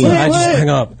a- Jen has Levine. a- I just hang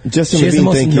up. Justin She has the Levine,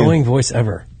 most thank you. annoying voice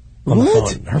ever on the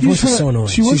What? phone. Her voice is so annoying.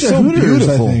 She works She's at so Hooters,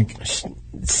 beautiful. I think.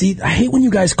 See, I hate when you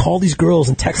guys call these girls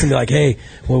and text them and be like, hey,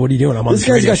 well, what are you doing? I'm on This this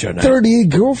guy's radio got show now. 38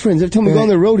 girlfriends. Every time we go on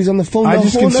the road, he's on the phone I'm the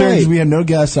just whole concerned night. because we had no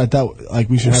guests. I thought like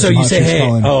we should have So some you hot say, chicks hey,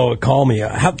 calling. oh, call me.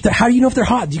 How do you know if they're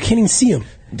hot? You can't even see them.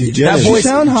 Dude, that Jen voice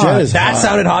sound hot. Jen is That hot.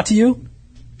 sounded hot to you?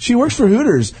 She works for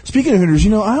Hooters. Speaking of Hooters,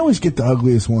 I always get the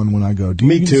ugliest one when I go. Do you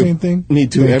Me do too. the same thing? Me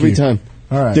too. Thank Every you. time.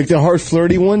 All right. Like the hard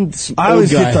flirty one. I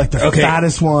always old get guy. like the Okay.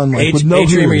 fattest one, like with no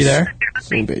Atrium, are you Hooters. there?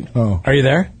 Same baby. Oh, Are you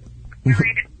there?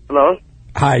 Hello?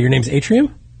 Hi, your name's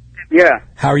Atrium? Yeah.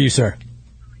 How are you, sir?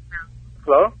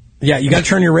 Hello? Yeah, you got to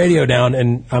turn your radio down,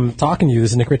 and I'm talking to you.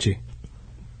 This is Nick Ritchie.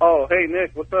 Oh, hey,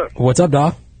 Nick, what's up? What's up,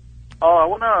 Doc? Oh, I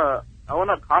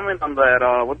wanna comment on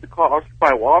that, what's it called,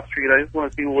 Occupy Wall Street. I just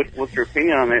want to see what's your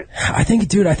opinion on it. I think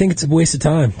it's a waste of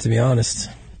time, to be honest.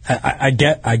 I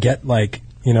get like,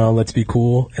 let's be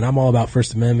cool, and I'm all about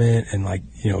First Amendment and like,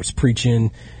 it's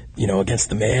preaching, against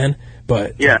the man,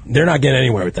 but Yeah. they're not getting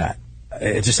anywhere with that.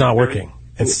 It's just not working.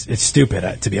 It's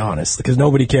stupid, to be honest, because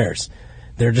nobody cares.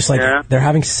 They're just like, they're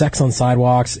having sex on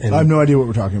sidewalks, and I have no idea what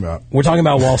we're talking about. we're talking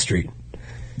about Wall Street.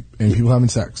 And people having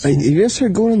sex. You guys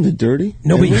start going on the dirty?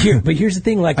 No, but here's the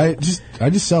thing, like, I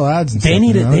just sell ads and they stuff.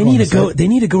 need to man. I don't go they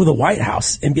need to go to the White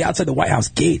House and be outside the White House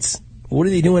gates. What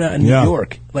are they doing out in Yeah. New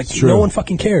York? Like, It's true. no one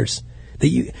fucking cares.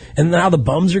 And now the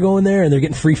bums are going there and they're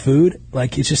getting free food.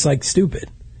 Like, it's just like stupid.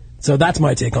 So that's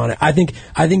my take on it. I think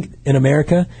in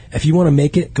America, if you want to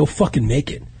make it, go fucking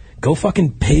make it. Go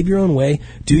fucking pave your own way,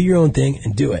 do your own thing,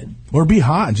 and do it. Or be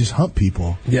hot and just hump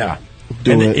people. Yeah.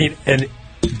 Do and it. And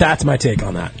that's my take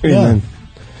on that. Amen.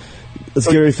 Let's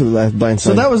get ready for the last blind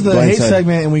side. So that was the blind hate side.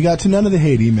 segment, and we got to none of the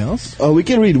hate emails. Oh, we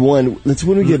can read one.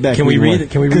 When we get back. Can we read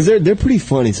it? Can we read- Because they're pretty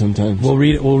funny sometimes. We'll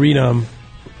read them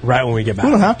right when we get back.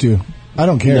 We don't have to. I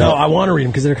don't care. No, I want to read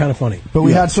them because they're kind of funny. But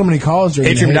we had so many calls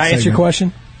during Atrium, the did I hate answer your segment.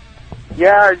 question?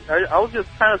 Yeah, I was just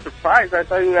kind of surprised. I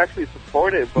thought you would actually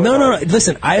support it. But, No.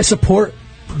 Listen, I support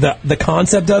the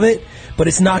concept of it, but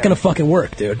it's not going to fucking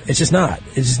work, dude. It's just not.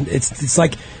 It's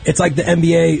like the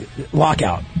NBA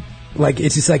lockout. Like,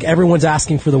 it's just like everyone's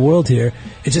asking for the world here.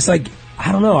 It's just like,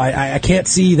 I don't know. I can't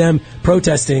see them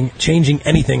protesting changing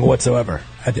anything whatsoever.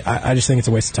 I just think it's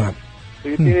a waste of time. Do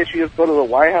you think they should just go to the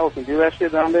White House and do that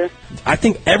shit down there? I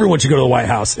think everyone should go to the White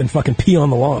House and fucking pee on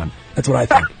the lawn. That's what I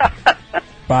think.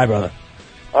 Bye, brother.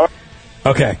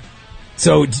 Okay.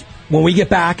 So when we get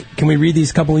back, can we read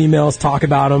these couple emails, talk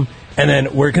about them, and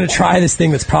then we're going to try this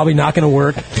thing that's probably not going to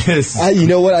work. You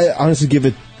know what? I honestly give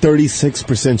it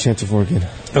 36% chance of working.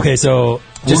 Okay, so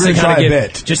just to kind of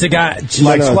give just a guy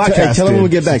Like tell them when we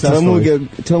get back. Tell them when we come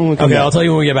Okay, back. I'll tell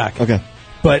you when we get back. Okay.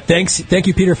 But thank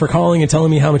you, Peter, for calling and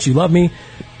telling me how much you love me.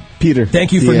 Peter.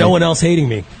 Thank you for no one else hating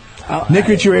me. Nick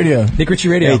Ritchie Radio. Nick Ritchie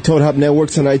Radio. Hey, Toad Hop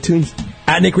Networks on iTunes.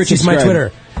 At Nick Ritchie's my Subscribe.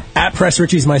 Twitter. At Press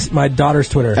Ritchie's my daughter's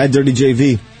Twitter. At Dirty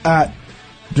JV. At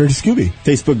Dirty Scooby.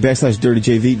 Facebook /Dirty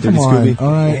JV. Dirty Come on, Scooby.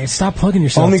 all right. Hey, stop plugging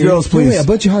yourself. Only dude. girls, please. Wait, a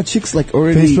bunch of hot chicks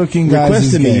already Facebooking guys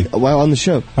requested is me gay. while on the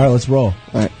show. All right, let's roll.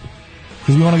 All right.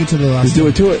 Because we want to get to the last Let's do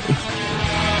it to it.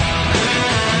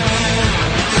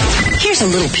 Here's a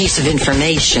little piece of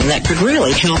information that could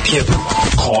really help you.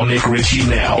 Call Nick Ritchie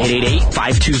now.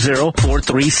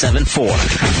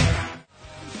 888-520-4374.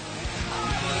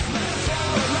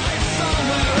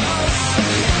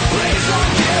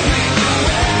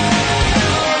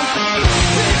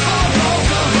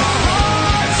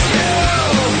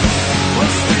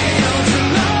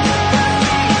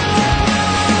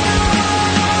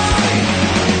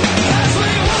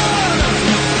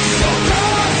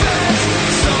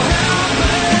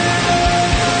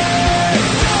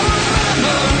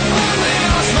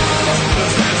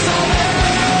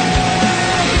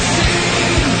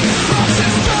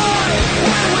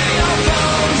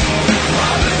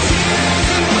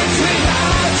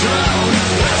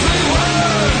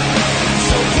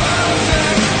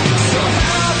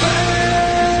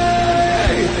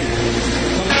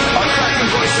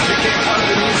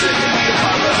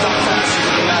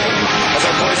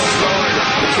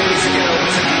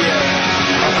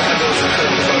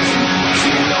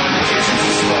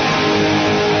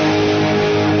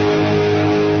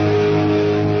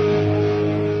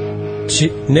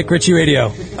 Nick Ritchie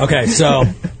Radio. Okay, so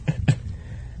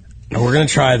we're gonna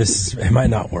try this. It might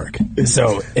not work.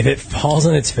 So if it falls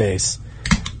on its face,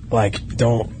 like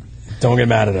don't get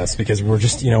mad at us because we're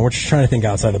just trying to think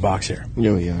outside the box here.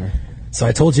 Yeah, we are. So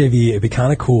I told JV it'd be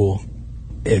kind of cool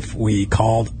if we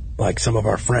called like some of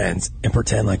our friends and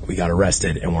pretend like we got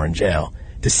arrested and we're in jail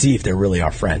to see if they're really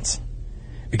our friends.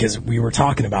 Because we were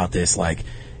talking about this, like,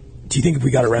 do you think if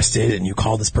we got arrested and you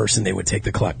called this person, they would take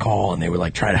the collect call and they would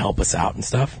like try to help us out and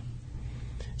stuff?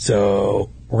 So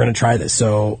we're going to try this.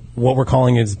 So what we're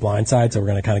calling it is Blindside. So we're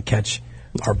going to kind of catch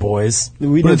our boys.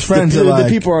 It's friends the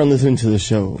people aren't listening to the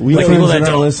show. We like people that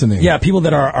aren't listening. Yeah, people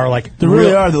that are like they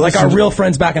really are like our real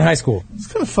friends back in high school. It's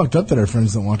kind of fucked up that our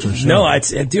friends don't watch our show. No,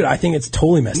 dude, I think it's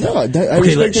totally messed up. I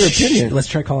respect their opinion. Let's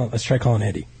try calling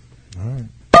Eddie. All right.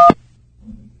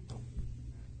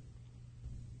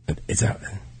 It's out.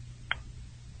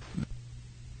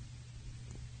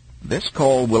 This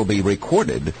call will be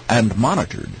recorded and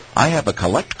monitored. I have a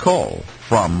collect call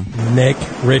from Nick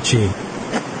Ritchie,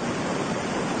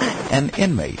 an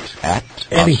inmate at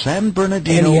Andy. San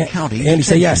Bernardino County. Andy,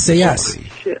 say yes. Say yes.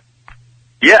 Shit.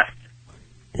 Yes.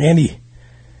 Andy.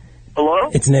 Hello?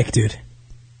 It's Nick, dude.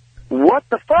 What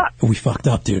the fuck? We fucked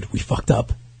up, dude. We fucked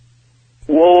up.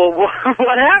 Whoa, what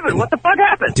happened? What the fuck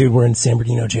happened? Dude, we're in San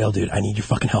Bernardino jail, dude. I need your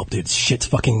fucking help, dude. Shit's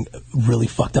fucking really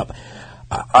fucked up.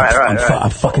 All right. I'm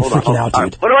fucking freaking out,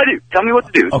 dude. What do I do? Tell me what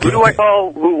to do. Okay, Who do I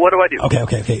call? What do I do?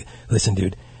 Okay. Listen,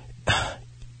 dude.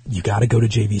 You gotta go to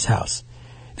JV's house.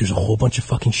 There's a whole bunch of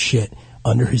fucking shit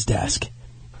under his desk.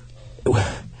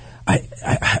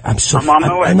 I'm so... I'm on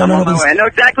my way. I'm on my way. I know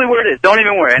exactly where it is. Don't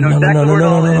even worry. I know exactly where it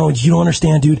all is. No. You don't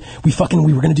understand, dude. We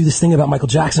were going to do this thing about Michael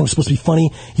Jackson. It was supposed to be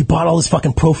funny. He bought all this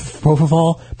fucking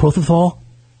propofol.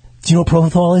 Do you know what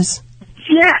propofol is?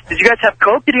 Yeah. Did you guys have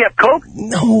Coke? Did he have Coke?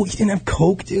 No, he didn't have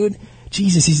Coke, dude.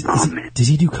 Jesus, does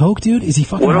he do Coke, dude? Is he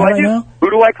fucking high right now? Who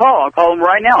do I call? I'll call him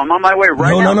right now. I'm on my way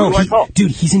right now. No. Who do I call?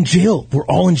 Dude, he's in jail. We're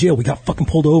all in jail. We got fucking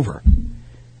pulled over.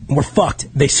 And we're fucked.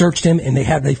 They searched him and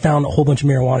they found a whole bunch of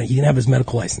marijuana. He didn't have his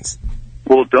medical license.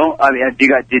 Well, did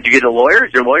you get a lawyer?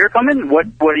 Is your lawyer coming?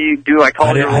 What do you do? I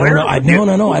call your lawyer? No. I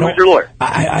don't. Who's your lawyer?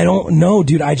 I don't know,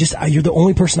 dude. You're the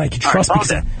only person I can trust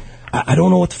because I don't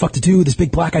know what the fuck to do. This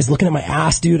big black guy's looking at my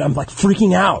ass, dude. I'm like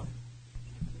freaking out.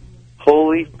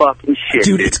 Holy fucking shit,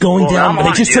 dude! It's going down. But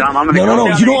they just took.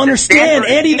 No. You don't understand,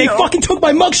 Andy. They fucking took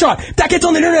my mugshot. That gets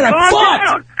on the internet. I'm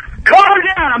fucked. Calm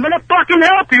down. I'm going to fucking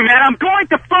help you, man. I'm going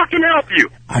to fucking help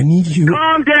you. I need you.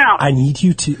 Calm down. I need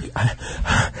you to...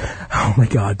 Oh, my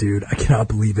God, dude. I cannot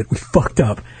believe it. We fucked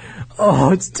up.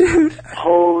 Oh, dude.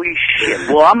 Holy shit.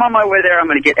 Well, I'm on my way there. I'm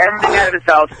going to get everything out of his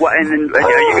house. And then,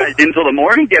 are you guys in until the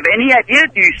morning? Do you have any idea?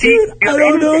 Do you see? Dude, I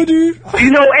don't know, dude. Do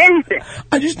you know anything?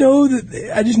 I just know that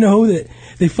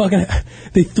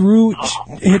they threw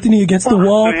Anthony against the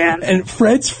wall. Man. And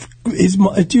Fred's...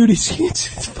 Dude,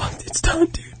 it's done,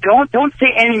 dude. Don't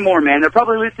say any more, man. They're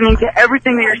probably listening to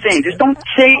everything that you're saying. Just don't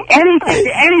say anything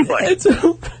to anybody.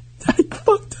 I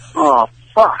fucked up. Oh,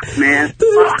 fuck, man. They're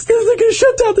going to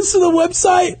shut down this on the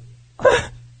website.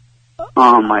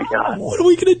 Oh, my God. What are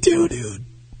we going to do, dude?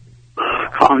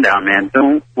 Calm down, man.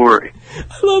 Don't worry.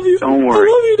 I love you. Don't worry.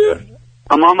 I love you, dude.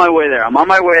 I'm on my way there.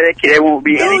 There won't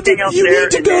be anything else there. You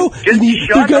need to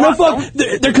go.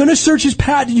 They're gonna search his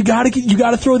pad. You gotta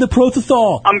throw the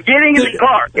propofol. I'm getting in the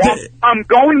car. I'm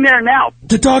going there now.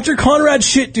 The Dr. Conrad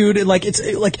shit, dude.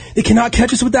 They cannot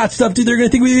catch us with that stuff, dude. They're gonna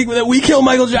think that we killed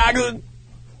Michael Jackson.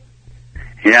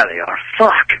 Yeah, they are.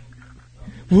 Fuck.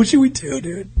 What should we do,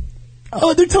 dude?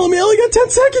 Oh, they're telling me I only got 10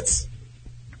 seconds.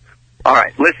 All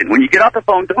right, listen, when you get off the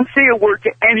phone, don't say a word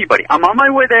to anybody. I'm on my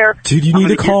way there. Dude, you need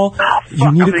to call.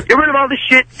 I'm going to get rid of all this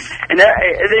shit, and they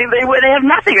have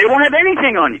nothing. They won't have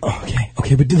anything on you.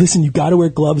 Okay, but listen, you got to wear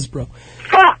gloves, bro.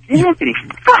 Fuck, Anthony,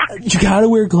 fuck. You got to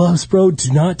wear gloves, bro.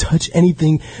 Do not touch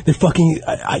anything. They're fucking,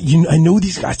 I know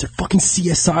these guys. They're fucking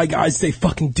CSI guys. They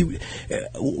fucking do.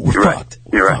 We're fucked.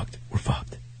 You're right. We're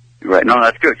fucked. You're right. No,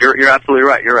 that's good. You're absolutely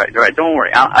right. You're right. Don't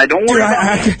worry. I don't worry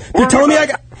about it. They're telling me I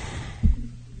got...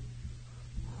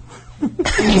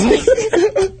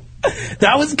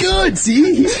 That was good.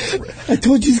 See, I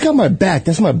told you he's got my back.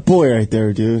 That's my boy right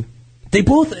there, dude.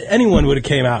 Anyone would have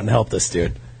came out and helped us,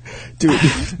 dude.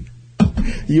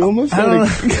 You almost how did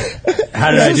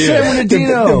I do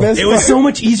it? It was so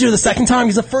much easier the second time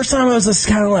because the first time I was just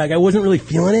kind of like I wasn't really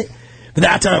feeling it, but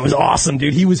that time it was awesome,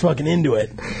 dude. He was fucking into it.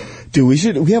 Dude, we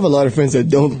have a lot of friends that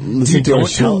don't listen to our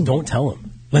show. Don't tell him.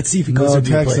 Let's see if he goes to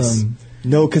your place.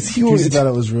 No, because he thought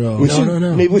it was real.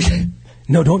 No. Maybe we should.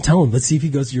 No, don't tell him. Let's see if he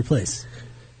goes to your place.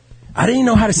 I didn't even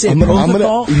know how to say it. You know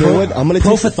what?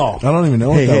 Profithol. I don't even know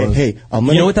what that was. Hey,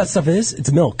 you know what that stuff is?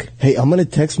 It's milk. Hey, I'm gonna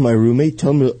text my roommate,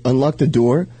 tell him to unlock the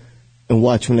door, and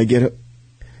watch when I get it.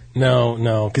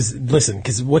 No, because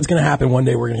what's gonna happen one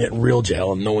day? We're gonna get in real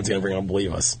jail, and no one's gonna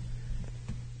believe us.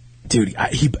 Dude, I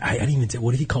didn't even.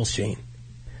 What did he call Shane?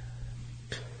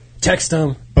 Text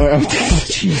him.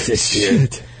 Jesus,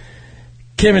 dude.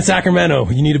 Kim in Sacramento,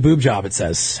 you need a boob job. It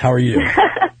says. How are you?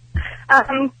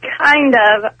 Kind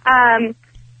of.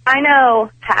 I know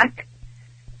Hack,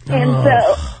 and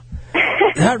so.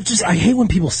 I hate when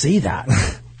people say that.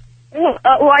 Well,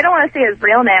 I don't want to say his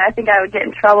real name. I think I would get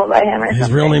in trouble by him. Or His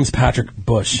something. real name's Patrick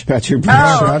Bush. Patrick Bush.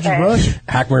 Oh, okay. Patrick Bush.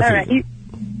 Hack Murphy. All right,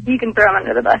 you can throw him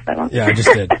under the bus. I won't. Yeah, I just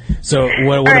did. So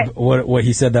what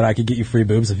he said that I could get you free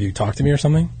boobs if you talk to me or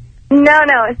something? No.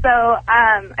 So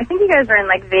I think you guys were in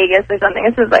like Vegas or something.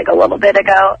 This was like a little bit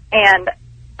ago, and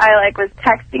I like was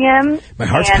texting him. My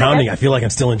heart's pounding. I feel like I'm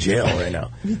still in jail right now.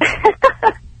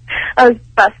 I was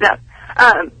busted up.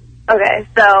 Okay,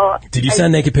 so Did you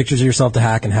send naked pictures of yourself to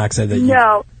Hack, and Hack said that you...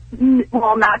 No,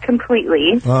 well, not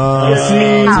completely.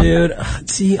 Dude.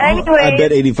 See, Anyways, I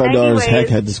bet $85 Hack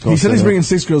had this call. He said set he's up. bringing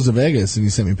 6 girls to Vegas, and he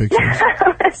sent me pictures.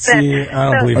 See,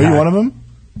 I don't believe Are you Hack. one of them?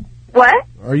 What?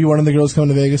 Are you one of the girls coming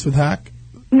to Vegas with Hack?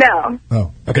 No.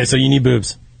 Oh. Okay, so you need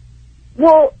boobs.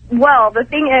 Well, the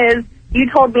thing is, you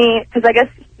told me, because I guess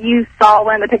you saw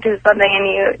one of the pictures of something, and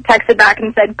you texted back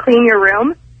and said, clean your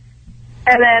room.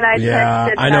 And then I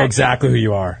texted I know back, exactly who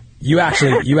you are. You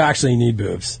actually need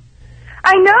boobs.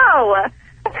 I know.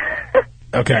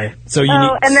 Okay, so you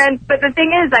need... But the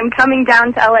thing is, I'm coming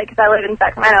down to LA because I live in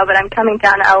Sacramento, but I'm coming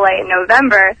down to LA in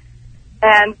November,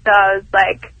 and so I was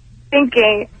like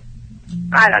thinking,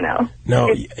 I don't know.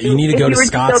 No, you need to go to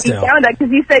Scottsdale.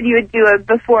 Because you said you would do a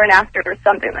before and after or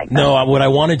something like that. No, what I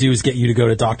want to do is get you to go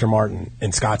to Dr. Martin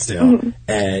in Scottsdale,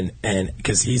 and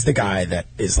because he's the guy that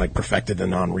is like perfected the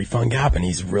non-refund gap, and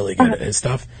he's really good at his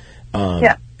stuff.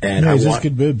 Yeah. And No, he's just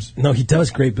good boobs. No, he does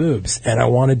great boobs, and I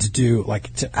wanted to do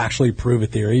to actually prove a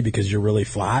theory because you're really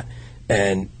flat,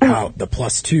 and how the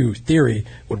 +2 theory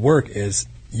would work is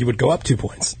you would go up 2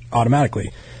 points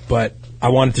automatically, but I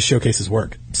wanted to showcase his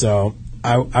work, so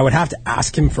I would have to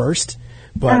ask him first,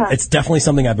 but it's definitely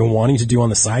something I've been wanting to do on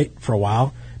the site for a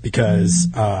while because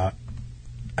I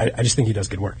just think he does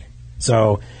good work.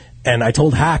 So, and I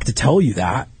told Hack to tell you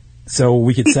that so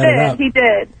we could set it up. He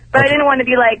did. But I didn't want to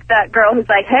be like that girl who's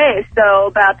like, hey, so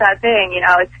about that thing,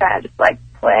 it's kind of just like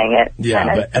playing it.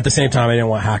 Yeah, but at the same time, I didn't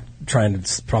want Hack trying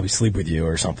to probably sleep with you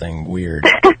or something weird.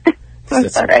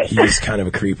 That's all right. He's kind of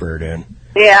a creeper, dude.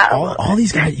 Yeah. All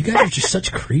these guys, you guys are just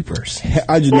such creepers.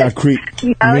 I do not creep.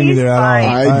 No, Me neither at all.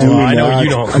 I know you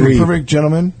don't I'm a creep. perfect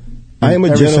gentleman. I am a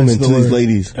Ever gentleman since to the these word.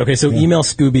 ladies. Okay, so email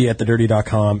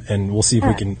Scooby@thedirty.com, and we'll see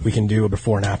if we can do a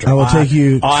before and after. I will take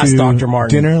you I'll ask to Dr.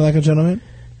 Martin. dinner like a gentleman.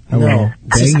 I will No,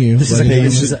 bang you. This like a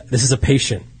gentleman. is a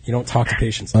patient. You don't talk to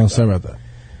patients. Oh, sorry about that.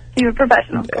 You're a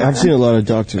professional. I've seen a lot of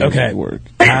doctors Okay. work.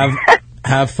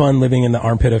 Have fun living in the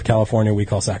armpit of California we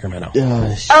call Sacramento. Okay,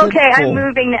 I'm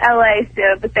moving to LA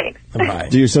soon, but thanks. Bye.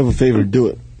 Do yourself a favor. Do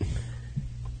it.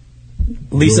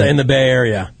 Lisa in the Bay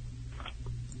Area.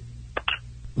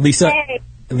 Lisa, Hey.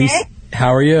 Lisa,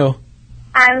 how are you?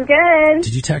 I'm good.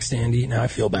 Did you text Andy? Now I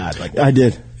feel bad. I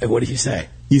did. What did he say?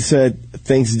 He said,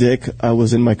 "Thanks, Dick. I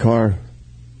was in my car."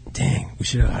 Dang, we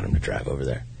should have had him to drive over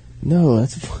there. No,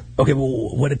 that's okay.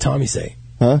 Well, what did Tommy say?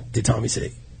 Huh? Did Tommy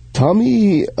say?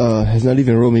 Tommy has not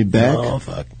even wrote me back. Oh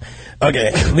fuck.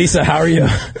 Okay, Lisa, how are you?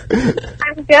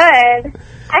 I'm good.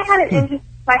 I had an interesting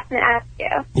question to ask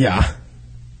you. Yeah.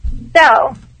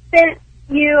 So, since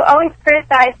you always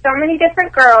criticize so many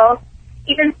different girls,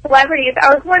 even celebrities,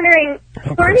 I was wondering,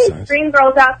 who are these dream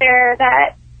girls out there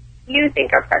that you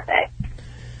think are perfect?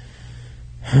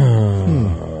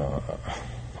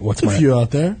 What's a my few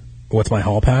out there? What's my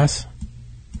hall pass?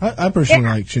 I personally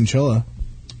like Chinchilla.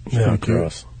 Yeah,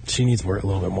 gross. She needs work a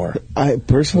little bit more. I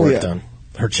personally work done.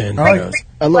 Her chin. I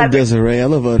love Desiree. I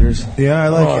love others. Yeah, I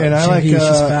like,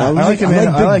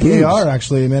 I like AR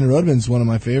actually. Amanda Rodman's one of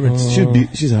my favorites.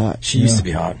 She's hot. She used to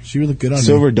be hot. She would look good on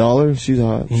Silver me. Dollar. She's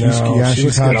hot.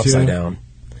 She's hot upside too.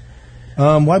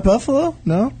 down. White Buffalo?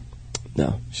 No.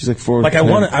 No, she's like 4. Like I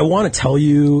want to tell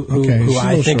you who she's a I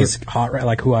little think short. is hot, right?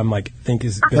 Like who I'm think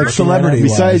is good Like looking celebrity right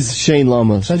now. Besides Shane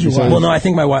Lamas. Well, no, I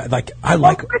think my wife. Like I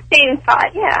like. Shane's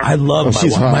hot, yeah. I love my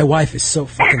she's wife. hot. My wife is so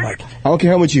fucking like. I don't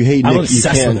care how much you hate I'm Nick. You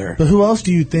obsessed can't. with her. But who else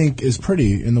do you think is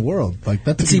pretty in the world? Like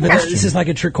that's a See, good but question. this is like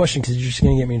a trick question because you're just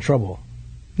going to get me in trouble.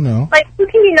 No. Like, who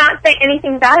can you not say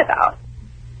anything bad about?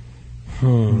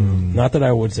 Not that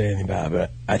I would say anything bad, but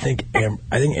I think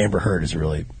Amber Heard is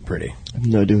really pretty.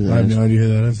 No idea who I that have is. no idea who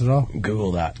that is at all.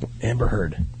 Google that. Amber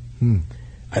Heard.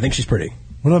 I think she's pretty.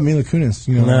 What about Mila Kunis?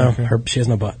 You know, No, she has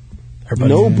no butt. Her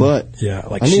No butt. Yeah,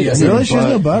 like she has no butt. She has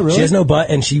no butt. Really? She has no butt,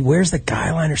 and she wears the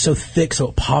guy liner so thick so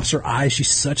it pops her eyes. She's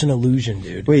such an illusion,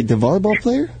 dude. Wait, the volleyball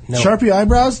player? No. Sharpie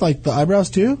eyebrows, like the eyebrows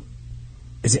too.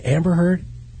 Is it Amber Heard?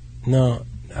 No.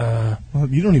 Well,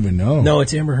 you don't even know. No,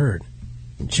 it's Amber Heard.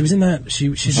 She was in that.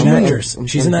 She's an actress.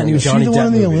 She's in that new Johnny Depp Depp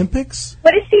in the movie. Olympics.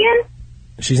 What is she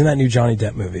in? She's in that new Johnny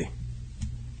Depp movie.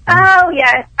 Oh,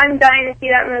 yes. I'm dying to see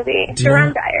that movie. Do you Jerome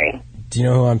know- Diary. Do you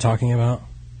know who I'm talking about?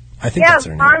 I think Yeah, that's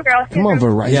her name. blonde girl. Come on,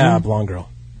 Verizon. Yeah, blonde girl.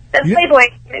 The Playboy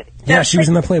movie. Yeah, she was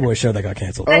in the Playboy show that got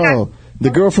canceled. Oh, the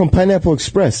girl from Pineapple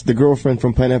Express. The girlfriend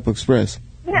from Pineapple Express.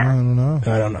 I don't know.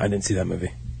 I didn't see that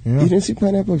movie. You didn't see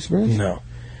Pineapple Express? No.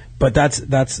 But that's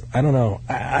I don't know.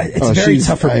 It's Oh, very she's-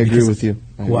 tough for me. I agree because- with you.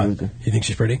 I agree What? with you. You think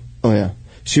she's pretty? Oh, yeah.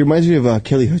 She reminds me of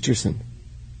Kelly Hutcherson.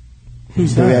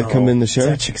 Who's the that? way I'd come in the show?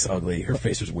 That chick's ugly. Her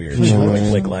face was weird. No She looked way. like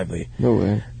Blake Lively. No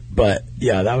way. But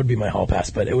yeah, that would be my hall pass.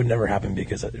 But it would never happen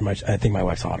because I think my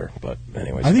wife's hotter. But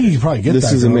anyways, I think you could probably get This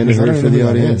that. is girl, Amanda because I Heard don't for even the know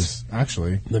who that audience. is,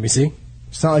 actually, let me see.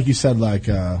 it's not like you said like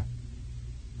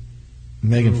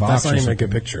Megan Fox. That's not or even a something.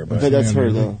 good picture. But But that's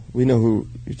her, though. We know who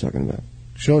you're talking about.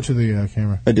 Show it to the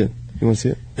camera. I did. You want to see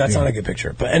it? that's not a good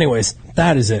picture. But anyways,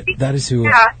 that is it. That is who.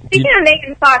 Yeah. Speaking of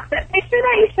Megan Fox, that picture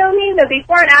that you showed me, the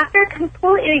before and after,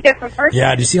 completely different person.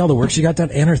 Yeah, do you see all the work she got done?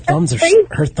 And her thumbs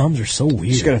are so weird.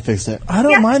 She's got to fix that. I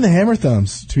don't mind the hammer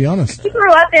thumbs, to be honest. She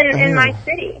grew up in my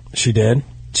city. She did.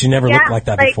 She never Yeah, looked like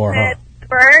that before, huh? the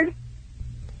bird.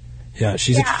 Yeah,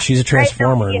 she's Yeah, a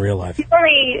transformer in real life. She's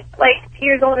only like 2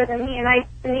 years older than me, and I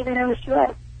didn't even know who she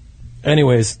was.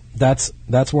 Anyways, that's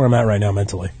where I'm at right now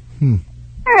mentally.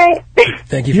 All right.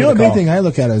 Thank you You for know, the the big call. thing I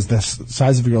look at is the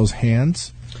size of a girl's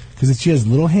hands, because if she has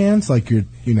little hands, like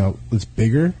it's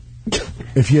bigger.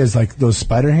 If she has like those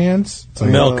spider hands, it's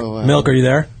like, Milk, are you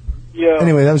there? Yeah.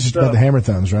 Anyway, that was just about the hammer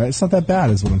thumbs, right? It's not that bad,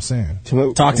 is what I'm saying.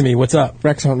 Talk to me. What's up?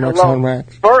 Rex on Rex Hello. on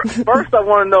Rex. First, I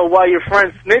want to know why your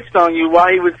friend snitched on you.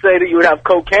 Why he would say that you would have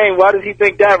cocaine? Why did he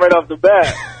think that right off the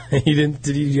bat? He didn't.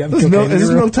 Did you have Is cocaine? this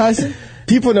Milk Tyson?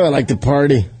 People know I like to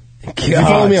party. If you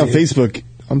follow me on Facebook,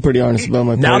 I'm pretty honest about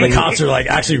my Now party. the cops are like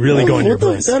actually really going to your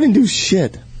place. I didn't do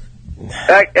shit.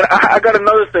 I got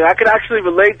another thing. I could actually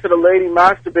relate to the lady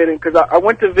masturbating because I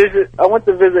went to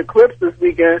visit Clips this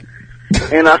weekend,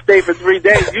 and I stayed for 3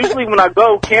 days. Usually when I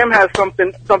go, Cam has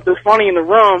something funny in the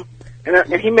room,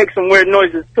 and he makes some weird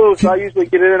noises too. So I usually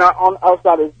get in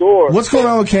outside his door. What's going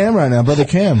on with Cam right now, brother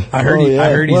Cam? I heard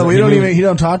Well, he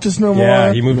don't talk to us no more.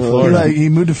 Yeah, he moved to Florida. He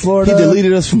moved to Florida. He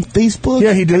deleted us from Facebook.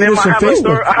 Yeah, he deleted us from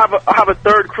Facebook. I have a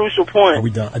third crucial point. Are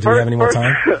we done? Do we have any more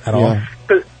time at all? Yeah.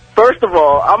 First of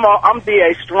all, I'm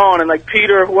D.A. Strong, and like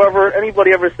Peter, whoever,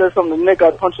 anybody ever says something to Nick,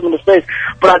 I'd punch him in the face.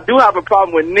 But I do have a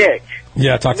problem with Nick.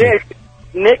 Yeah, talk to me.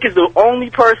 Nick is the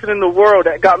only person in the world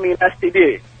that got me an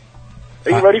STD.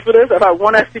 Are you ready for this? I've had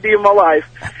one STD in my life.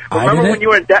 Remember when you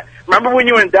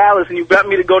were in Dallas and you got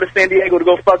me to go to San Diego to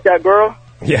go fuck that girl?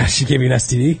 Yeah, she gave you an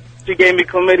STD. She gave me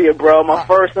chlamydia, bro. My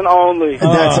first and only.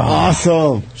 That's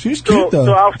awesome. She's cute though.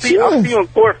 So I'll see you in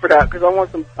court for that because I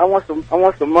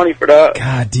want some money for that.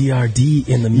 God, DRD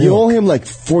in the You middle. owe him like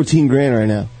 14 grand right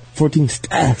now. 14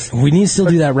 stacks. We need to still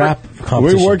do that rap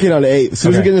competition. We're working on 8. As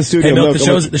soon as we get in the studio, Hey, Milk,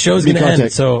 Milk, the show's be going to end.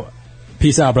 contact. So,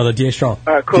 peace out, brother. DA Strong.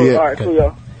 All right, cool. Yeah. All right, cool,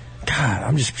 yo. God,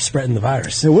 I'm just spreading the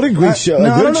virus. Hey, what a great show. No,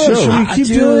 I A don't good know. show. Should we keep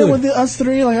Dude. doing it with us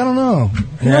three? Like, I don't know.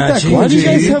 You're Yeah, not that gee, cool, Why do you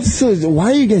guys G. have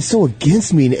why are you guys so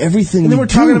against me in everything And then we we're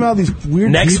talking do? about these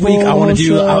weird Next people week, I want on to the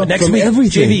do show. next From week.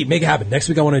 everything. JV, make it happen. Next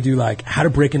week, I want to do like how to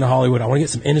break into Hollywood. I want to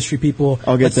get some industry people.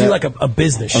 I'll get Let's that. do like a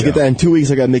business show. I'll get that in 2 weeks.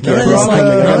 I got Mickey None of Avalon this,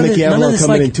 coming. I got none Mickey of Avalon this,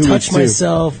 coming in 2 touch weeks too.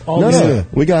 myself. All No, these- no,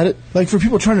 we got it. Like for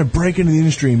people trying to break into the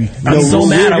industry. And I'm so we're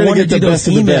mad. I gonna want to get do the those best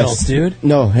of the emails, best. dude.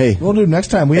 No, hey, We'll do it next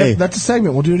time. Hey. That's a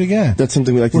segment. We'll do it again. that's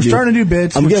something we like to We're do. starting to do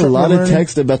bits. I'm We're getting a lot of learning.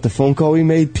 texts about the phone call we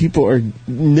made. People are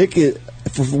Nick is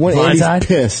for one. Andy's Blindside?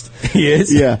 pissed. He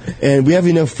is? Yeah, and we have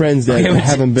enough friends that Okay,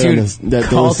 haven't been dude, on this. That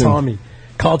call listen. Tommy.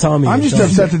 Call Tommy. I'm just Tell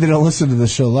him. upset that they don't listen to the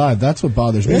show live. That's what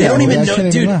bothers me. They don't I even can't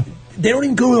know, dude. laugh. They don't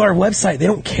even go to our website. They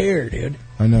don't care, dude.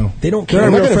 I know. They don't They're care.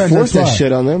 I'm not real going to friends, force that that's why.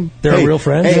 shit on them. They're Hey, real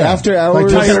friends? Hey, Yeah. after Like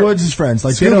hours, Tiger Woods' friends.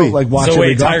 Like they Scooby. don't like watch So every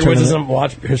wait, golf Tiger Woods tournament. doesn't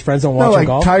watch. His friends don't No, watch like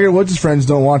golf. Tiger Woods' friends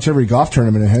don't watch every golf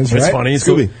tournament of his, It's right? funny. It's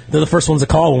Scooby. They're the first ones to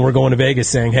call when we're going to Vegas,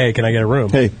 saying, "Hey, can I get a room?"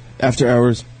 Hey, after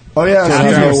hours. Oh yeah, After After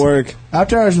hours Hours. work.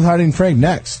 After Hours with Heidi and Frank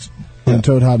next on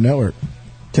Toad Hop Network.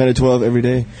 10 to 12 every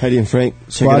day. Heidi and Frank.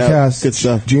 Check it out. Podcast. Good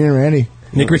stuff. Gene and Randy.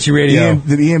 Nick Ritchie Radio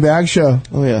The Ian Bag Show.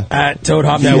 Oh, yeah. at Toad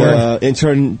Hop Network.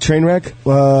 Intern Trainwreck.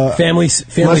 Family Let's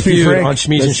Be Feud Frank. on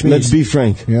Schmeez and Let's, Schmeez. let's be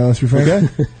frank. Yeah, let's be frank.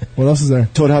 Okay. What else is there?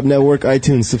 Toad Hop Network,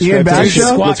 iTunes. Subscribe Ian to Bag the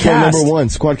Show? Let's go Squadcast. number 1.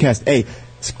 Squadcast. Hey,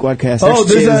 Squadcast. Oh,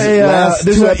 last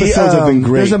two episodes have been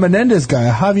great. There's a Menendez guy,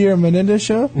 a Javier Menendez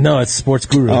show. No, it's Sports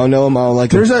Guru. Oh no, I'm all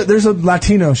like. There's a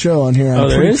Latino show on here. Oh,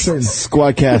 there is?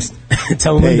 Squadcast.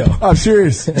 Telemundo. I'm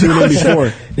serious. Tune in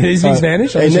before. Is he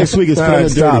Spanish? Hey, next week it's all right,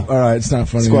 stop. All right, it's not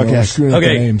funny. Squadcast.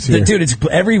 Okay, names here. dude, it's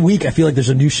every week. I feel like there's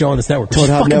a new show on this network. It's Toad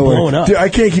Hop fucking Network. blowing up. Dude, I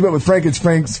can't keep up with Frank. It's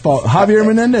Frank's fault. Javier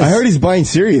Menendez. I heard he's buying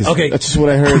Sirius. Okay, that's just what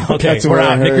I heard. Okay, that's we're what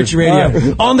I out. heard. Nick Ritchie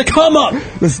Radio on the come up.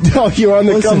 You're on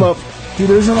the come up. Dude,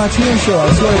 there's a Latino show.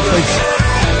 I swear,